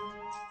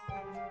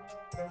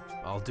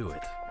 I'll do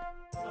it.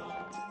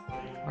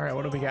 Alright,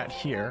 what do we got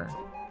here?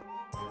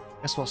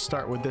 Guess we'll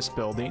start with this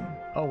building.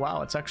 Oh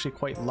wow, it's actually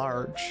quite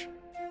large.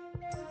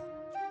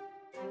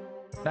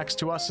 Next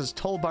to us is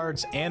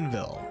Tolbard's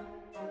Anvil.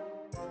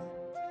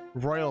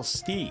 Royal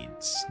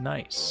Steeds.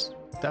 Nice.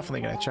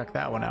 Definitely gonna check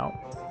that one out.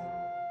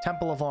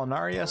 Temple of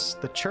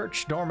Alnarius, the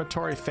church,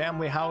 dormitory,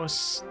 family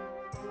house,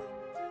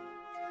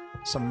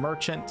 some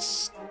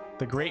merchants,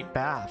 the Great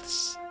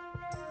Baths.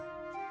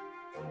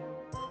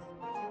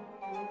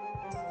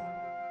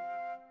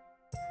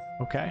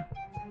 Okay.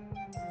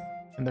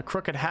 And the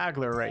Crooked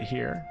Haggler right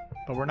here.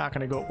 But we're not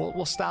going to go...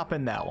 We'll stop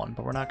in that one,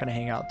 but we're not going to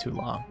hang out too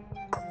long.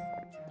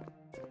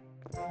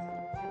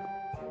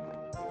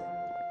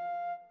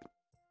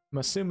 I'm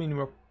assuming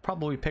we'll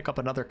probably pick up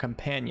another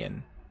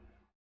companion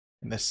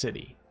in the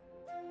city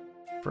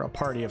for a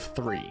party of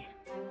 3.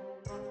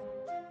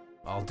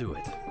 I'll do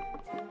it.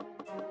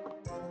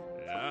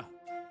 Yeah?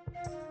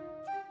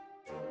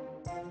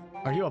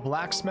 Are you a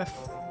blacksmith?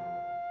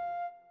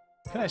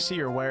 Can I see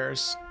your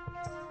wares?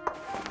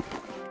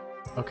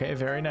 Okay,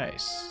 very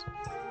nice.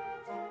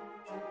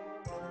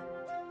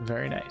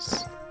 Very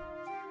nice.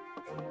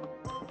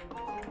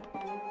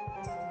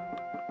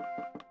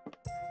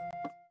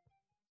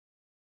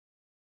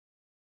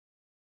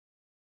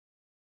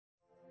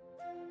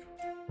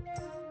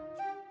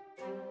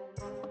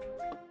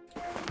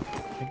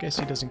 I guess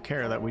he doesn't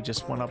care that we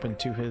just went up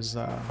into his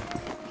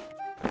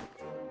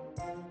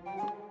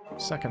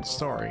second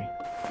story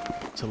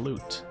to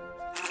loot.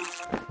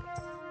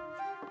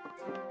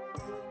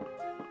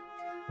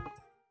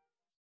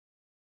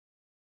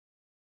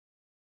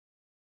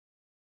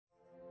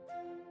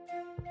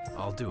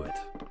 I'll do it.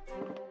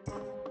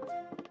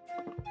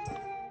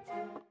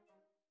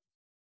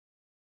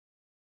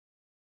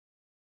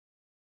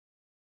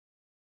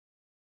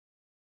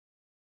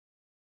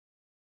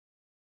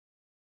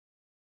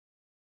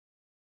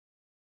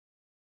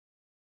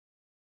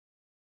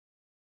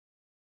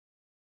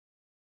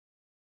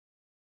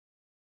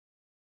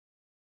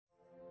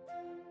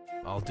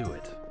 I'll do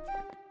it.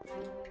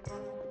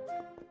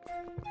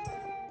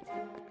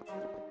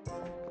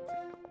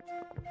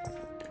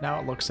 Now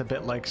it looks a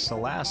bit like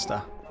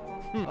Solasta.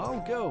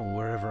 I'll go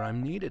wherever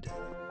I'm needed.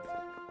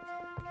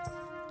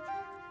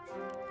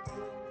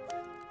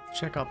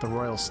 Check out the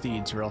royal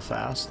steeds real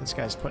fast. This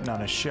guy's putting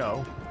on a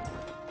show.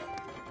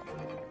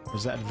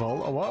 Is that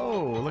Vol? Oh,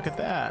 whoa, look at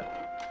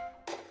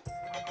that.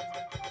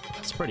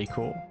 That's pretty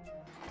cool.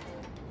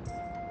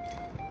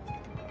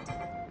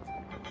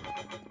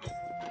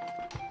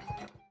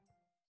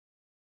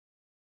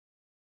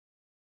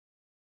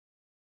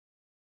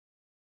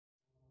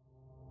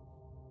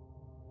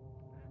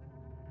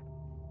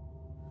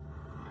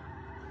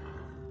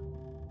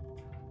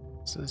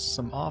 This is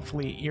some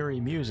awfully eerie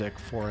music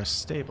for a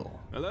stable.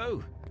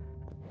 Hello?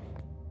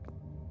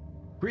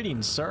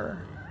 Greetings,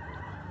 sir.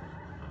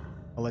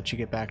 I'll let you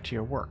get back to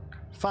your work.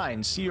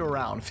 Fine, see you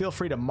around. Feel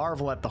free to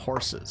marvel at the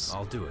horses.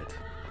 I'll do it.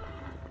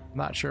 I'm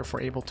not sure if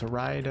we're able to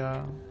ride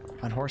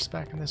on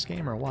horseback in this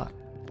game or what.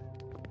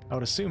 I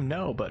would assume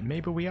no, but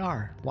maybe we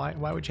are. Why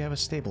would you have a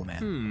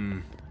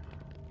stableman?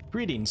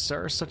 Greetings,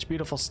 sir. Such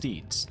beautiful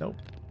steeds. Nope.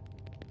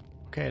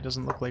 Okay, it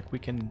doesn't look like we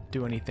can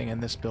do anything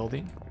in this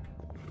building.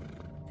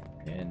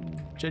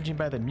 And judging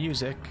by the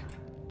music,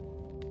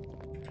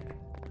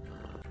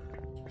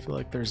 I feel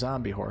like they're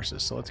zombie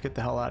horses, so let's get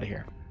the hell out of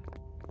here.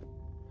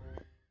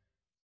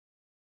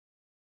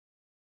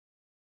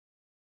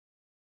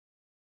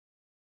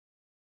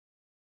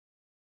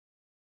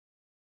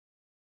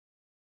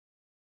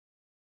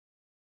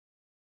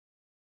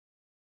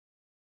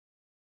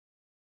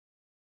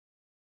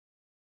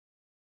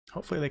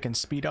 Hopefully they can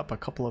speed up a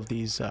couple of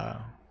these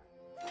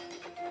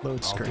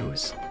load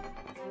screens.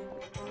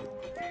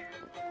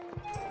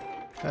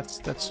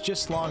 That's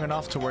just long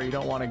enough to where you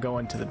don't want to go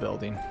into the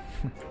building.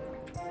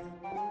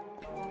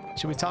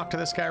 Should we talk to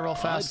this guy real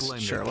fast?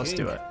 Sure, let's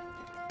do it.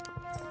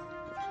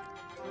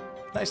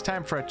 Nice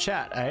time for a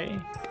chat, eh?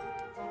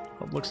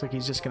 Oh, looks like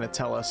he's just gonna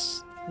tell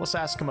us. Let's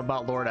ask him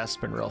about Lord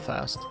Espen real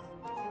fast.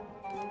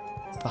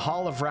 The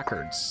Hall of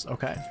Records,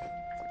 okay.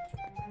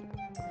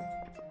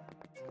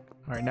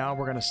 Alright, now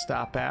we're gonna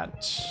stop at...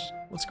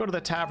 Let's go to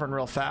the tavern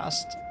real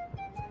fast.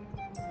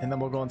 And then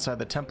we'll go inside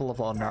the Temple of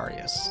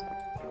Alnarius.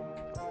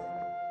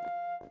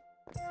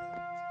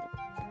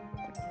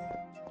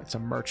 It's a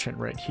merchant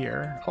right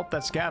here. Oh,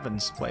 that's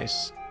Gavin's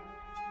place.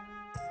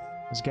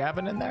 Is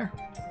Gavin in there?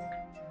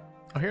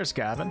 Oh, here's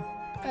Gavin.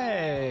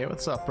 Hey,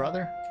 what's up,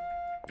 brother?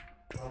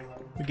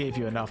 We gave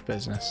you enough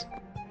business.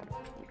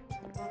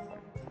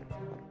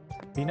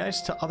 Be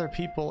nice to other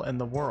people in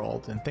the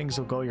world and things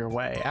will go your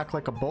way. Act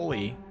like a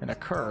bully and a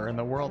cur and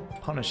the world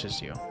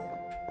punishes you.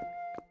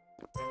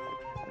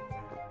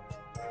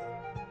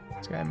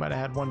 This guy might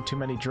have had one too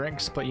many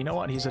drinks, but you know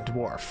what? He's a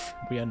dwarf.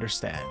 We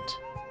understand.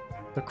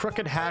 The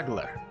Crooked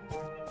Haggler.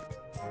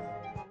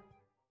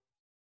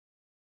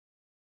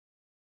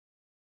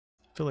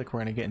 I feel like we're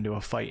gonna get into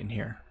a fight in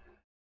here.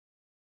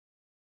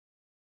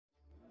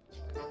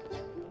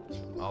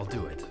 I'll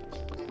do it.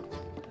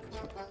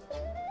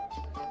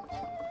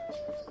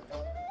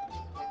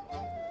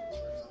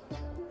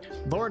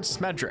 Lord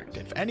Smedrick,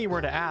 if any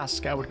were to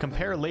ask, I would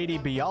compare Lady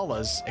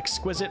Biala's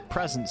exquisite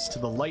presence to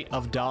the light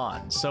of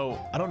dawn. So,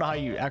 I don't know how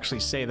you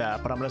actually say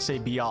that, but I'm gonna say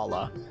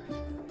Biala.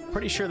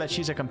 Pretty sure that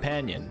she's a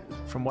companion,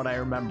 from what I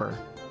remember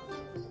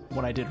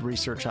when I did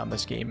research on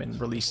this game and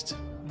released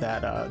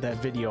that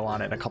video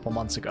on it a couple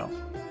months ago.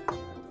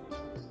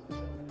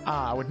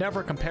 I would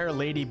never compare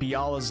Lady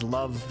Biala's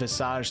love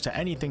visage to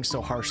anything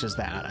so harsh as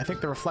that. I think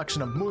the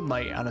reflection of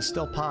moonlight on a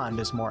still pond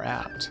is more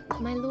apt.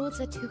 My lords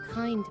are too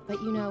kind,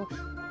 but you know,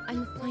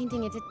 I'm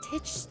finding it a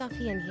titch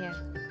stuffy in here.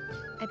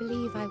 I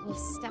believe I will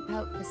step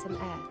out for some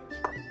air.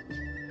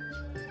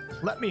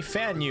 Let me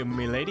fan you,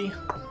 milady.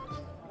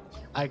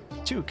 I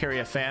too carry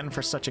a fan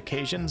for such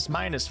occasions.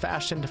 Mine is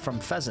fashioned from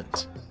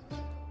pheasant.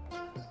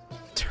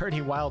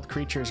 Dirty wild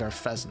creatures are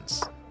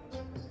pheasants.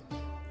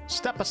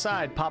 Step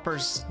aside,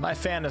 poppers. My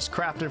fan is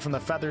crafted from the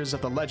feathers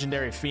of the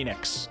legendary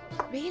phoenix.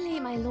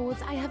 Really, my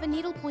lords, I have a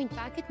needlepoint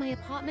back at my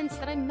apartments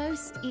that I'm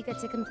most eager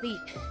to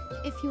complete.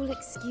 If you'll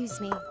excuse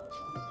me.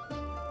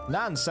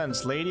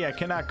 Nonsense, lady. I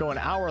cannot go an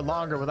hour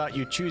longer without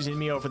you choosing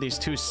me over these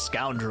two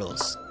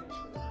scoundrels.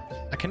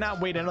 I cannot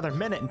wait another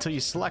minute until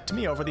you select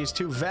me over these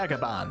two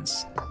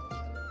vagabonds.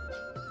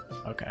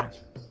 Okay.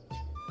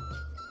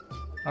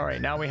 All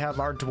right, now we have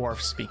our dwarf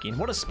speaking.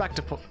 What a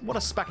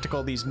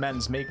spectacle these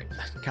men's make.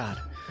 God,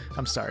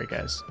 I'm sorry,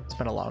 guys. It's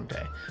been a long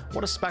day.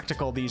 What a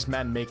spectacle these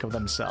men make of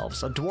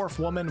themselves. A dwarf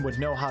woman would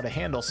know how to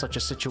handle such a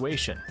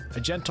situation.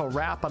 A gentle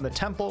rap on the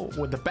temple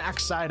with the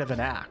backside of an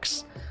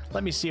axe.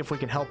 Let me see if we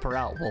can help her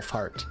out,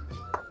 Wolfheart.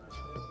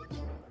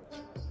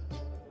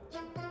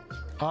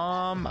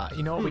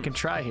 You know what we can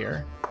try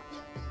here?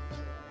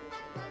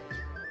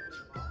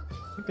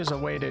 I think there's a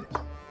way to...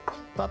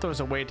 thought there was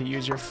a way to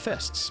use your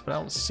fists, but I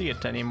don't see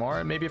it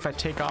anymore. Maybe if I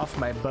take off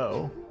my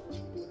bow.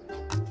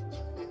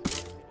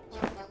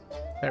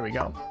 There we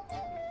go.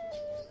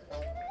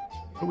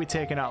 Who are we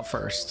taking out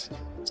first?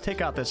 Let's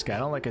take out this guy. I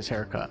don't like his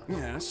haircut.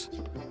 Yes.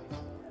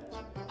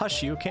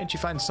 Hush you, can't you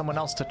find someone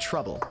else to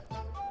trouble?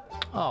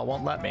 Oh, it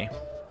won't let me.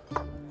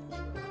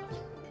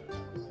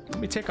 Let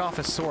me take off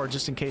his sword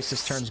just in case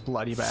this turns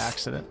bloody by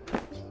accident.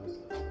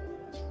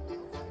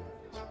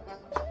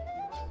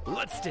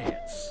 Let's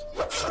dance.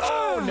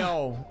 Oh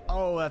no!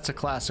 Oh, that's a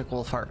classic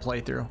Wolfheart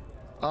playthrough.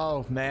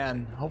 Oh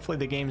man, hopefully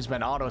the game's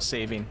been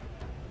auto-saving.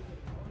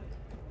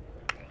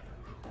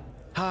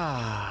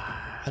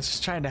 I was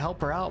just trying to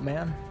help her out,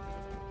 man.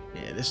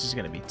 Yeah, this is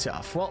gonna be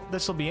tough. Well,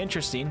 this will be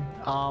interesting.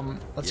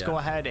 Let's go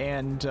ahead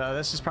and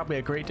this is probably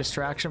a great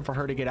distraction for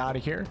her to get out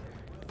of here.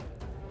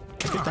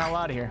 Get the hell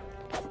out of here.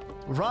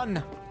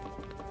 Run!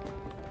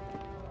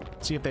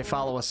 See if they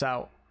follow us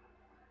out.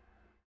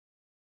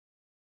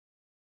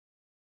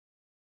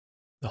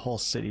 The whole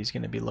city's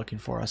gonna be looking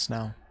for us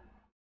now.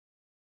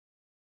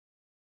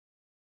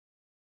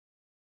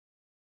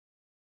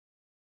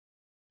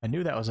 I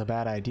knew that was a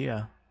bad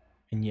idea,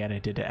 and yet I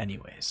did it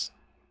anyways.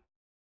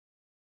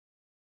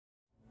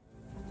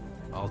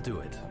 I'll do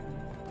it.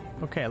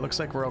 Okay, it looks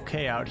like we're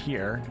okay out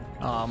here.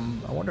 I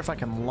wonder if I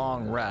can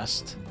long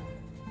rest.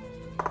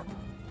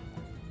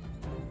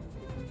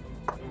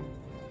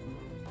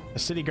 The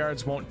city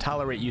guards won't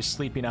tolerate you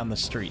sleeping on the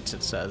streets,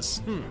 it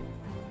says.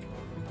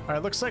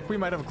 Alright, looks like we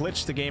might have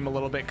glitched the game a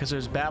little bit because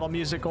there's battle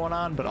music going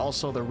on, but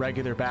also the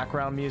regular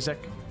background music.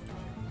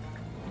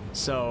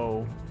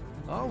 So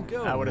I'll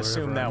go I would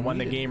assume that when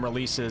the needed. game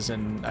releases,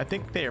 and I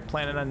think they are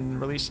planning on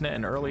releasing it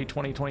in early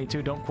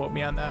 2022, don't quote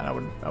me on that,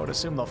 I would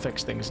assume they'll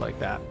fix things like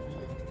that.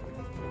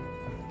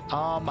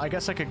 I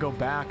guess I could go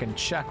back and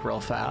check real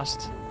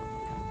fast.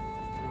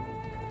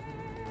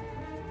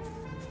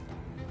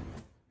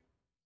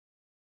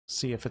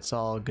 See if it's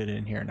all good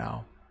in here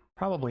now.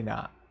 Probably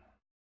not.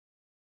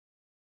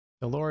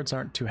 The lords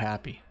aren't too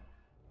happy.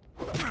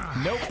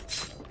 Nope.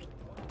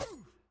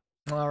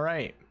 All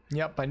right.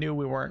 Yep, I knew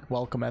we weren't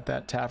welcome at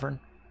that tavern.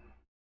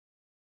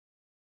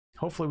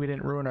 Hopefully we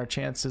didn't ruin our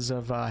chances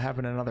of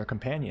having another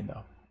companion,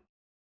 though.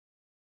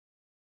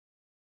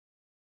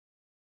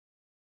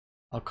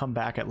 I'll come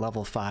back at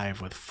level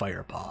 5 with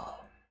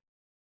Fireball.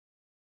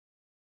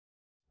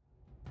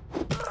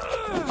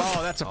 Oh,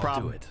 that's a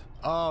problem. I'll do it.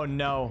 Oh,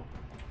 no.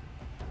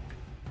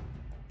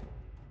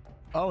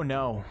 Oh,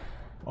 no.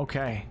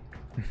 Okay.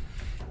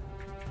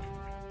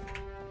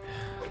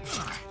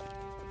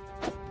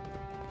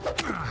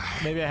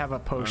 Maybe I have a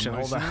potion.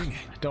 Hold on. I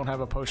don't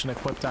have a potion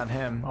equipped on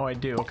him. Oh, I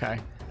do. Okay.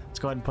 Let's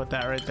go ahead and put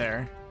that right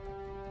there.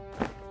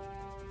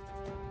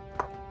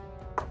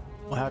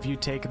 We'll have you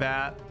take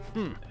that.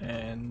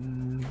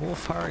 And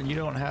Wolfheart, you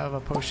don't have a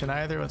potion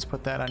either. Let's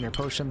put that on your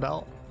potion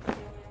belt.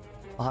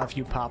 I'll have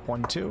you pop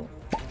one too.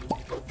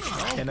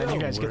 And then you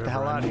guys get the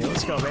hell out of here.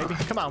 Let's go, baby.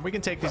 Come on, we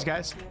can take these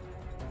guys.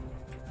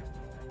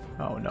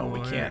 Oh no, we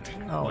can't.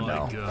 Oh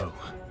no. Go.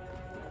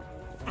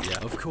 Yeah,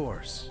 of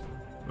course.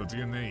 What do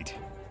you need?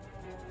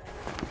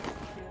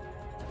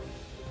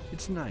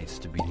 It's nice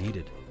to be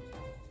needed.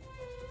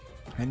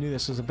 I knew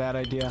this was a bad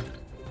idea.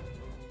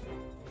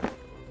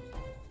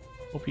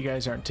 Hope you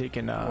guys aren't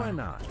taking Why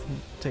not?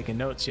 taking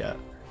notes yet.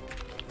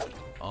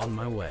 On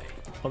my way.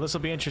 Well, this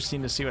will be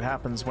interesting to see what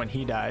happens when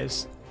he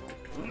dies.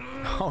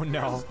 Oh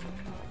no.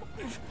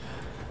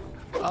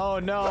 Oh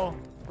no.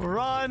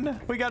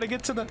 Run! We gotta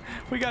get to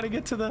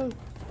the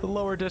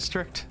lower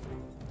district.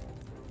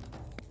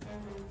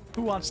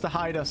 Who wants to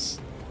hide us?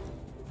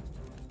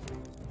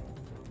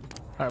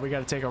 Alright, we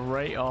gotta take a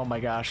right. Oh my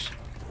gosh.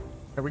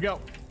 Here we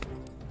go.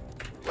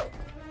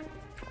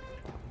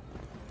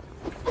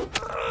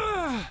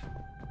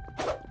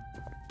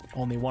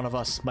 Only one of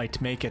us might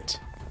make it.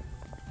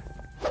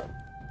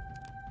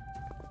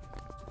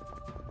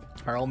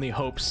 Our only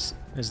hopes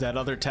is that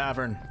other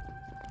tavern.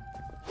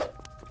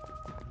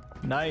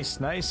 Nice,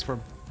 nice.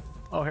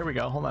 Oh, here we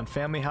go. Hold on.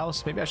 Family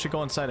house. Maybe I should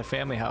go inside a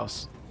family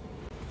house.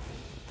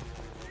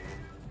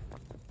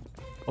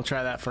 We'll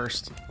try that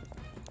first.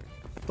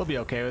 They'll be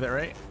okay with it,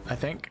 right? I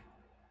think.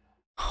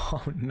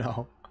 Oh,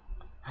 no.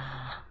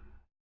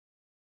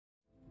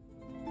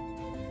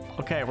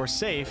 Okay, we're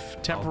safe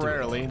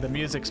temporarily. The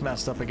music's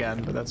messed up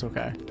again, but that's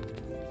okay.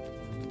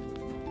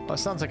 Oh, it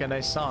sounds like a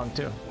nice song,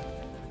 too.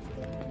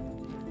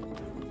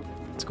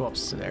 Let's go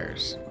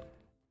upstairs.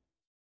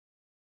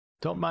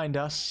 Don't mind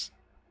us.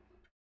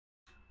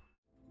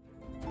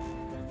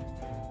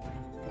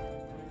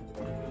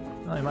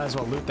 Well, you might as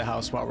well loot the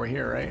house while we're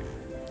here, right?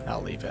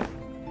 I'll leave it.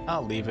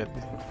 I'll leave it.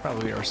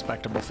 Probably a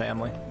respectable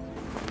family.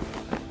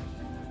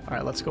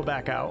 Alright, let's go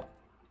back out.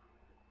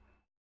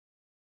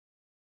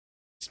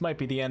 This might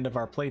be the end of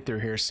our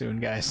playthrough here soon,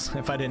 guys,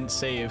 if I didn't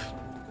save.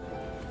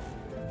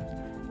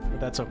 But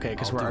that's okay,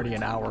 because we're already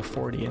an hour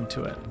 40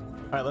 into it.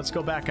 Alright, let's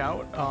go back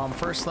out.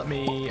 First, let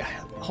me...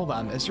 Hold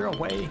on, is there a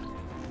way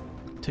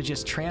to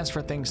just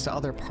transfer things to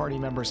other party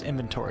members'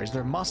 inventories?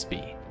 There must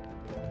be.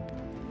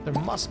 There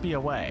must be a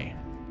way.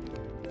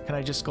 Can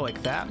I just go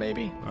like that,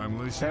 maybe? I'm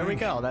listening. There we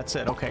go, that's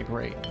it. Okay,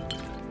 great.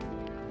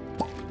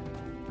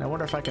 I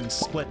wonder if I can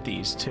split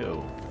these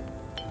two.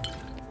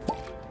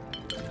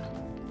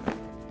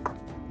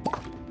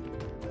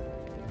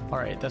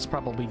 Alright, that's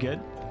probably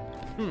good.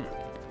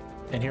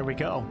 And here we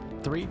go.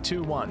 3,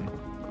 2, 1.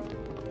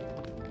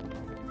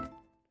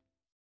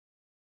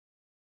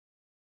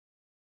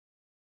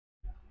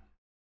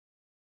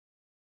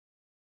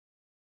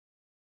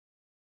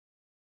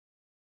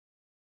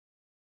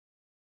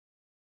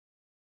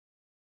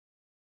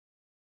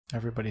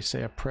 Everybody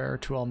say a prayer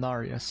to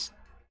Elnarius.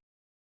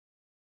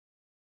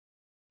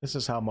 This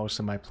is how most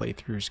of my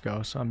playthroughs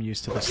go, so I'm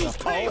used to this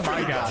stuff. Oh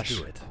my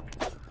gosh!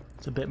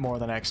 It's a bit more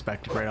than I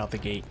expected right out the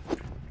gate.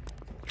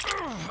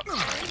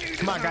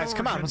 Come on, guys,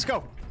 come on, let's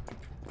go!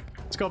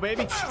 Let's go,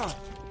 baby!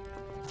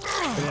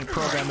 I didn't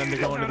program them to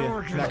go into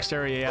the next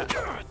area yet.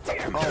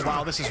 Oh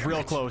wow, this is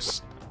real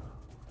close.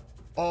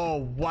 Oh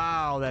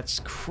wow, that's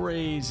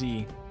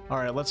crazy.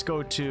 Alright, let's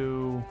go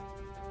to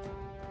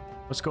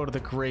the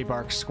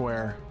Greybark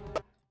Square.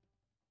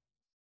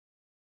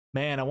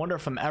 Man, I wonder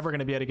if I'm ever going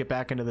to be able to get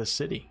back into this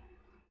city.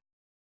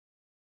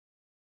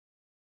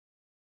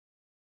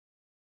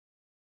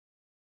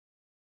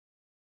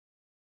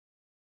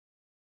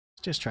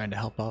 Just trying to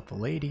help out the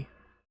lady.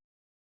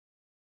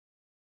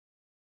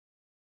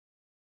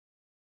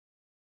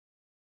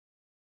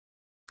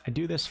 I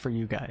do this for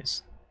you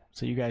guys,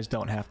 so you guys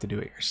don't have to do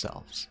it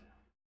yourselves.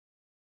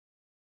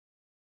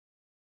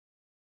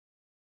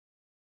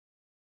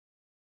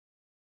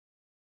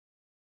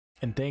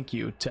 And thank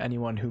you to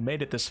anyone who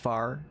made it this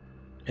far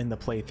in the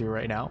playthrough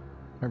right now.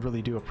 I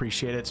really do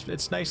appreciate it.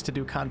 It's nice to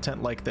do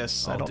content like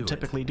this. I don't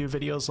typically do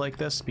videos like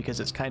this because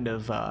it's kind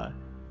of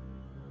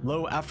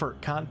low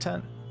effort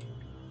content.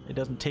 It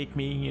doesn't take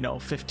me, you know,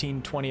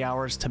 15-20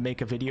 hours to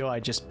make a video. I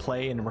just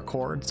play and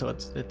record, so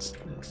it's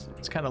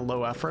kind of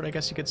low effort, I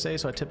guess you could say.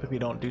 So I typically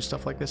don't do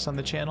stuff like this on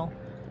the channel,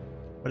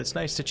 but it's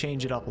nice to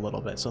change it up a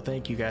little bit. So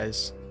thank you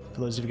guys,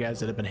 for those of you guys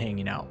that have been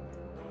hanging out.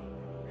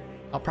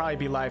 I'll probably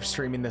be live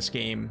streaming this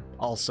game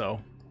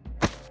also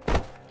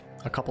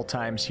a couple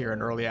times here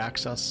in early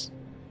access.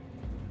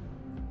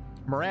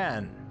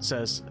 Moran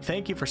says,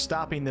 thank you for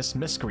stopping this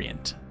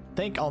miscreant.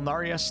 Thank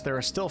Elnarius, there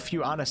are still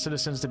few honest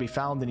citizens to be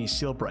found in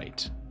East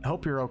Sealbright. I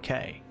hope you're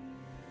okay.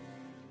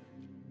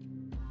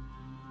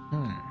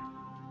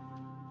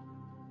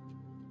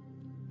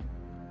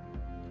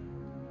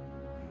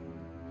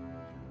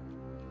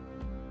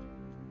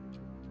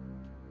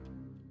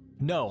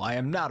 No, I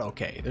am not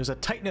okay. There's a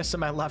tightness in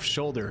my left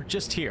shoulder,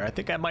 just here. I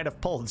think I might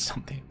have pulled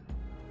something.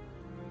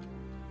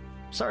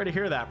 Sorry to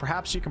hear that.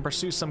 Perhaps you can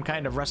pursue some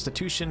kind of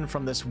restitution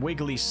from this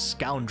wiggly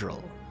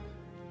scoundrel.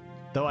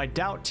 Though I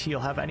doubt he'll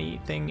have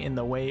anything in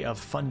the way of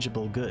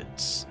fungible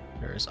goods.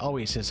 There's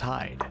always his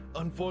hide.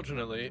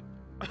 Unfortunately...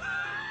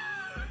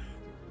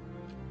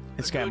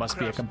 This guy must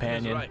be a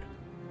companion. Right.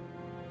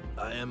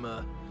 I am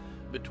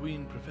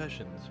between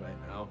professions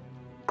right now.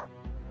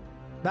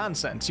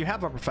 Nonsense, you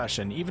have a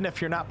profession, even if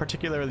you're not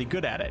particularly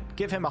good at it.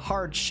 Give him a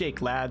hard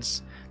shake,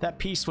 lads. That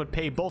piece would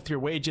pay both your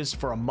wages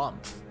for a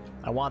month.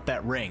 I want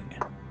that ring.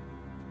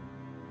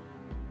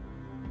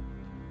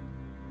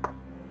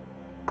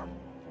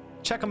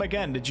 Check him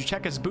again. Did you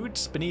check his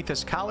boots? Beneath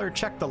his collar,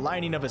 check the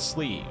lining of his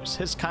sleeves.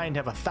 His kind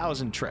have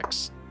 1,000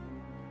 tricks.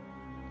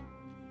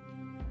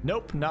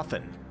 Nope,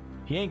 nothing.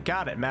 He ain't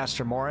got it,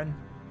 Master Morin.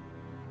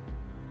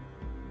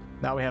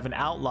 Now we have an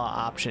outlaw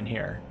option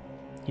here.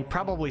 He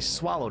probably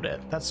swallowed it.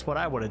 That's what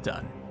I would have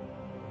done.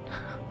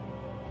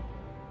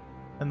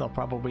 And they'll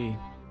probably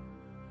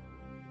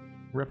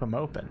rip him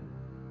open.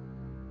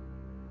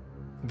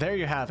 There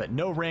you have it.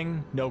 No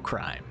ring, no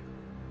crime.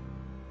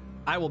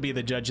 I will be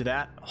the judge of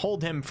that.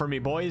 Hold him for me,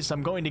 boys.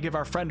 I'm going to give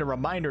our friend a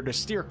reminder to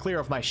steer clear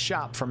of my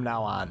shop from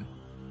now on.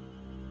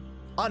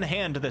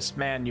 Unhand this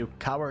man, you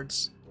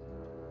cowards.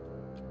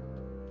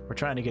 We're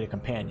trying to get a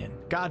companion.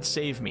 God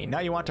save me. Now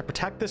you want to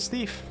protect this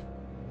thief?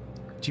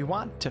 Do you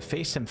want to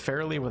face him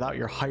fairly without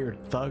your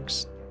hired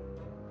thugs?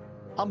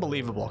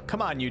 Unbelievable.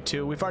 Come on, you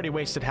two. We've already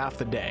wasted half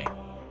the day.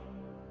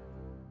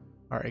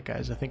 Alright,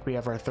 guys. I think we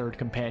have our third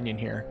companion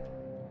here.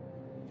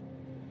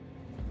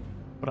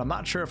 But I'm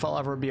not sure if I'll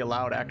ever be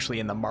allowed actually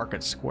in the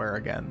market square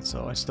again,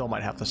 so I still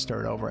might have to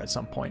start over at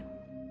some point.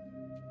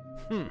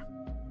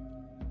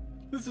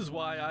 This is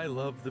why I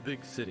love the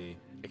big city.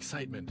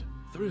 Excitement,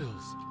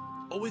 thrills,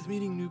 always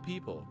meeting new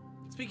people.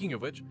 Speaking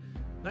of which,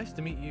 nice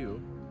to meet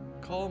you.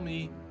 Call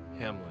me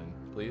Hamlin,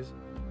 please.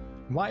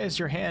 Why is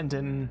your hand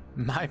in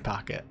my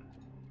pocket?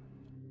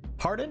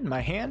 Pardon?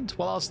 My hand?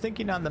 Well, I was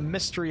thinking on the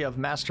mystery of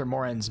Master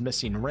Moran's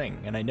missing ring,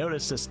 and I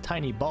noticed this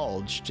tiny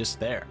bulge just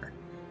there.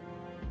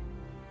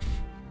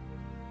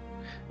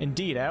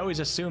 Indeed, I always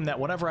assume that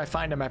whatever I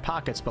find in my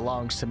pockets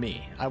belongs to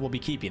me. I will be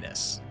keeping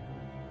this.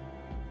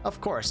 Of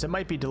course, it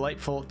might be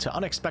delightful to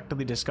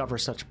unexpectedly discover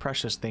such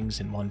precious things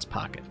in one's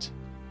pocket.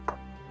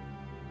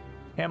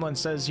 Hamlin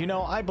says, you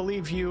know, I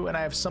believe you and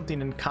I have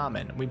something in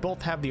common. We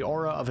both have the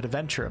aura of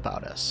adventure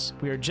about us.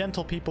 We are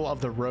gentle people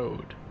of the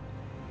road.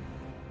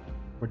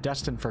 We're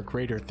destined for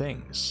greater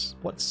things.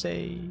 What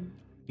say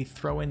we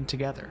throw in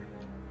together?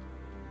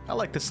 I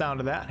like the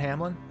sound of that,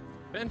 Hamlin.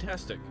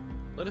 Fantastic.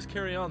 Let us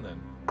carry on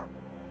then.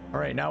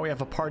 Alright, now we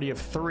have a party of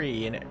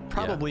 3, and it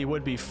probably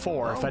would be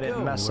 4 if I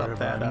didn't mess up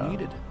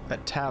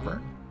that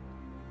tavern.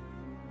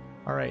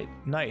 Alright,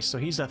 nice. So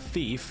he's a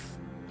thief,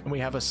 and we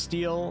have a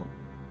steal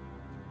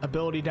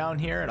ability down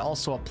here, and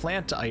also a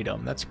plant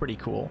item. That's pretty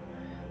cool.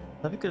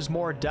 I think there's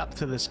more depth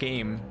to this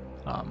game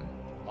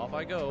Off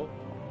I go.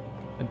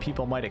 than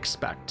people might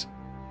expect.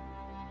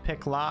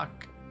 Pick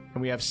lock,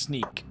 and we have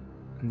sneak.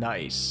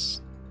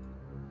 Nice.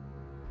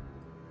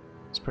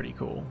 It's pretty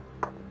cool.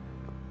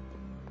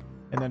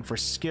 And then for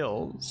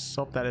skills,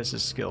 hope that is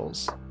his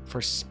skills.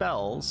 For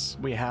spells,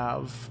 we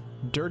have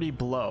Dirty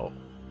Blow.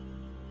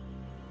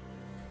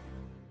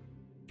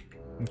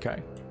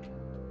 Okay.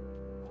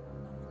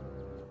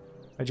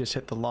 I just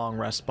hit the long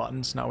rest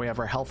buttons. Now we have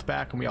our health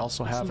back, and we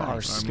also have our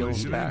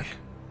skills back.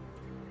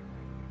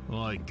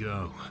 I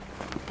go.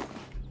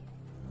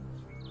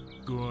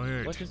 Go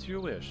ahead. What is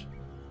your wish?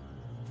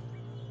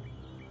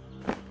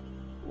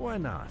 Why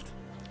not?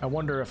 I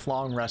wonder if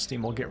long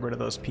resting will get rid of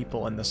those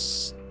people in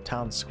this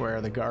town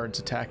square, the guards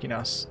attacking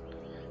us.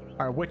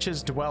 Our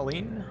witch's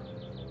dwelling.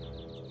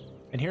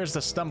 And here's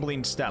the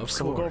stumbling steps.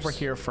 So we'll go over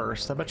here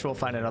first. I bet you we'll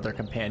find another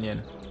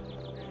companion.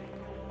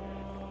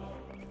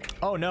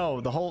 Oh no,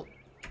 the whole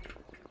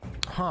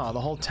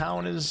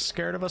town is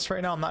scared of us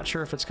right now. I'm not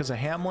sure if it's because of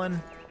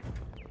Hamlin.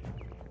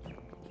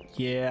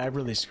 Yeah, I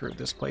really screwed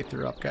this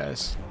playthrough up,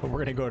 guys. But we're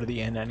gonna go to the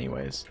inn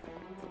anyways.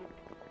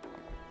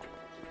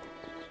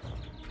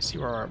 See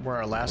where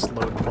our last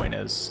load point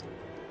is.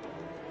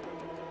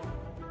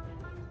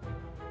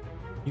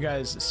 You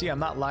guys see I'm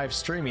not live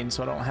streaming,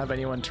 so I don't have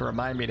anyone to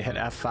remind me to hit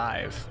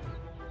F5.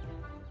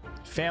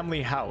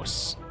 Family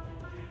house.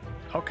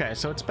 Okay,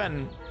 so it's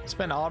been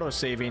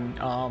auto-saving,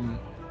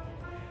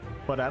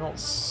 but I don't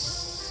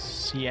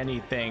see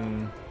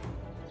anything.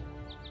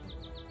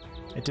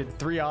 It did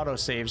 3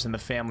 auto-saves in the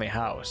family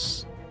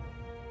house.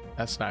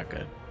 That's not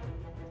good.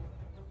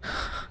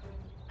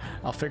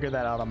 I'll figure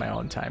that out on my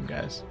own time,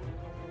 guys.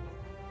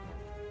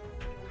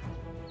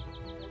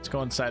 Let's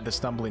go inside the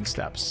stumbling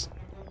steps.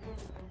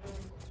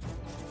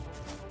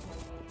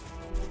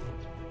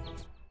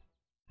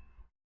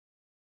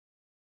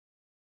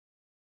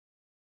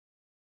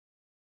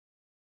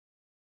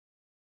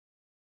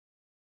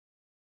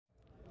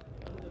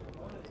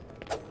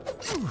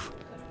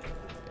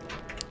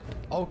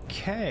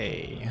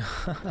 Okay.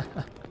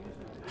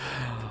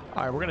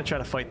 Alright, we're gonna try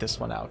to fight this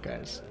one out,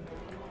 guys.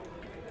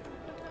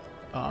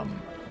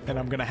 And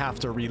I'm gonna have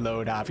to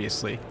reload,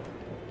 obviously.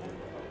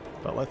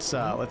 But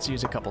let's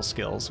use a couple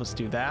skills. Let's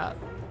do that.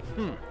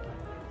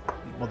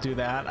 We'll do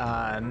that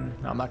on...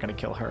 I'm not gonna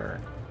kill her.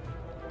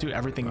 Do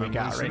everything we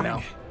got right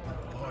now.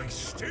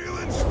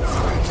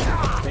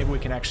 Maybe we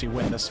can actually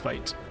win this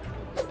fight.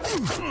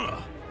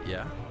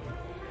 Yeah,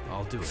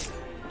 I'll do it.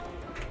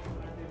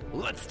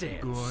 Let's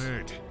dance. Go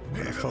ahead.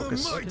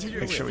 Focus.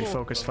 Make sure we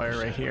focus fire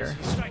right here.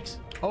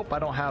 Oh, I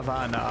don't have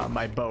on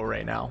my bow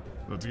right now.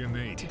 What do you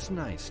need? It's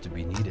nice to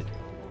be needed.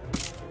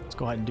 Let's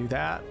go ahead and do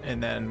that.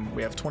 And then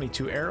we have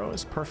 22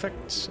 arrows.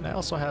 Perfect. And I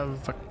also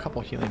have a couple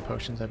healing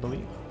potions, I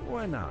believe.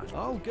 Why not?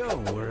 I'll go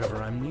wherever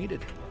I'm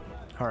needed.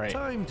 All right.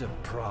 Time to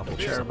problem.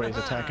 Make sure everybody's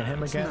attacking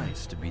him again. It's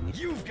nice to be needed.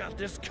 You've got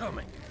this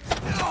coming.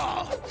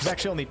 There's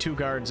actually only 2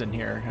 guards in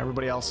here.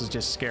 Everybody else is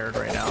just scared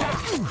right now.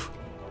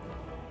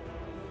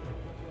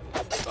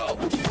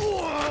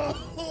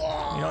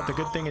 You know what? The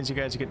good thing is you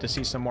guys get to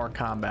see some more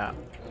combat.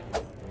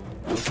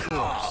 Of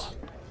course.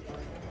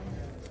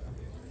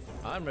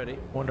 I'm ready.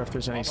 Wonder if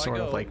there's any sort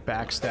of like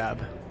backstab,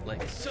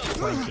 Like so.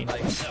 flanking.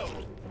 Like so.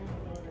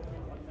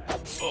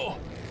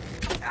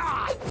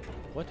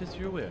 What is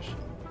your wish?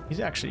 He's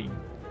actually...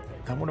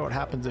 I wonder what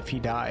happens if he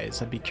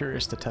dies. I'd be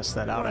curious to test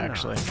that out,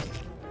 actually.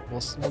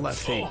 We'll let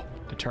fate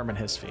Determine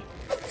his fate.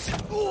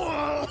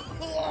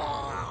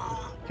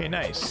 Okay,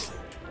 nice.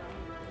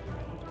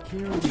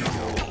 Here we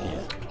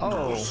go.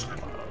 Oh,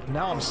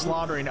 now I'm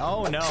slaughtering.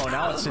 Oh no,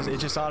 now it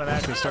just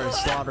automatically started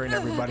slaughtering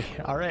everybody.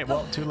 All right,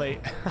 well, too late.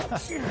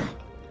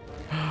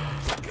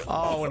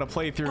 Oh, when a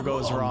playthrough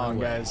goes wrong,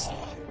 guys.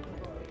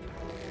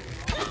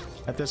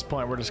 At this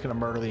point, we're just gonna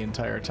murder the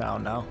entire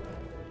town now.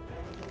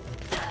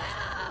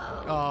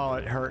 Oh,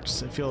 it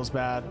hurts. It feels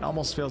bad. It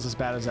almost feels as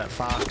bad as that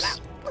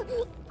fox.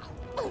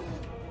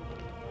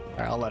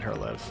 Alright, I'll let her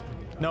live.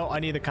 No, I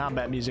need the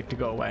combat music to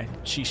go away.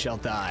 She shall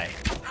die.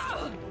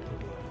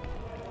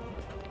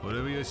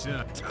 Whatever you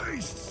say.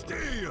 Taste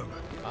steel!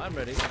 I'm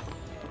ready.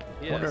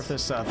 Yes. Wonder if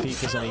this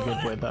thief is any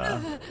good with,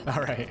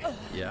 alright.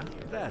 Yeah,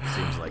 that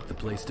seems like the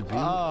place to be.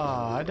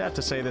 Oh, I'd have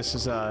to say this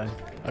is a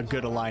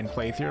good aligned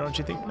playthrough, don't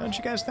you think? Don't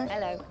you guys think?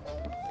 Hello.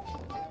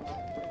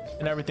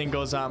 And everything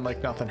goes on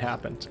like nothing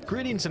happened.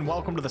 Greetings and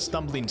welcome to the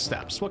Stumbling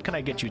Steps. What can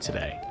I get you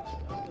today?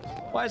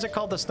 Why is it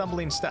called the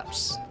Stumbling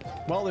Steps?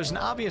 Well, there's an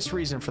obvious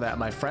reason for that,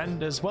 my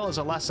friend, as well as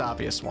a less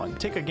obvious one.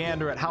 Take a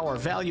gander at how our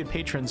valued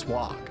patrons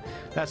walk.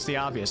 That's the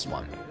obvious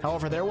one.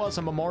 However, there was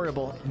a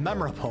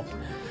memorable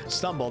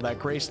stumble that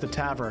graced the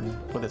tavern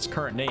with its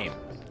current name.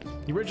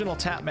 The original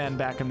Tapman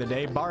back in the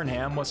day,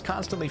 Barnham, was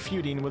constantly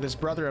feuding with his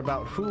brother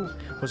about who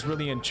was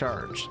really in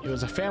charge. It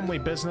was a family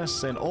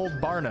business, and old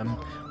Barnum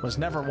was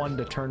never one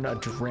to turn down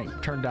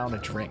a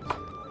drink.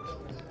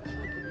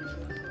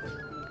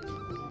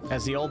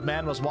 As the old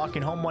man was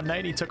walking home one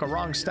night, he took a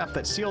wrong step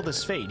that sealed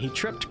his fate. He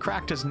tripped,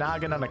 cracked his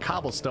noggin on a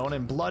cobblestone,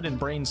 and blood and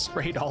brains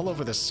sprayed all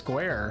over the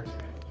square.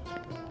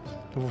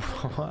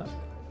 What?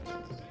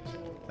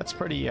 That's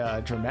pretty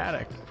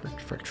dramatic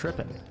for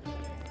tripping.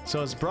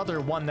 So his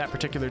brother won that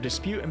particular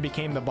dispute and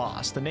became the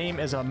boss. The name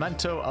is a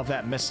memento of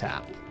that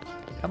mishap.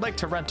 I'd like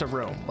to rent a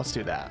room. Let's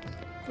do that.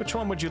 Which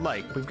one would you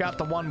like? We've got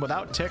the one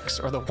without ticks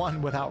or the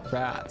one without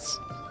rats.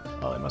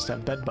 Oh, they must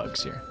have bed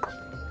bugs here.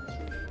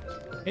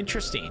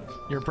 Interesting.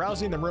 You're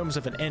browsing the rooms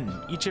of an inn.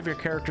 Each of your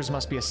characters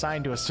must be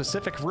assigned to a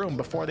specific room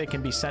before they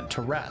can be sent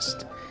to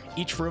rest.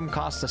 Each room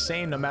costs the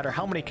same no matter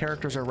how many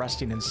characters are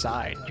resting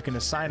inside. You can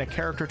assign a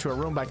character to a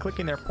room by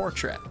clicking their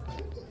portrait.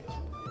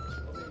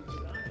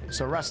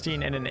 So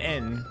resting in an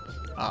inn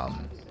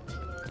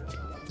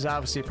is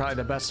obviously probably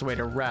the best way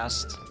to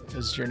rest,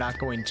 as you're not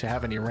going to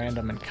have any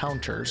random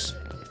encounters.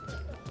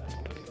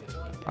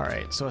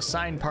 Alright, so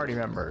assign party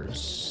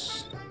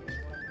members.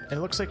 And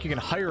it looks like you can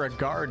hire a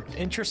guard.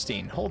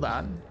 Interesting. Hold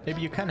on.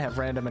 Maybe you can have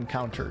random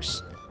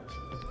encounters.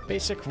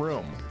 Basic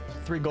room.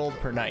 3 gold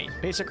per night.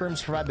 Basic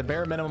rooms provide the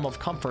bare minimum of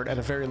comfort at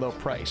a very low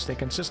price. They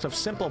consist of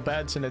simple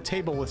beds and a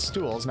table with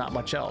stools, not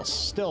much else.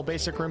 Still,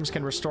 basic rooms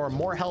can restore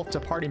more health to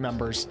party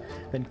members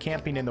than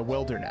camping in the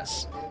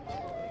wilderness.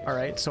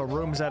 Alright, so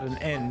rooms at an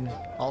inn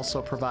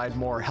also provide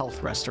more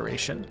health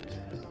restoration.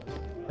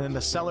 And then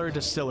the cellar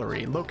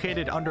distillery.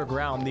 Located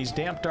underground, these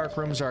damp, dark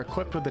rooms are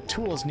equipped with the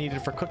tools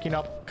needed for cooking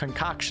up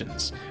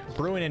concoctions,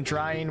 brewing and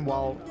drying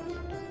while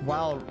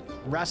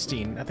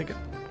resting. I think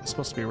it's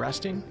supposed to be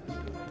resting?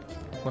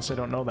 Unless I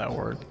don't know that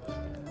word.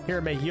 Here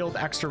it may yield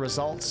extra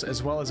results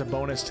as well as a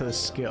bonus to the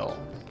skill.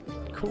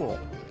 Cool.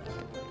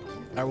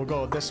 I will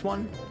go with this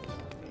one.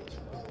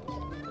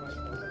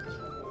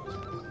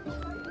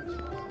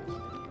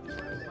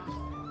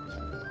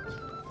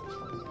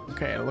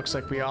 Okay, it looks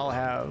like we all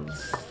have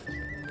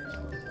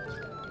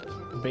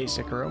a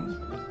basic room.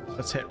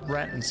 Let's hit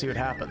rent and see what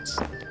happens.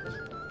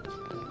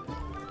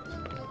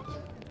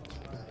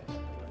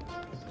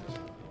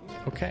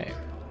 Okay.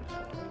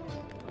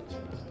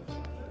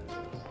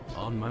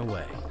 On my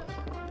way.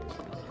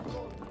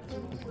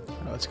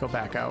 Let's go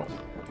back out.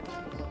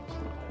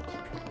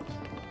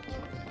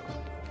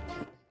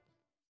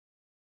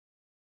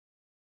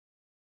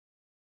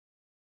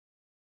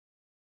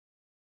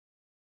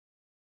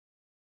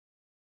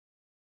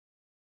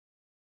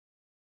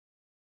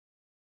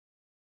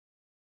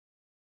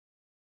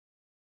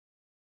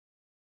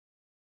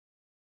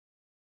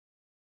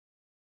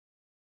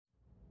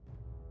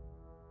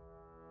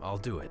 I'll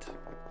do it.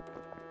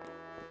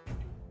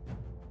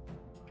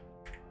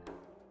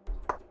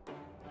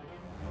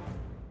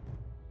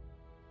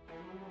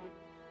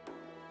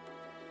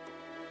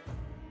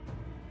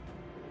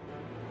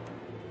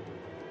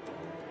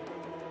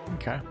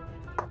 Okay.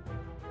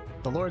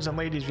 The lords and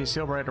ladies of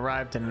Vesilbright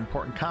arrived at an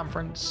important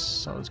conference,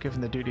 so I was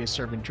given the duty of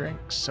serving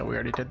drinks, so we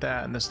already did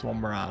that, and this is the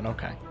one we're on.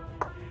 Okay.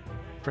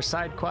 For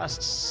side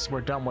quests,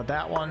 we're done with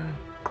that one.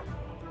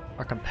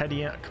 Our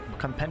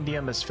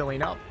compendium is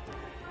filling up.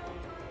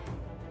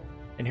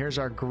 And here's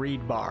our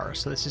greed bar.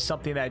 So this is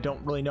something that I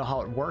don't really know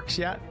how it works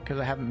yet, because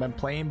I haven't been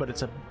playing, but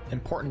it's an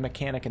important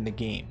mechanic in the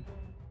game.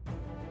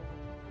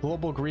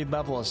 Global greed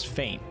level is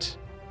faint.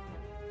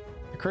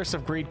 The curse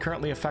of greed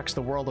currently affects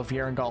the world of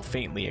Yerengal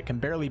faintly. It can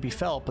barely be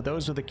felt, but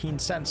those with a keen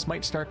sense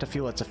might start to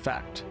feel its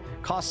effect.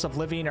 Costs of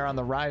living are on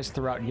the rise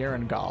throughout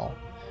Yerengal,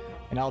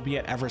 and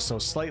albeit ever so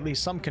slightly,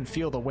 some can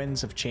feel the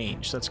winds of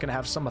change. So it's going to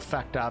have some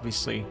effect,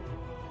 obviously.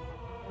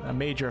 A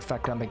major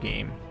effect on the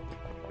game.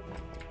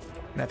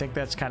 And I think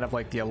that's kind of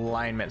like the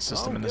alignment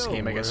system in this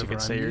game, I guess you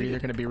could say. You're either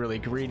going to be really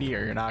greedy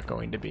or you're not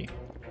going to be.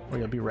 Or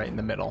you'll be right in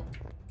the middle.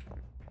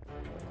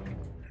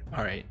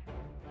 Alright.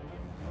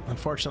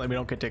 Unfortunately, we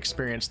don't get to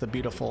experience the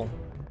beautiful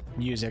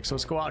music, so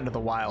let's go out into the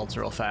wilds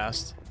real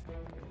fast.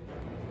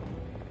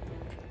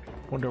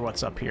 Wonder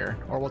what's up here.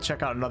 Or we'll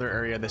check out another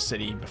area of the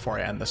city before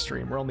I end the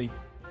stream. We're only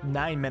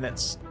 8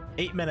 minutes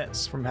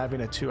from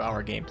having a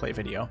 2-hour gameplay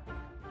video.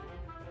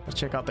 Let's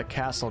check out the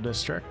castle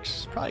district.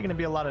 It's probably going to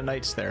be a lot of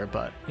nights there,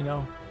 but, you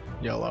know,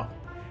 YOLO.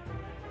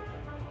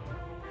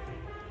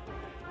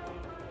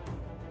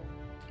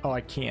 Oh,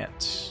 I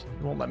can't.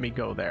 It won't let me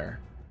go there.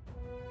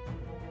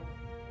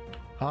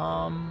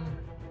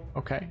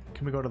 Okay.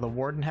 Can we go to the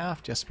Warden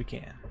Haft? Yes, we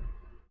can.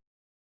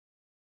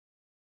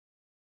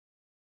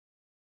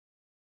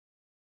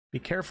 Be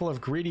careful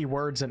of greedy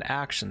words and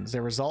actions.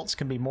 Their results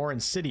can be more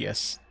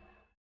insidious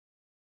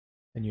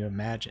than you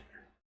imagine.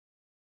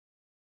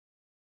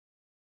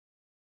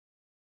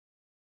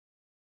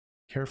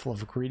 Careful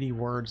of greedy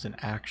words and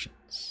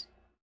actions.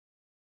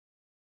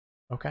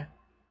 Okay.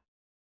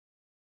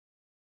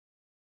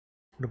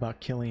 What about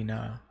killing,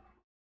 what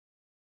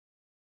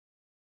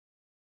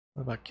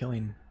about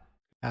killing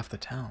half the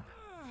town?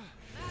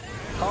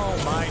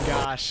 Oh my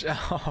gosh.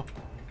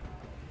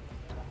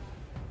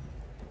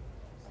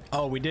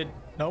 Oh, we did.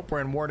 Nope,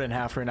 we're in Warden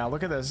Haft right now.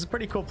 Look at this. This is a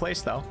pretty cool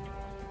place, though.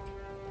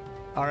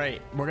 All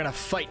right, we're gonna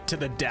fight to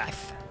the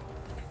death.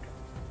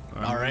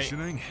 All right.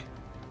 Listening.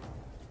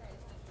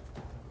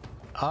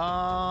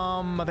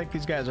 I think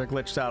these guys are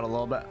glitched out a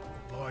little bit.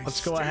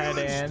 Let's go ahead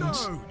and.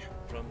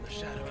 From the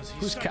shadows,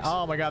 Who's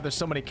oh my God! There's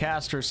so many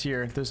casters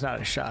here. There's not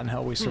a shot in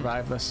hell we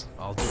survive this.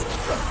 I'll do it.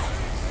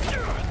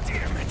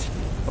 Damn it.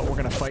 But we're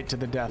gonna fight to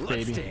the death,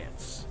 baby.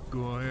 Dance.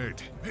 Go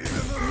ahead.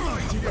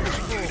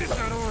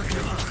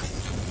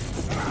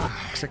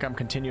 Looks like I'm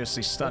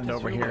continuously stunned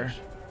over here.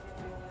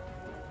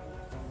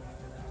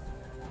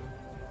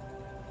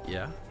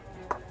 Yeah.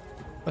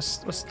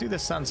 Let's do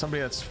this on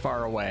somebody that's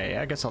far away.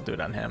 I guess I'll do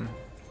it on him.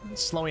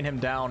 Slowing him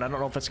down. I don't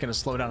know if it's gonna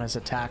slow down his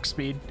attack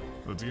speed.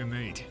 What do you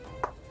need?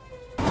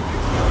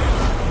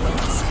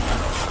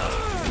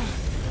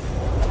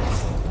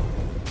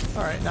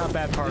 Alright, not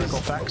bad particle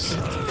effects.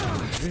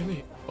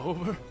 Really?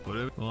 Over?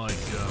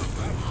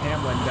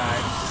 Hamlin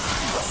died.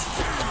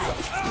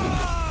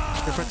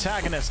 Your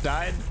protagonist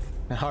died?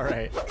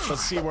 Alright,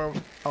 let's see where...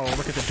 Oh,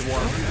 look at the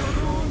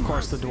dwarf. Of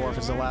course the dwarf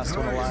is the last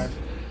one alive.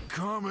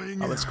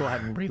 Oh, let's go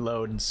ahead and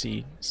reload and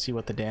see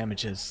what the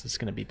damage is. It's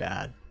gonna be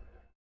bad.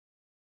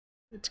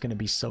 It's gonna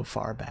be so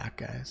far back,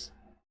 guys.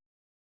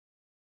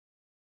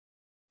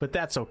 But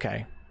that's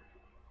okay.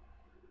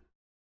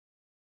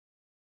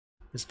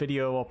 This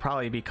video will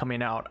probably be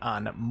coming out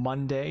on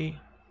Monday,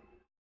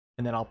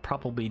 and then I'll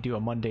probably do a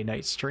Monday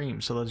night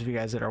stream. So those of you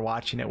guys that are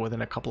watching it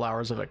within a couple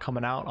hours of it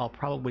coming out, I'll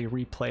probably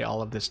replay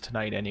all of this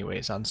tonight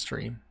anyways on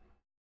stream.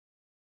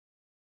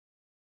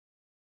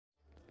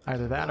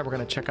 Either that or we're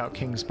going to check out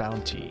King's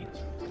Bounty.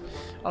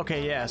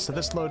 Okay, yeah, so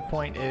this load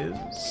point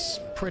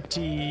is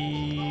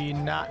pretty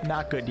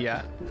not good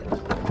yet.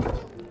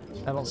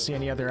 I don't see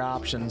any other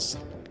options.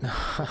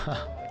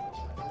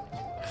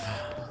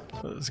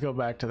 Let's go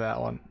back to that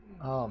one.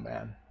 Oh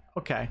man.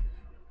 Okay.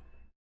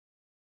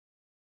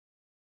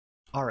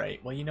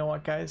 Alright, well, you know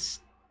what,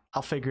 guys?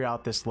 I'll figure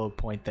out this load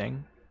point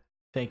thing.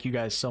 Thank you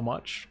guys so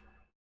much.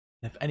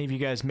 If any of you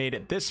guys made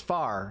it this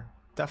far,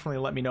 definitely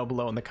let me know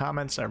below in the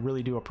comments. I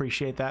really do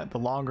appreciate that. The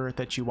longer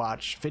that you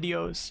watch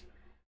videos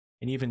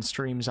and even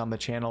streams on the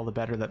channel, the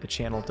better that the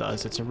channel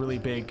does. It's a really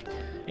big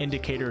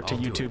indicator to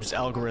YouTube's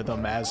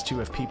algorithm as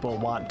to if people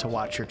want to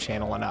watch your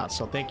channel or not.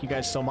 So thank you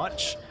guys so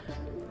much.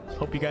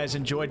 Hope you guys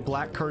enjoyed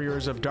Black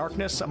Couriers of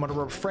Darkness. I'm going to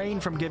refrain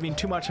from giving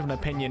too much of an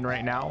opinion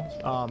right now.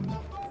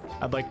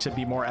 I'd like to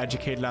be more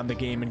educated on the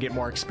game and get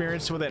more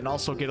experience with it, and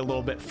also get a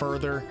little bit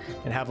further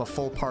and have a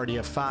full party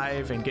of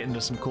 5 and get into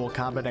some cool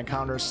combat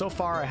encounters. So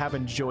far, I have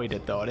enjoyed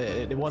it, though.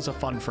 It was a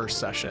fun first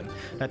session.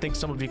 And I think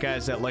some of you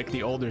guys that like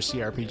the older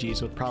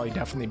CRPGs would probably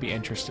definitely be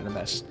interested in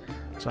this.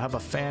 So have a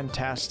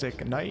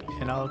fantastic night,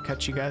 and I'll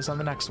catch you guys on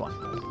the next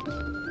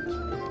one.